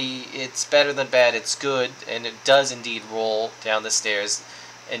Stimpy, it's better than bad, it's good, and it does indeed roll down the stairs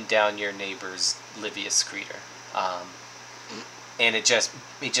and down your neighbor's Livius Creator. And it just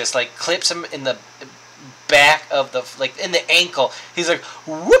like clips him in the back of the, like in the ankle. He's like,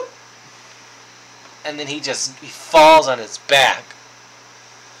 whoop! And then he falls on his back.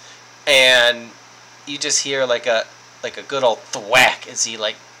 And you just hear like a good old thwack as he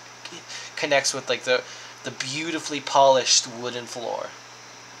like connects with like the beautifully polished wooden floor.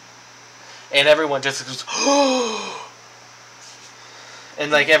 And everyone just goes,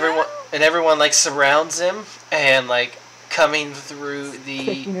 and like everyone like surrounds him and like coming through the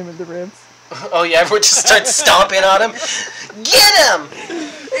Kicking him in the ribs. oh yeah, everyone just starts stomping on him. Get him!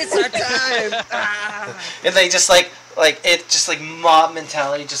 It's our time. Ah. And they just like it just like mob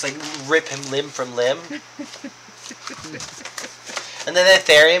mentality, just like rip him limb from limb. And then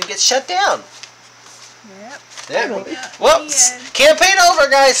Aetherium gets shut down. Yep. Yeah. Really? Whoops! Campaign over,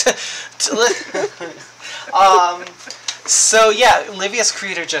 guys. So yeah, Livius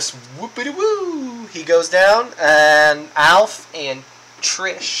Creator just whoopity woo. He goes down, and Alf and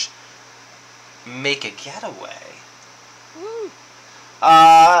Trish make a getaway. Woo.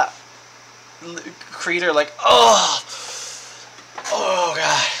 Creator like, oh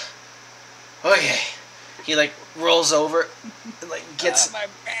god. Okay. He like rolls over and like gets my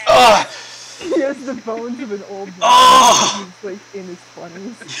back. oh. He has the bones of an old man. Oh! He's like in his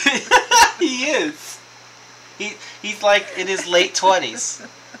 20s. He is. He's like in his late 20s.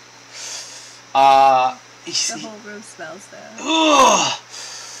 The whole room smells though.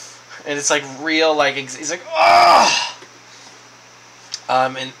 And it's like real, like he's like, oh.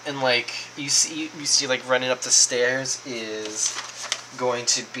 And like you see like running up the stairs is going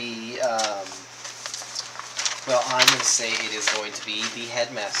to be well, I'm gonna say it is going to be the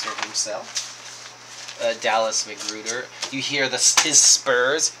headmaster himself. Dallas McGruder. You hear his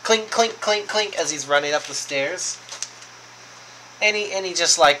spurs clink, clink, clink, clink as he's running up the stairs. And he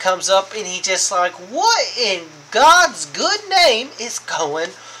just like comes up and he just like, what in God's good name is going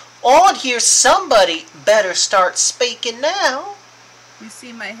on here? Somebody better start speaking now. You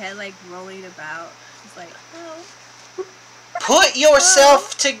see my head like rolling about. It's like, oh. Put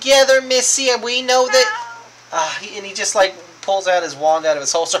yourself together, Missy, and we know that... and he just, like, pulls out his wand out of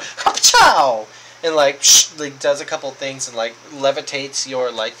his holster. Chow! And, like does a couple things and, like, levitates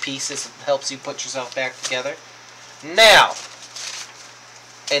your, like, pieces and helps you put yourself back together. Now!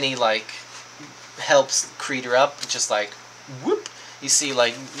 And he, like, helps Creeder up, just, like, whoop! You see,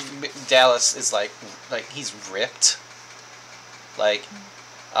 like, Dallas is, like he's ripped. Like,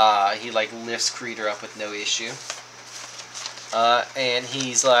 he, like, lifts Creeder up with no issue. And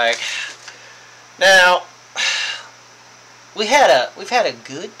he's like, now, we've had a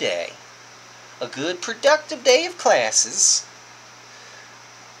good day. A good, productive day of classes.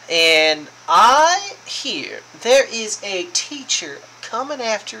 And I hear there is a teacher coming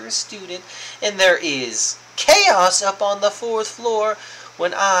after a student, and there is chaos up on the 4th floor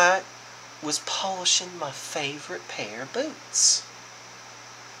when I was polishing my favorite pair of boots.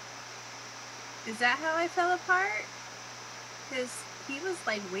 Is that how I fell apart? Because he was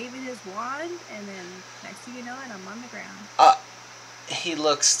like waving his wand, and then next thing you know it, I'm on the ground. He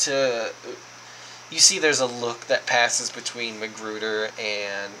looks to... You see there's a look that passes between Magruder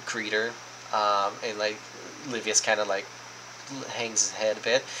and Creeder. And, like, Livius kind of, like, hangs his head a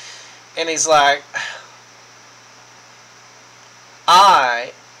bit. And he's like...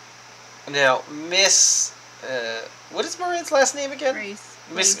 Now, Miss... what is Marine's last name again? Grace.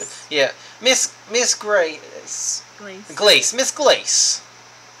 Miss... Yeah. Miss Grace. Glace. Glace. Miss Glace.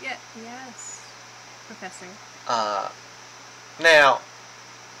 Yeah, yes. Professor. Now...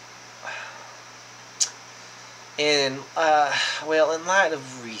 In light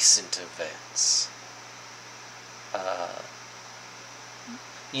of recent events,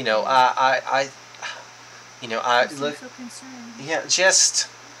 you know, I So concerned. yeah, just,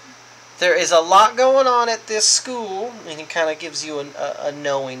 there is a lot going on at this school, and he kind of gives you a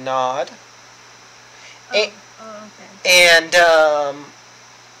knowing nod. Okay. And,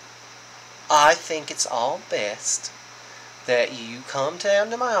 I think it's all best that you come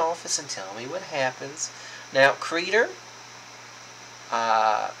down to my office and tell me what happens. Now, Creeder,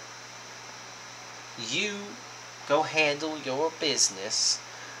 you go handle your business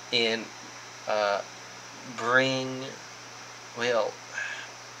and bring, well,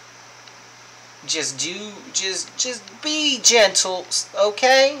 just be gentle,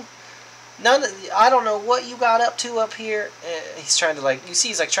 okay? I don't know what you got up to up here. He's trying to, like, you see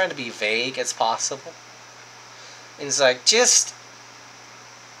he's, like, trying to be vague as possible. And he's like, just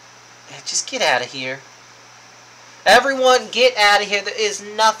get out of here. Everyone, get out of here. There is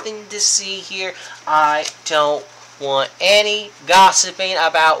nothing to see here. I don't want any gossiping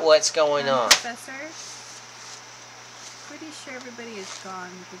about what's going on. Professor, pretty sure everybody is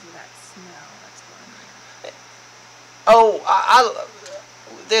gone because of that smell that's going on. Oh,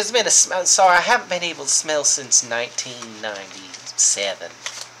 there's been a smell. Sorry, I haven't been able to smell since 1997.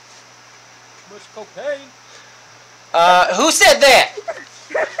 Much cocaine. Who said that?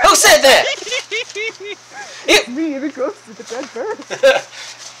 Who said that? Me, the ghost of the dead bird.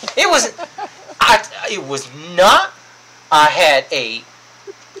 It wasn't. It was not. I had a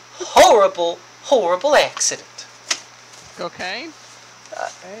horrible accident. Cocaine?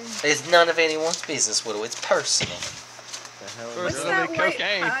 It's none of anyone's business, Widow. It's personal. The hell is What's Really that white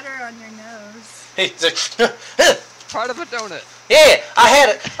cocaine. powder on your nose? It's Part of a donut. yeah,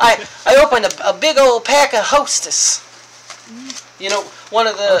 I opened a big old pack of Hostess. You know, one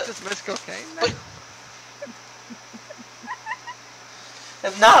of Oh, the... just miss cocaine? But-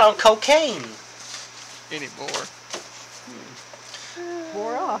 I'm not on cocaine. Anymore.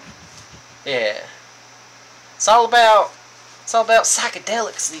 Wore off. Yeah. It's all about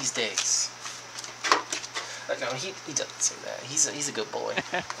psychedelics these days. No, he doesn't say that. He's a good boy.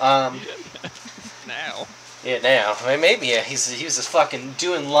 Now. Yeah, now. I mean, maybe, yeah, he was just fucking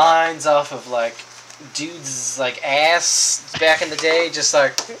doing lines off of, like, dudes, like, ass back in the day, just,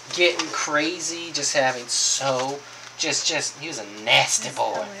 like, getting crazy, just having he was a nasty It's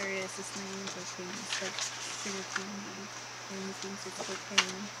boy. hilarious. His name is cocaine. It's like sugar candy. And he thinks it's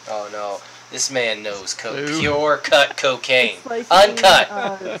cocaine. Oh, no. This man knows Ooh. pure cut cocaine. It's like Uncut.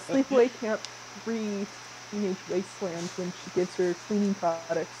 in, Sleepaway Camp 3 Teenage Wasteland when she gives her cleaning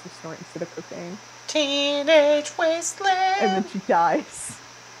products to snort instead of cocaine. Teenage Wasteland. And then she dies.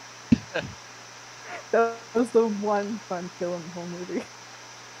 That was the one fun kill in the whole movie.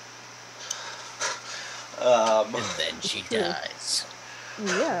 And then she dies.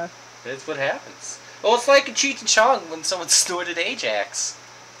 Yeah. That's what happens. Well, it's like in Cheech and Chong when someone snorted Ajax.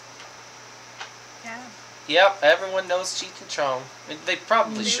 Yeah. Yep, everyone knows Cheech and Chong. They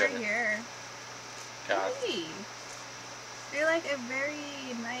probably They were shouldn't. here. God. Really? They're like a very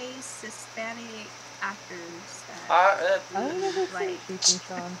nice Hispanic actors that I never seen like. Cheech and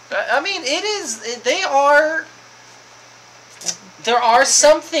Chong. I mean, it is. They are. There are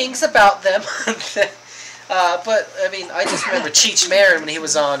some things about them. But I mean, I just remember Cheech Marin when he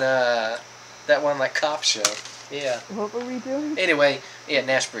was on that one like cop show. Yeah. What were we doing? Anyway, yeah,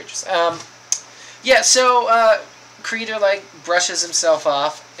 Nash Bridges. Yeah. So Creeder like brushes himself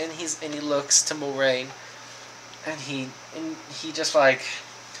off, and he looks to Moraine, and he just like,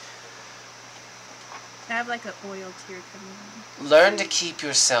 I have like an oil tear coming on. learn to keep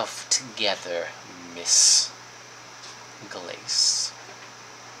yourself together, Miss Glace.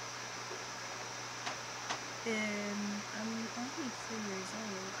 I'm only 3 years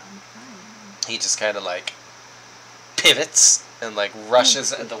old. I'm trying. He just kind of like pivots and like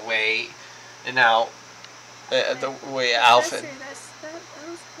rushes the way, and now the way Alpha. Professor, that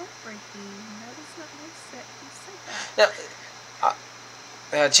was heartbreaking. That was not nice that you said that.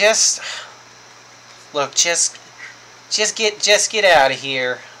 Now, just look, just get out of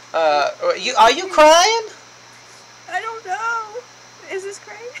here. Are you crying? I don't know. Is this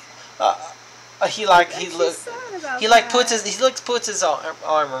crazy? He puts his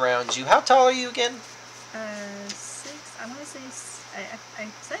arm around you. How tall are you again? 6. I'm gonna say. I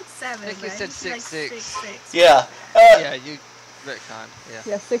said 7. I think you but said feel like 6'6". 6'6". Yeah. Yeah, you retcon. Yeah.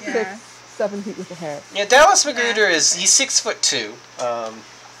 Yeah, 6'6", Yeah. 7 feet with a hat. Yeah, Dallas Magruder he's 6'2".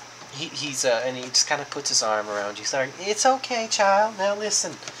 He's and he just kind of puts his arm around you. He's like, "It's okay, child. Now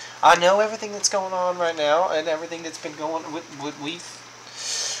listen, I know everything that's going on right now, and everything that's been going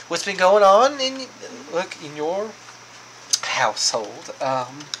what's been going on in your household.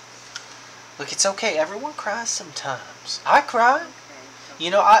 Look, it's okay. Everyone cries sometimes. I cry. Okay. You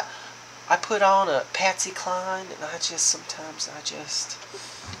know, I put on a Patsy Cline, and I just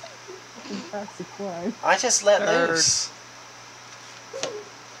I just let loose.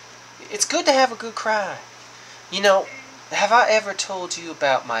 It's good to have a good cry. You know, have I ever told you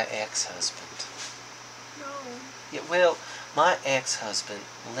about my ex-husband? No. Yeah, well, my ex-husband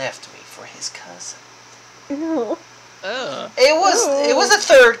left me for his cousin. Ew. It was a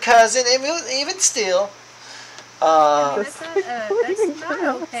third cousin, and even still. I mean, that's not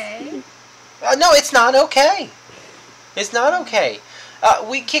okay. No, it's not okay. It's not okay.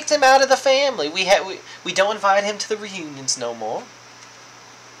 We kicked him out of the family. We don't invite him to the reunions no more.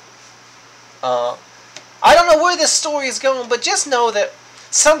 I don't know where this story is going, but just know that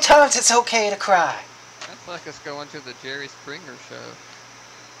sometimes it's okay to cry. That's like us going to the Jerry Springer show.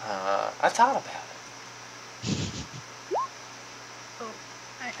 I thought about it. Oh,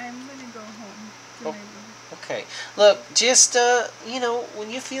 I'm gonna go home to my room. Okay. Look, just, when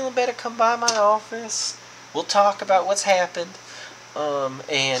you're feeling better, come by my office. We'll talk about what's happened. And, Are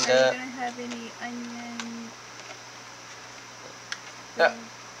you gonna have any onion stuff?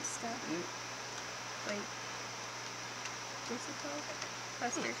 Like, what's it called?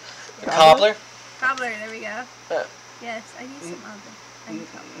 Custard. Yeah. Cobbler? Cobbler, there we go. Uh, Yes, I need some onion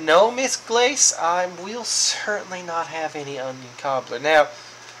cobbler. No, Miss Glace, I will certainly not have any onion cobbler. Now,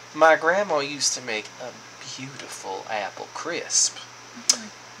 my grandma used to make a beautiful apple crisp. It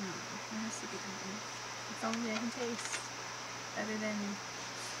has to be onion. It's only I can taste better than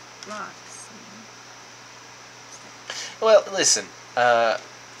rocks. Well, listen,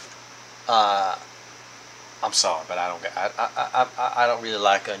 I'm sorry, but I don't really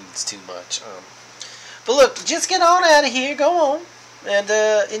like onions too much. But look, just get on out of here, go on, and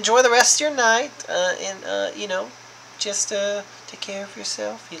enjoy the rest of your night, and just take care of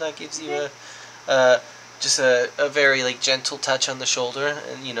yourself. He gives you just a very gentle touch on the shoulder,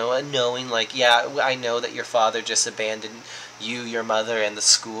 and a knowing yeah, I know that your father just abandoned you, your mother, and the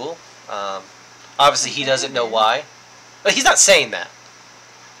school. Obviously he doesn't know why, but he's not saying that.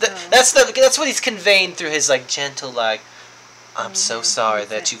 That's what he's conveying through his gentle I'm so sorry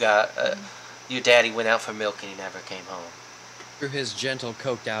that you got your daddy went out for milk and he never came home. Through his gentle,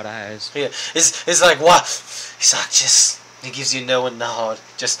 coked out eyes. Yeah, it's like what? He's just he gives you no and nod.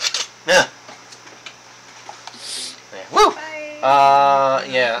 Just yeah. Woo. Bye.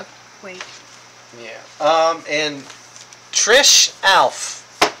 Yeah. Wait. Yeah. And Trish Alf.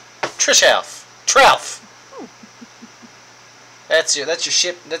 Tralf. That's your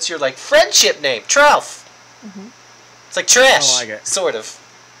ship. That's your friendship name, Tralf. Mm-hmm. It's like trash, I like it. sort of.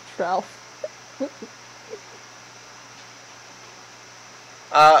 Tralf.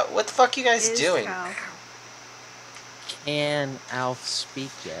 What the fuck you guys Is doing? Tralf. Can Alf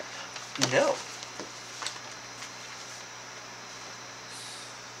speak yet? No.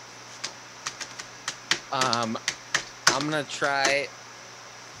 I'm gonna try.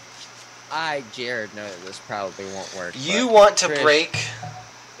 Jared, know that this probably won't work. You but want to Trish break?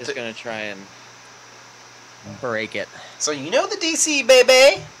 is gonna try and Break it. So you know the DC,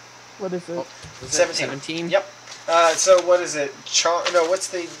 baby. What is it? Oh, Was that 17. 17? Yep. So what is it? No, what's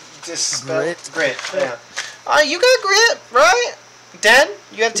the dispel? Grit. Grit. Yeah. You got grit, right? 10?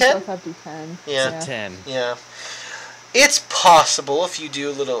 You have 10? Both have D10. Yeah. 10. Yeah. It's possible if you do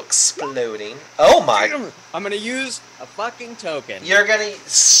a little exploding. Oh my! I'm gonna use a fucking token. You're gonna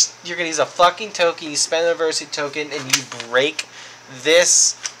use a fucking token. You spend an adversity token, and you break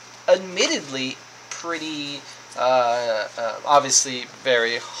this, admittedly, pretty, obviously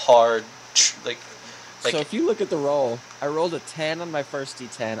very hard, like. So if you look at the roll, I rolled a 10 on my first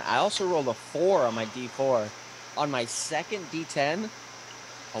D10. I also rolled a 4 on my D4. On my second D10,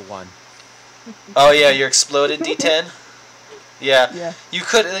 a 1. Oh yeah, your exploded D10. Yeah. Yeah. You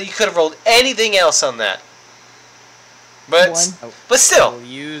could have rolled anything else on that. But One. but still. I'll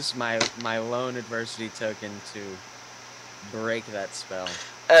use my lone adversity token to break that spell.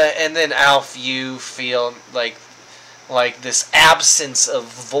 And then Alf, you feel like this absence of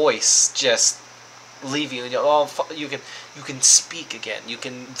voice just leave you. You can speak again. You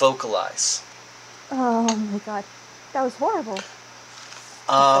can vocalize. Oh my god. That was horrible.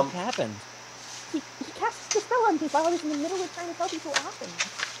 What happened? He cast the spell on me while I was in the middle of trying to tell people what happened.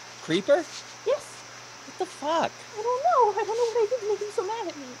 Creeper? Yes. What the fuck? I don't know. I don't know what I did to make him so mad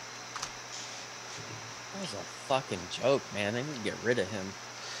at me. That was a fucking joke, man. They need to get rid of him.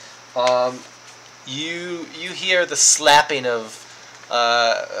 You hear the slapping of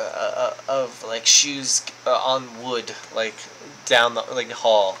like shoes on wood, like down the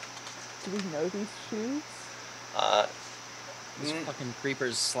hall. Do we know these shoes? These fucking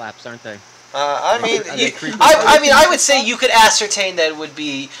creepers slaps, aren't they? I mean, Are they creepers? I would say you could ascertain that it would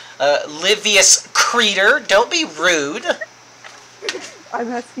be Livius Creeter. Don't be rude. I'm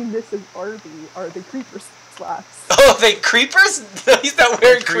asking this as Arby. Are they creeper slaps? Oh, they creepers? No, he's not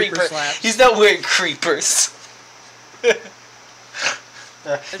wearing Creeper creepers. slaps. He's not wearing creepers. It's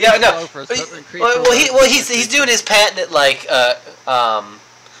Yeah, just no. loafers, but the creeper Well, was- he's doing his patented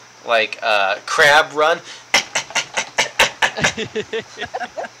crab run.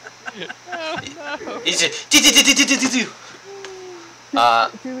 Oh, He's just Do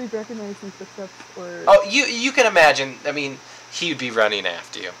we recognize these footsteps or? Oh, you can imagine. I mean, he would be running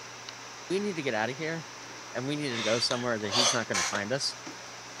after you. We need to get out of here, and we need to go somewhere that he's not going to find us.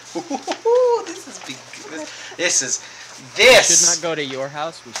 This is big. We should not go to your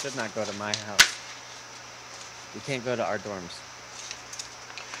house. We should not go to my house. We can't go to our dorms.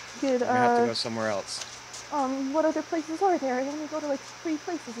 Good, We have to go somewhere else. what other places are there? I only go to like 3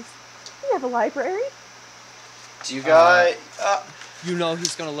 places. We have a library. Do you guys? You know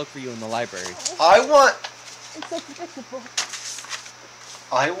he's going to look for you in the library. I want. It's so predictable.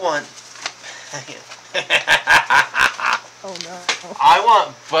 I want. Oh no. I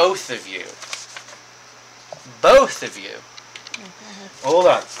want both of you. Both of you. Oh, Hold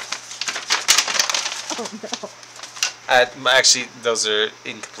on. no. Actually, those are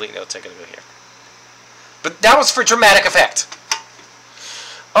incomplete notes. I gotta go here. But that was for dramatic effect.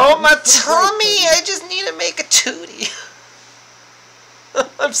 Oh, my tummy! I just need to make a tootie.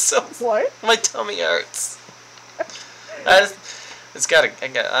 I'm so. What? My tummy hurts. It's gotta. I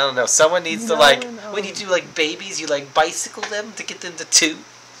don't know. Someone needs to when you do like babies, you like bicycle them to get them to toot.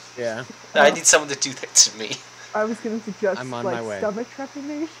 Yeah. I need someone to do that to me. I was gonna suggest I'm on my way. stomach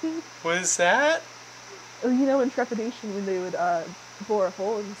trepidation. What is that? Oh, you know, in trepidation when they would bore a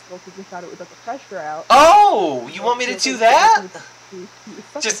hole in the skull because they thought it would let the pressure out. Oh, you want me to do that?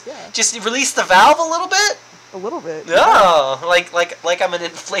 Just Just release the valve a little bit. a little bit. Oh, like I'm an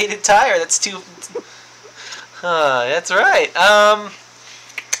inflated tire. That's too. That's right.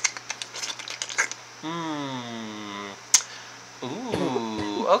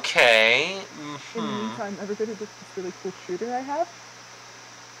 Ooh. Okay. In the meantime, everybody look at this really cool shooter I have.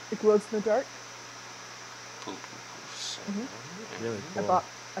 It glows in the dark. Really I cool.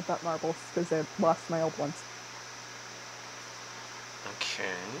 bought marbles because I lost my old ones. Okay.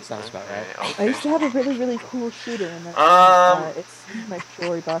 Sounds about right. I used to have a really, really cool shooter, and it's in my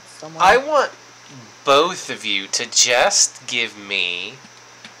jewelry box somewhere. I want both of you to just give me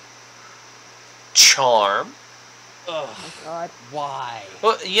charm. Ugh. Oh my god. Why?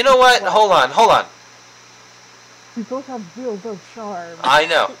 Well, you know what? Hold on. We both have real low charm. I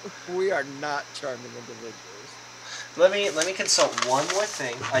know. We are not charming individuals. Let me consult one more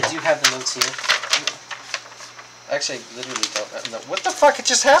thing. I do have the notes here. Actually, I literally don't know. What the fuck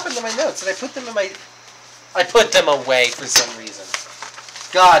just happened to my notes? Did I put them in my... I put them away for some reason.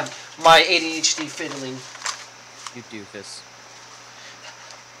 God, my ADHD fiddling. You doofus.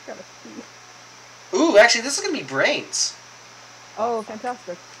 Gotta pee. Ooh, actually, this is going to be brains. Oh,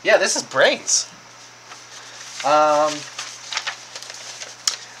 fantastic. Yeah, this is brains. Um,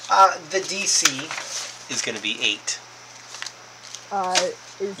 the DC is going to be 8.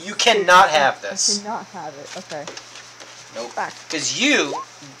 You cannot have this. I cannot have it. Okay. Nope. Back. Because you...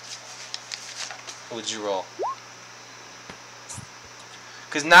 What would you roll?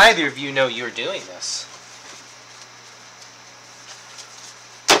 Because neither of you know you're doing this.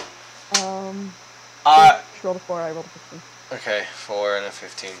 She rolled a 4, I rolled a 15. Okay, 4 and a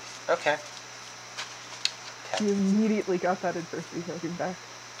 15. Okay. You immediately got that adversity token back.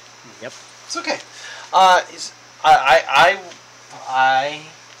 Yep. It's okay.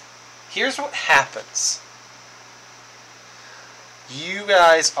 Here's what happens. You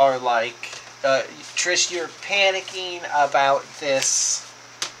guys are like, Trish, you're panicking about this,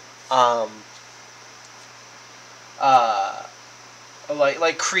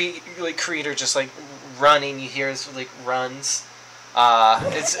 Creed are just like running. You hear his like runs.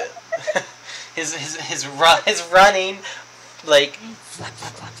 It's his running, like,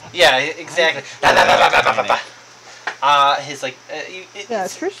 yeah, exactly. His like Yeah,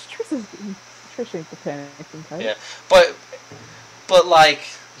 Trish ain't the panicking type. yeah, but like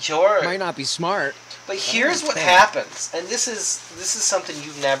you're Might not be smart. But here's what happens, and this is something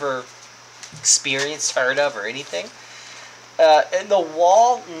you've never experienced, heard of, or anything. In the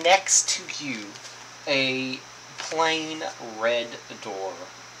wall next to you, a plain red door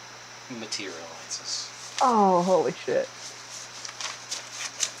materializes. Oh, holy shit!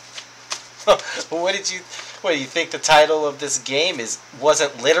 What do you think the title of this game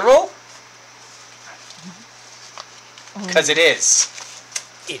wasn't literal? Because it is.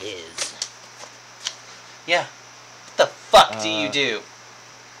 It is. Yeah. What the fuck do you do?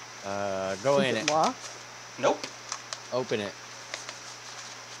 Go Is in it it. locked? Nope. Open it.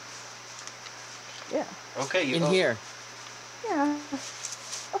 Yeah. Okay, you In here. Yeah.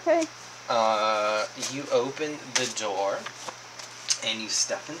 Okay. You open the door and you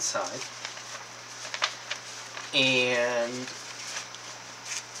step inside, and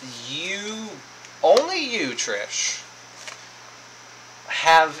only you, Trish,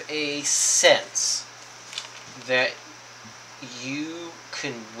 have a sense that you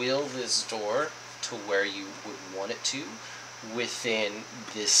can will this door to where you would want it to within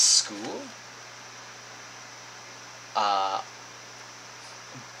this school.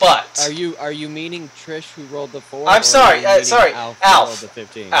 But Are you meaning Trish who rolled the 4? I'm sorry, sorry, Alf. Who rolled the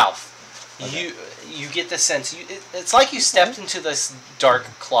 15? Alf. Okay. You get the sense it's like you stepped into this dark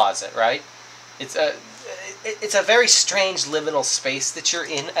closet, right? It's a very strange liminal space that you're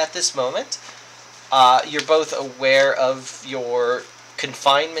in at this moment. You're both aware of your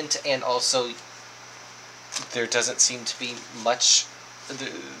confinement, and also there doesn't seem to be much.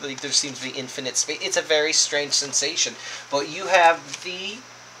 There seems to be infinite space. It's a very strange sensation, but you have the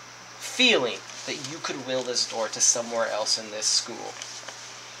feeling that you could will this door to somewhere else in this school.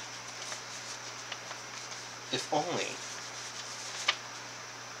 If only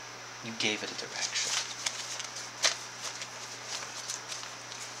you gave it a direction.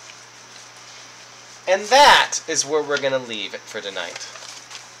 And that is where we're going to leave it for tonight.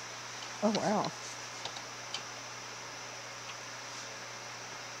 Oh wow.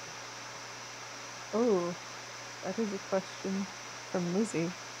 Oh, that is a question from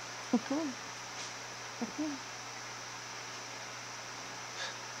Lizzie.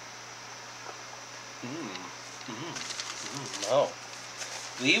 No.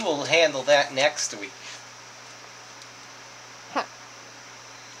 We will handle that next week. Ha.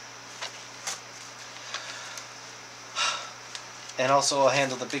 And also we'll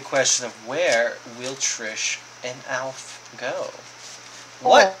handle the big question of where will Trish and Alf go?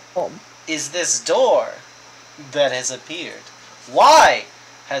 What is this door that has appeared? Why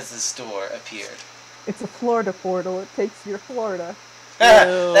has this door appeared? It's a Florida portal. It takes you to Florida.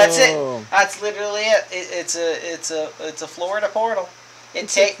 That's it. That's literally it. It's a Florida portal. It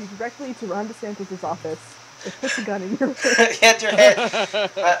takes you directly to Ron DeSantis' office. It puts a gun in your head. Hit your head.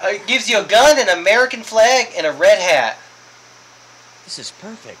 It gives you a gun, an American flag, and a red hat. This is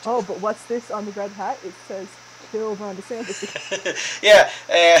perfect. Oh, but what's this on the red hat? It says kill Ron DeSantis. Yeah,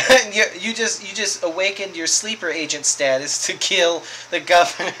 and you just awakened your sleeper agent status to kill the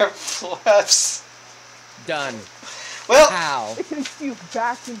governor of Fluffs. Done. Well, how? It takes you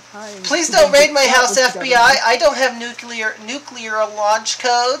back in time. Please don't raid my house, FBI. I don't have nuclear launch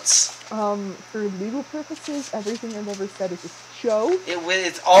codes. For legal purposes, everything I've ever said is a show.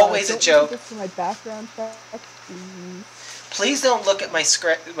 It's always a joke. This for my background check, please. Please don't look at my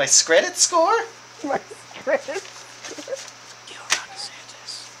credit score. My credit. Kill Ron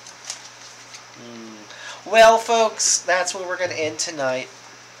DeSantis. Well, folks, that's where we're going to end tonight.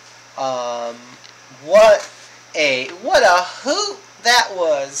 What What a hoot that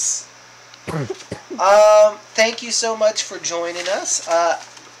was. Thank you so much for joining us.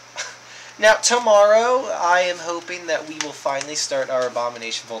 Now, tomorrow, I am hoping that we will finally start our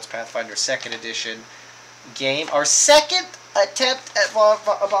Abomination Vaults Pathfinder 2nd Edition game. Our second attempt at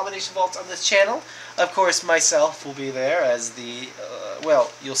Abomination Vaults on this channel. Of course, myself will be there as the,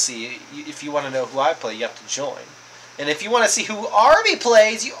 well, you'll see. If you want to know who I play, you have to join. And if you want to see who Arby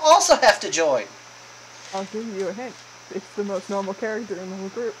plays, you also have to join. I'll give you a hint. It's the most normal character in the whole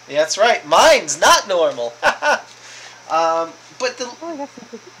group. Yeah, that's right. Mine's not normal. But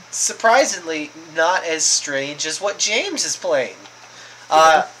surprisingly, not as strange as what James is playing.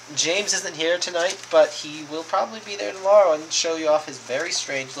 James isn't here tonight, but he will probably be there tomorrow and show you off his very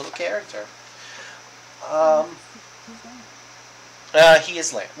strange little character. He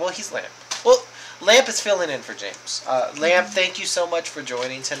is Lamp. Well, he's Lamp. Well, Lamp is filling in for James. Lamp, thank you so much for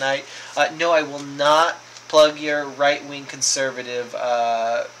joining tonight. No, I will not plug your right-wing conservative,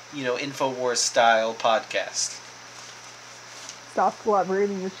 InfoWars style podcast. Stop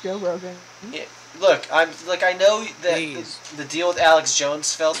collaborating with Joe Rogan. Yeah, look, I know that the deal with Alex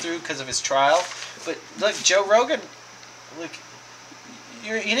Jones fell through because of his trial, but look, Joe Rogan, look,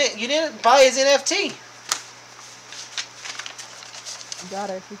 you didn't buy his NFT. You got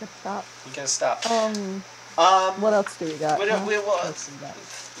it. You gotta stop. You gotta stop. What else do we got?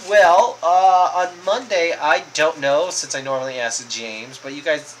 Well, on Monday, I don't know, since I normally ask James, but you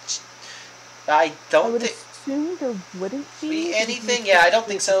guys, I don't think... assume there wouldn't be anything. Yeah, I don't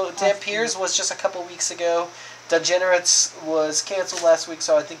think so. Dampiers was just a couple weeks ago. Dungenerates was canceled last week,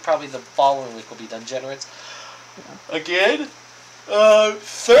 so I think probably the following week will be Dungenerates. Yeah. Again?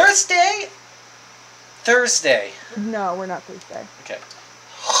 Thursday. No, we're not Thursday. Okay.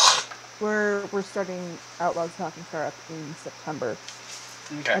 We're starting Outlaws Talking Star up in September.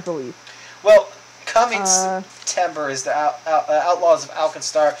 Okay. I believe. Well, coming September is the Outlaws of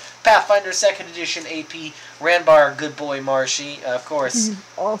Alkenstar, Pathfinder 2nd Edition AP, Ranbar, Good Boy Marshy, of course. You've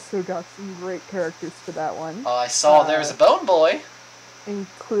also got some great characters for that one. I saw there's a Bone Boy.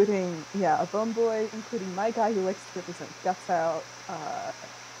 Including, a Bone Boy, including my guy who likes to represent Guts Out.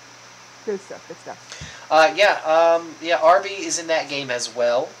 Good stuff. Arby is in that game as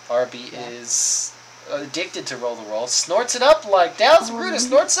well. Arby is addicted to roll the roll. Snorts it up like Dallas Brutus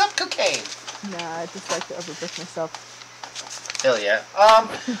snorts up cocaine. Nah, I just like to overbook myself. Hell yeah.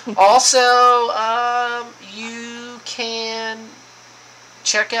 Also, you can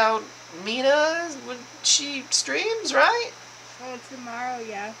check out Mina when she streams, right? Oh, tomorrow,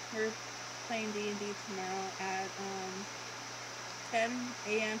 yeah. We're playing D&D tomorrow at 10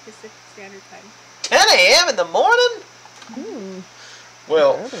 a.m. Pacific Standard Time. 10 a.m. in the morning?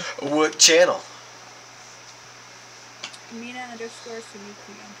 Well, what channel?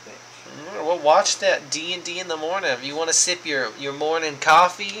 Mina_Sumiki on Twitch. Well, watch that D&D in the morning. If you want to sip your morning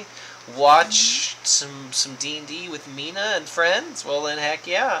coffee, watch some D&D with Mina and friends, well then heck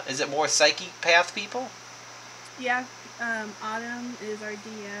yeah. Is it more psychic path people? Yeah. Autumn is our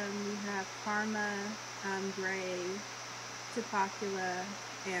DM. We have Karma, Gray, Tapacula,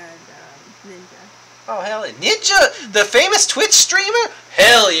 and Ninja. Oh, hell yeah. Ninja, the famous Twitch streamer?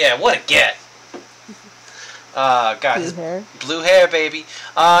 Hell yeah, what a get. God, blue hair, baby.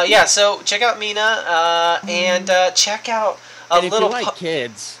 So check out Mina, and check out if you like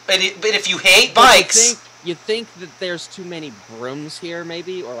kids. But if you hate bikes. You think that there's too many brooms here,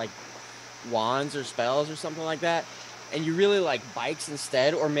 maybe, or like wands or spells or something like that, and you really like bikes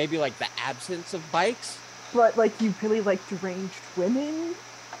instead, or maybe like the absence of bikes. But like you really like deranged women.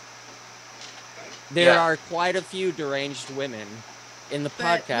 There are quite a few deranged women in the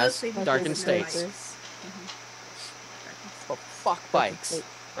podcast Darkened States. Oh, fuck bikes.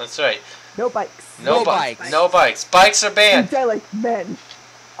 That's right. No bikes. No bikes. No bikes. Bikes are banned. I like men.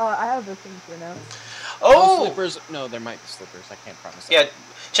 I have a thing to announce. Oh! Slippers. No, there might be slippers. I can't promise that. Yeah,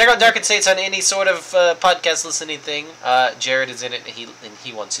 check out Darkened States on any sort of podcast listening thing. Jared is in it, and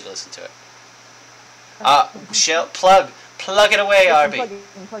he wants you to listen to it. Plug it away, RB.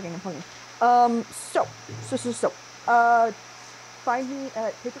 I'm plugging. Find me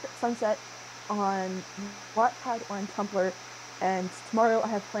at Paper Sunset on Wattpad or on Tumblr, and tomorrow I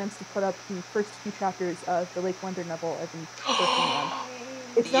have plans to put up the first few chapters of the Lake Wonder novel I've been working on.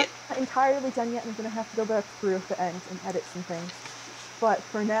 It's not entirely done yet, and I'm going to have to go back through at the end and edit some things. But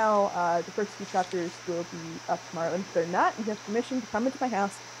for now, the first few chapters will be up tomorrow, and if they're not, you have permission to come into my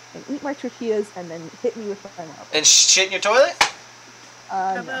house and eat my tortillas and then hit me with my marbles. And shit in your toilet?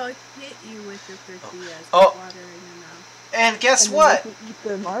 How about hit you with your tortillas with water in your mouth? And guess what? Eat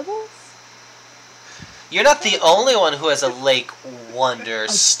the marbles? You're not the only one who has a Lake Wonder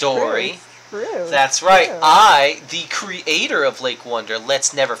story. True. That's right. True. I, the creator of Lake Wonder.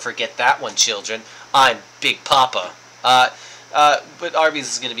 Let's never forget that one, children. I'm Big Papa. But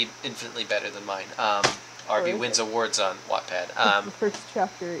Arby's is going to be infinitely better than mine. Arby wins awards on Wattpad. The first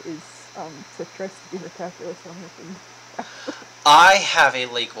chapter is tries to do her calculus on her thing. I have a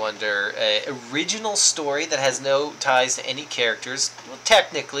Lake Wonder original story that has no ties to any characters. Well,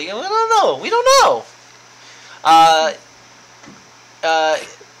 technically, we don't know. We don't know.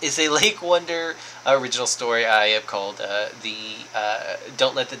 Is a Lake Wonder original story I have called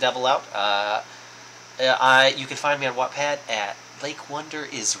Don't Let the Devil Out. You can find me on Wattpad at Lake Wonder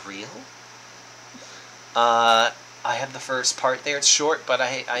is Real. I have the first part there. It's short, but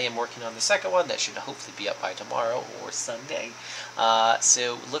I am working on the second one. That should hopefully be up by tomorrow or Sunday.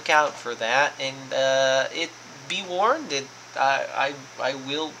 So look out for that. And be warned, I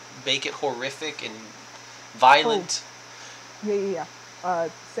will make it horrific and violent. Oh. Yeah.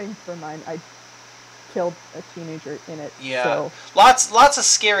 Same for mine. I killed a teenager in it. Yeah. So. Lots of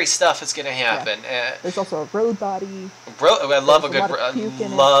scary stuff is going to happen. Yeah. There's also a road body. I love a good...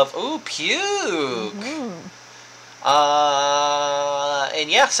 puke. Mm-hmm. And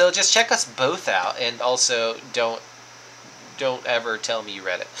yeah, so just check us both out, and also don't ever tell me you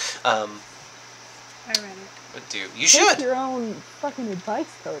read it. I read it. But do you should. Take your own fucking advice,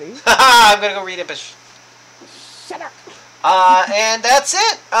 Cody. I'm gonna go read it, but shut up. And that's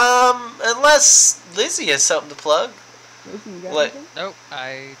it. Unless Lizzie has something to plug. Lizzie, you got anything? Nope,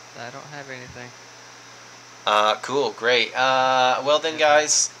 I don't have anything. Cool, great. Well then,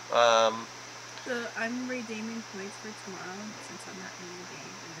 guys. So I'm redeeming points for tomorrow since I'm not in the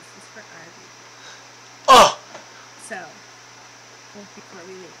game, and this is for Ivy. Oh. So before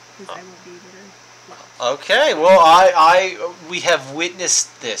we leave, because I won't be able to watch. Okay. Well, we have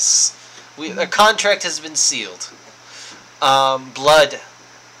witnessed this. A contract has been sealed. Blood.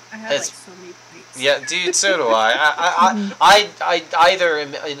 I have like so many points. Yeah, dude. So do I. I either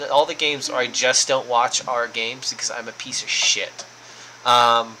am in all the games, or I just don't watch our games because I'm a piece of shit.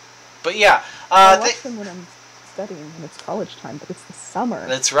 But yeah. I watch them when I'm studying, and it's college time, but it's the summer.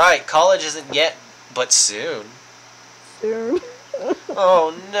 That's right. College isn't yet, but soon. Soon.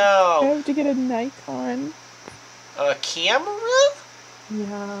 Oh no. I have to get a Nikon. A camera?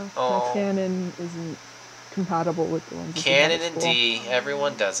 Yeah. Oh. My Canon isn't compatible with the ones. Canon and D.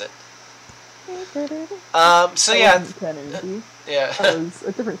 Everyone does it. So I yeah. wasn't Canon and D. Yeah. That was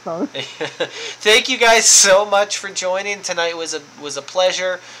a different phone. Thank you guys so much for joining tonight. Was a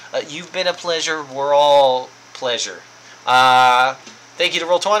pleasure. You've been a pleasure. We're all pleasure. Thank you to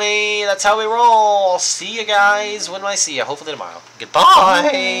Roll20. That's how we roll. I'll see you guys when I see you. Hopefully tomorrow.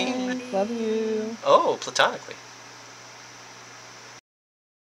 Goodbye. Love you. Oh, platonically.